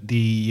read that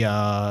the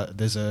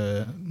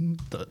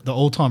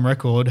all-time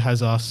record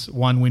has us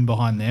one win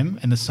behind them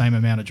and the same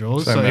amount of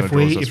draws. Same So amount if of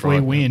draws, we that's if we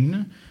right,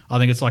 win, I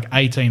think it's like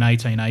 18 in the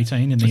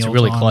It's all-time.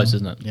 really close,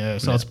 isn't it? Yeah.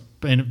 So Yeah. it's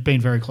been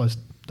very close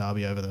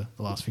derby over the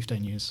last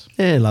 15 years.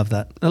 Yeah, love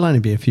that. There'll only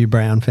be a few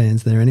Brown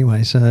fans there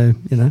anyway, so,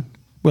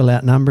 we'll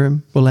outnumber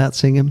them, we'll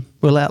outsing them,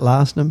 we'll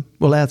outlast them,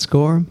 we'll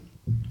outscore them.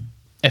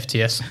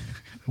 FTS.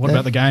 What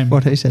about the game?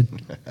 What he said.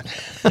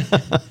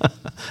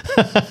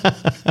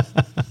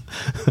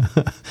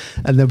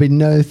 And there'll be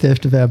no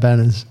theft of our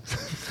banners.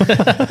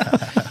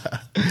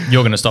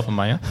 You're going to stop them,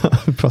 are you?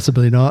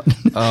 Possibly not.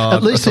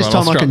 At least that's this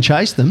all right. time I can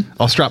chase them.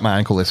 I'll strap my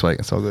ankle this week.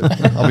 It's all good.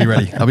 I'll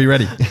be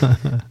ready.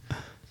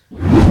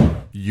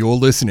 You're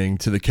listening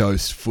to the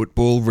Coast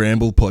Football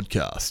Ramble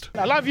podcast.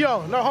 I love you,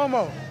 no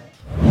homo.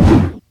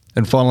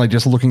 And finally,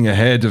 just looking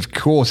ahead, of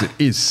course, it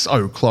is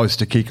so close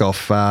to kick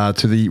off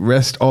to the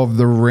rest of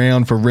the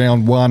round for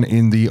round one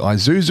in the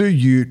Isuzu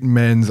Ute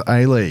Men's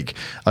A-League.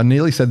 I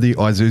nearly said the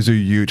Isuzu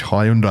Ute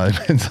Hyundai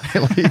Men's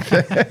A-League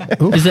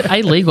there. Is it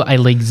A-League or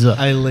A-Leagues?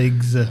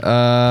 A-Leagues.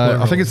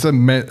 I think it's the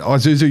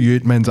Isuzu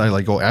Ute Men's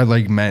A-League or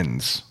A-League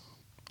Men's.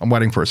 I'm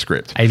waiting for a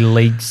script.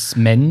 A-Leagues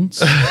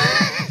men's?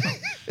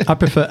 I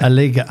prefer a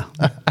liga.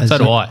 So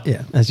do I.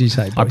 Yeah, as you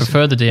say. I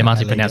prefer the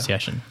Diamante A-Liga.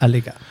 pronunciation. a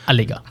liga.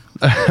 A-Liga.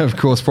 Of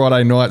course,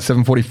 Friday night,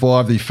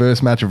 7:45, the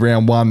first match of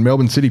round one.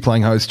 Melbourne City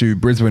playing host to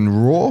Brisbane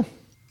Roar.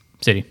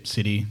 City.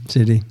 City.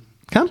 City.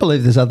 Can't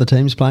believe there's other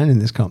teams playing in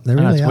this comp. There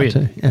I know, really it's are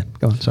weird. too. Yeah,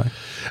 go on, sorry.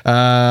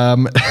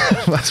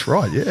 That's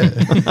right, yeah.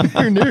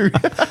 Who knew?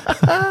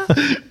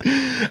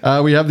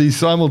 We have the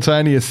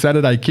simultaneous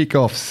Saturday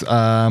kickoffs.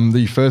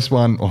 The first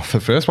one,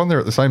 they're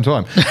at the same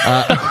time.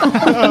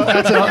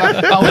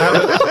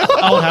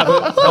 I'll have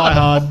it. Die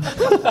hard.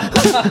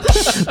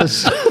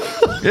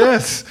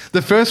 Yes,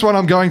 the first one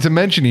I'm going to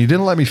mention. You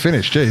didn't let me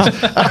finish, jeez.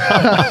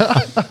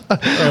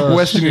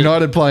 Western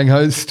United playing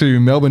host to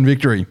Melbourne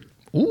Victory.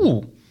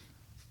 Ooh.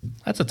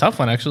 That's a tough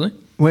one, actually.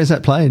 Where's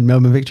that played?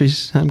 Melbourne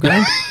Victory's home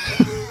ground?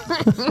 Well,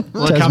 it can't be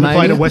played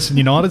Tasmania? at Western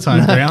United's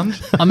home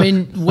ground. I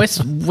mean,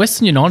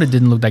 Western United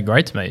didn't look that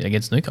great to me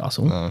against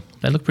Newcastle.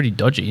 They look pretty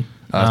dodgy.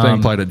 It's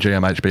being played at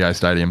GMHBA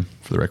Stadium,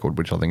 for the record,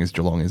 which I think is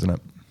Geelong, isn't it?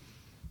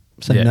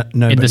 So Yeah. In the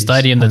nobody's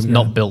stadium that's home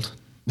not ground. built.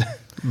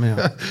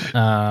 Yeah.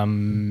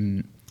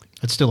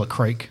 It's still a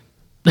creek.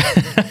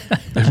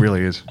 It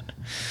really is.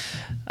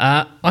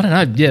 I don't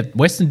know. Yeah,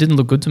 Western didn't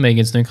look good to me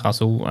against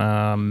Newcastle.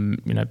 John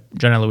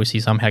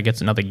Aloisi somehow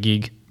gets another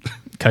gig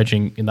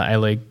coaching in the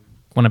A-League.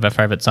 One of our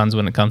favourite sons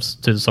when it comes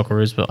to the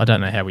Socceroos, but I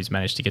don't know how he's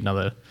managed to get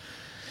another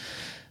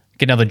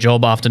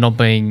job after not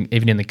being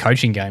even in the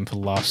coaching game for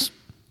the last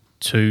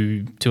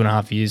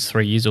 2.5 years,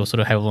 3 years, or sort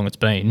of however long it's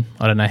been.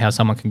 I don't know how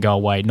someone can go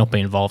away, not be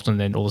involved, and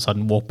then all of a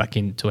sudden walk back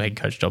into a head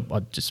coach job.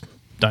 I just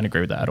don't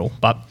agree with that at all.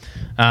 But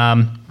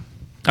I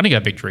think our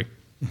victory.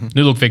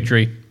 New look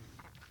victory.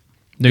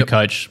 New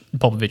coach.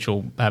 Popovich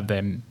will have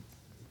them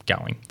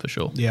going for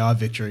sure. Yeah, our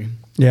victory.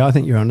 Yeah, I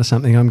think you're onto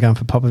something. I'm going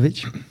for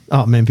Popovich.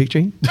 Oh, man,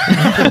 victory.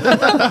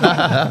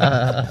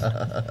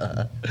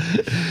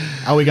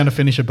 Are we going to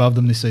finish above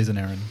them this season,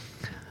 Aaron?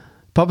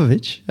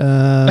 Popovich.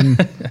 Are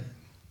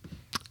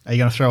you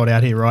going to throw it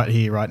out here,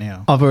 right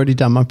now? I've already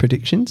done my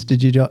predictions.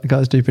 Did you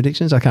guys do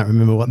predictions? I can't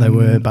remember what they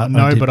were, but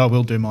no, I did, but I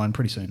will do mine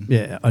pretty soon.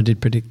 yeah, I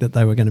did predict that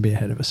they were going to be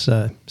ahead of us.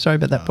 So sorry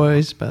about that,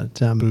 boys. But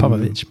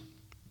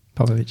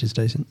Popovich is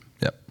decent.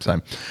 Yep,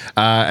 same.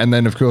 And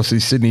then, of course, the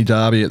Sydney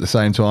Derby at the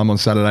same time on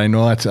Saturday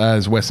night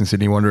as Western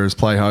Sydney Wanderers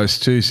play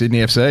host to Sydney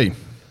FC.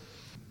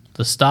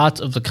 The start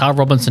of the Carl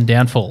Robinson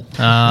downfall.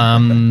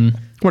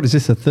 What is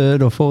this? The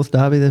third or fourth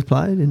derby they've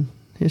played in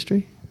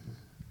history?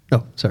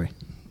 Oh, sorry.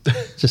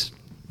 Just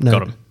no.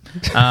 Got him.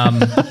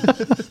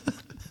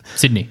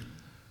 Sydney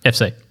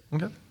FC.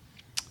 Okay.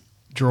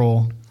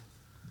 Draw.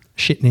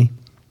 Shitney.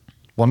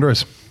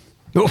 Wanderers.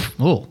 Oof.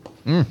 Oh.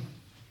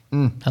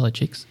 Hello,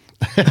 chicks.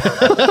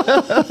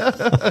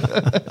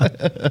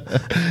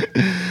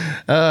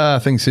 I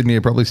think Sydney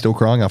are probably still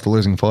crying after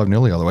losing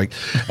 5-0 the other week.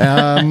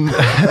 And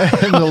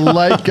the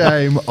late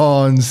game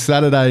on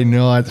Saturday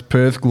night,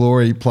 Perth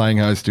Glory playing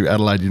host to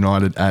Adelaide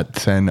United at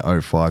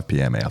 10:05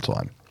 p.m. our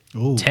time.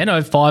 Ooh.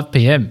 10:05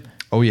 p.m.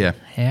 Oh, yeah.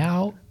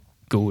 How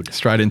good.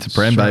 Straight into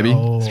Prem, baby.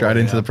 Straight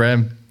into the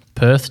Prem.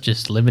 Perth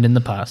just living in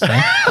the past, eh? Hey,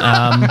 Who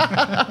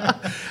are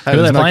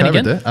there's they playing COVID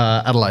again? there.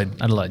 Adelaide.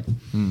 Adelaide.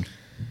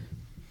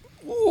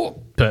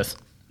 Perth.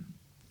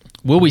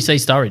 Will we see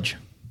Sturridge?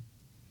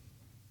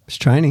 It's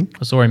training.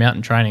 I saw him out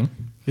in training.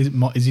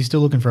 Is he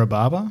still looking for a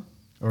barber?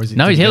 Or is it?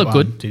 No, did his he hair get looked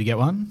one? good. Did he get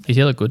one? His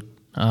hair looked good.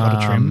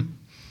 Got a trim.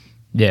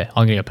 Yeah,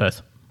 I'm going to go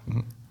Perth.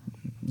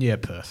 Yeah,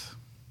 Perth.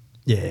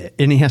 Yeah,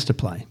 and he has to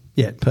play.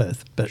 Yeah,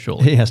 Perth, but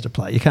Surely. he has to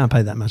play. You can't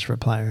pay that much for a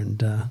player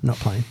and not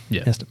playing. Yeah.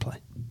 He has to play.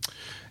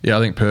 Yeah,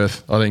 I think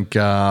Perth. I think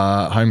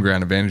home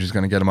ground advantage is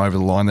going to get them over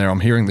the line there. I'm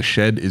hearing the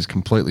Shed is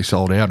completely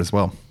sold out as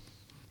well.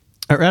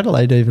 Are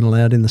Adelaide even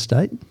allowed in the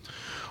state?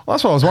 Well,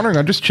 that's what I was wondering.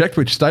 I just checked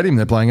which stadium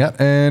they're playing at,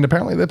 and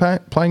apparently they're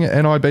playing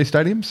at NIB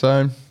Stadium.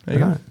 So there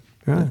you Right,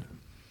 go. right.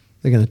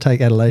 They're going to take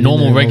Adelaide. in Normal,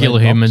 there and all regular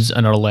that box. humans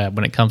are not allowed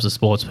when it comes to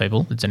sports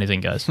people. It's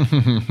anything goes.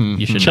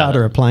 You should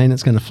Charter know a plane.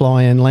 It's going to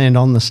fly and land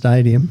on the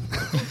stadium.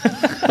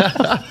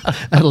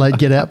 Adelaide,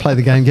 get out, play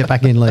the game, get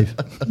back in, leave.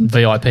 that.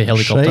 VIP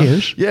helicopter.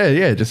 Cheers.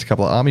 Yeah, just a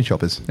couple of army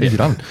choppers. Easy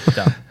done.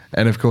 Done.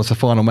 And of course, the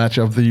final match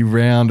of the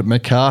round,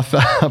 MacArthur.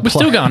 We're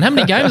still going. How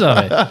many games are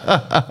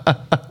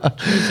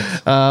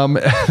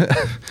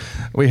there?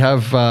 We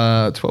have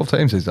 12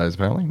 teams these days,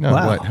 apparently. No,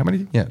 Wow. wait, how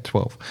many? Yeah,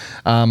 12.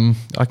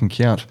 I can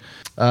count.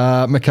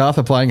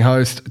 MacArthur playing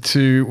host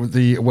to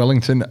the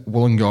Wellington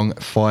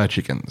Wollongong Fire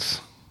Chickens.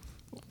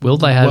 Will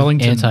they have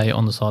Wellington. Ante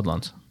on the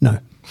sidelines? No.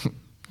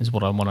 Is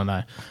what I want to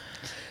know.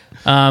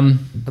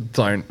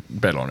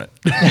 Don't bet on it.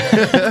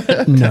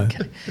 No.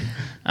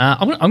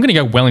 I'm going to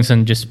go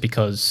Wellington just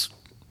because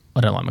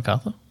I don't like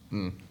MacArthur.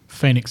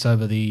 Phoenix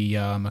over the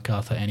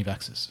MacArthur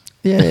anti-vaxxers.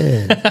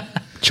 Yeah.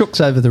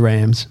 Chooks over the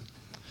Rams.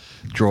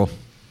 Draw.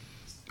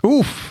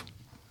 Oof.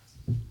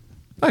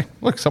 Hey,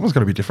 look, someone's got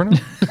to be different.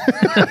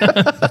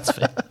 That's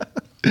fair.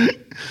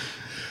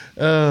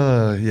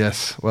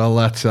 Yes. Well,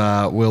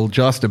 that will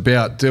just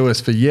about do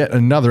us for yet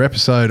another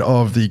episode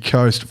of the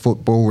Coast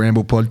Football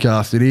Ramble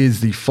podcast. It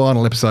is the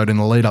final episode in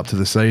the lead up to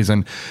the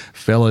season.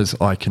 Fellas,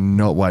 I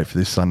cannot wait for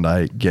this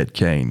Sunday. Get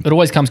keen. It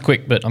always comes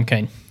quick, but I'm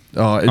keen.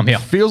 I'm here.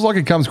 It feels like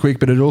it comes quick,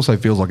 but it also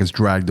feels like it's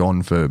dragged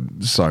on for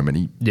so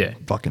many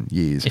fucking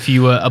years. If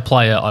you were a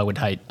player, I would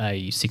hate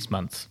a 6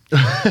 months.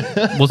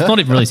 Well, it's not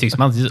even really 6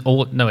 months.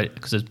 No,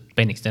 because it's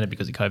been extended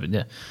because of COVID.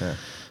 Yeah.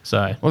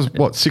 So It was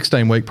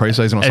 16-week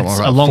preseason or something It's like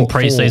that? a long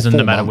Four preseason,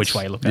 no matter months. which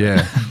way you look at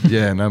it.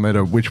 Yeah, no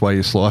matter which way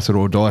you slice it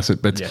or dice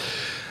it. But Yeah.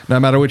 no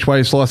matter which way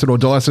you slice it or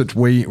dice it,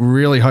 we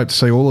really hope to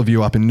see all of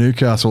you up in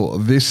Newcastle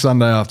this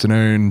Sunday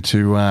afternoon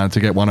to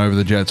get one over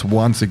the Jets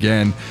once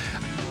again.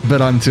 But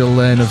until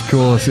then, of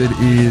course, it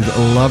is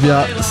love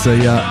ya,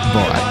 see ya,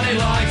 bye. Nobody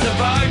likes a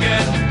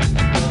bogan.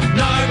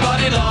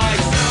 Nobody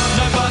likes a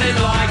bogan.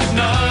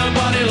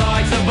 Nobody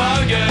likes a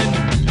bogan.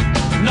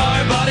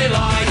 Nobody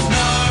likes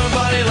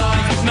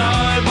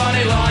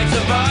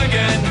a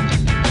bogan.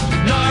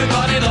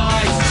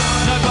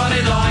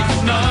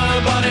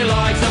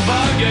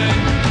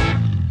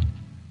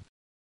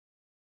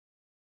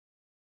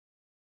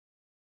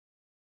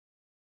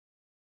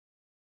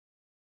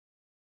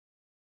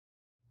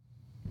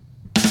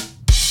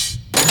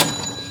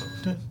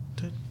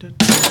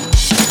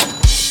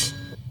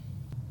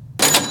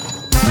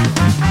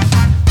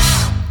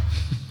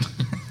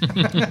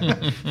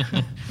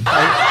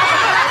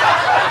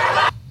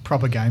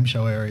 Proper game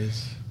show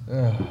areas.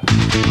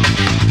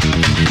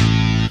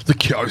 The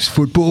Coast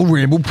Football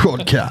Ramble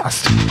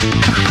podcast.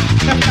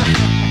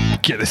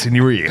 Get us in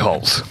your ear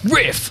holes.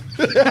 riff.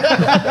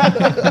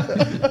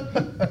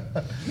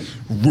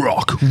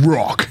 Rock.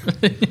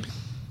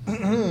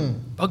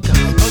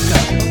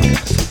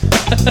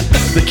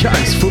 The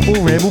Coast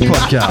Football Ramble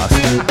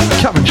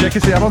podcast. Come and check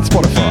us out on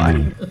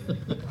Spotify.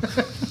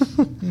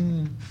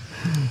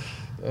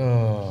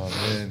 Oh,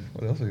 man.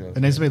 What else have we got?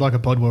 It needs to be like a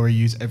pod where we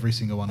use every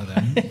single one of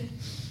them.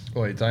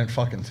 Boy, don't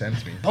fucking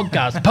tempt me.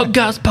 podcast.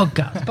 Because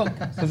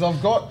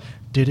I've got...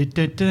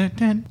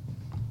 Dun-dun-dun-dun-dun.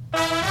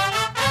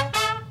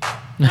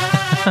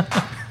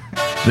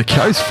 The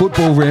Coast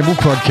Football Ramble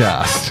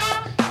podcast.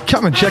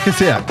 Come and check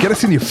us out. Get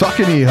us in your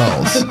fucking ear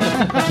holes.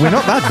 We're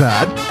not that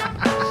bad.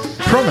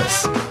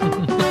 Promise.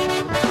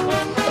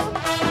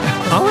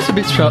 I was a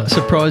bit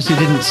surprised you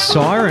didn't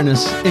siren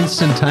us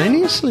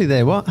instantaneously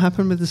there. What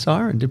happened with the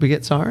siren? Did we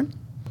get siren?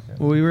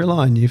 Well, we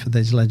rely on you for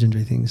these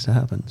legendary things to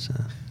happen. So.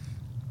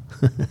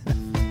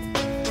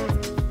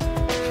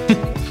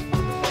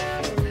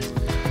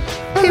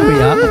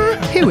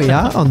 Here we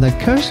are on the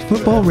Coast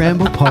Football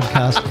Ramble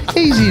podcast.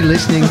 Easy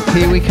listening.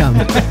 Here we come.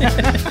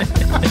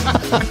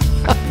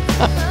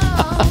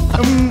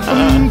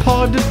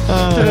 Pod.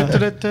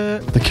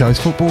 The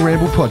Coast Football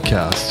Ramble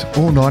podcast.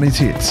 All 90s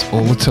hits,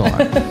 all the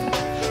time.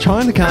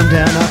 Trying to calm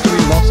down after we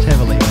lost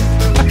heavily.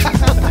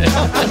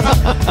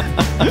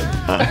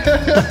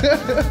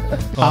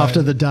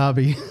 After the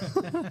derby.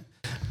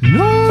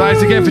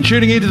 Thanks again for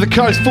tuning into the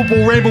Coast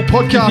Football Ramble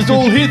podcast.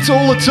 All hits,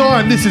 all the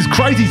time. This is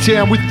Crazy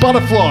Town with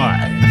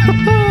Butterfly.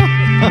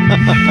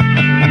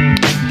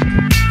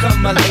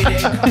 Come, my lady.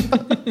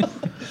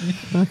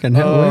 Okay,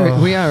 no,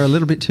 we are a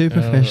little bit too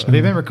professional. Have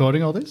you been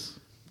recording all this?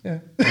 Yeah.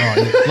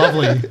 Oh,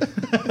 lovely.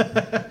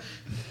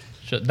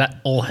 Sure, that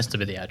all has to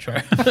be the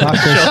outro.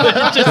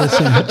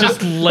 Just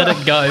Just let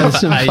it go There's for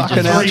some ages.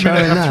 fucking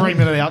outro in that. 3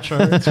 minute outro.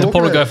 It'll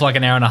probably go for like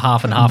an hour and a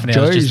half, and half an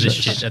hour is just this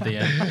Jesus. shit at the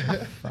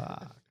end.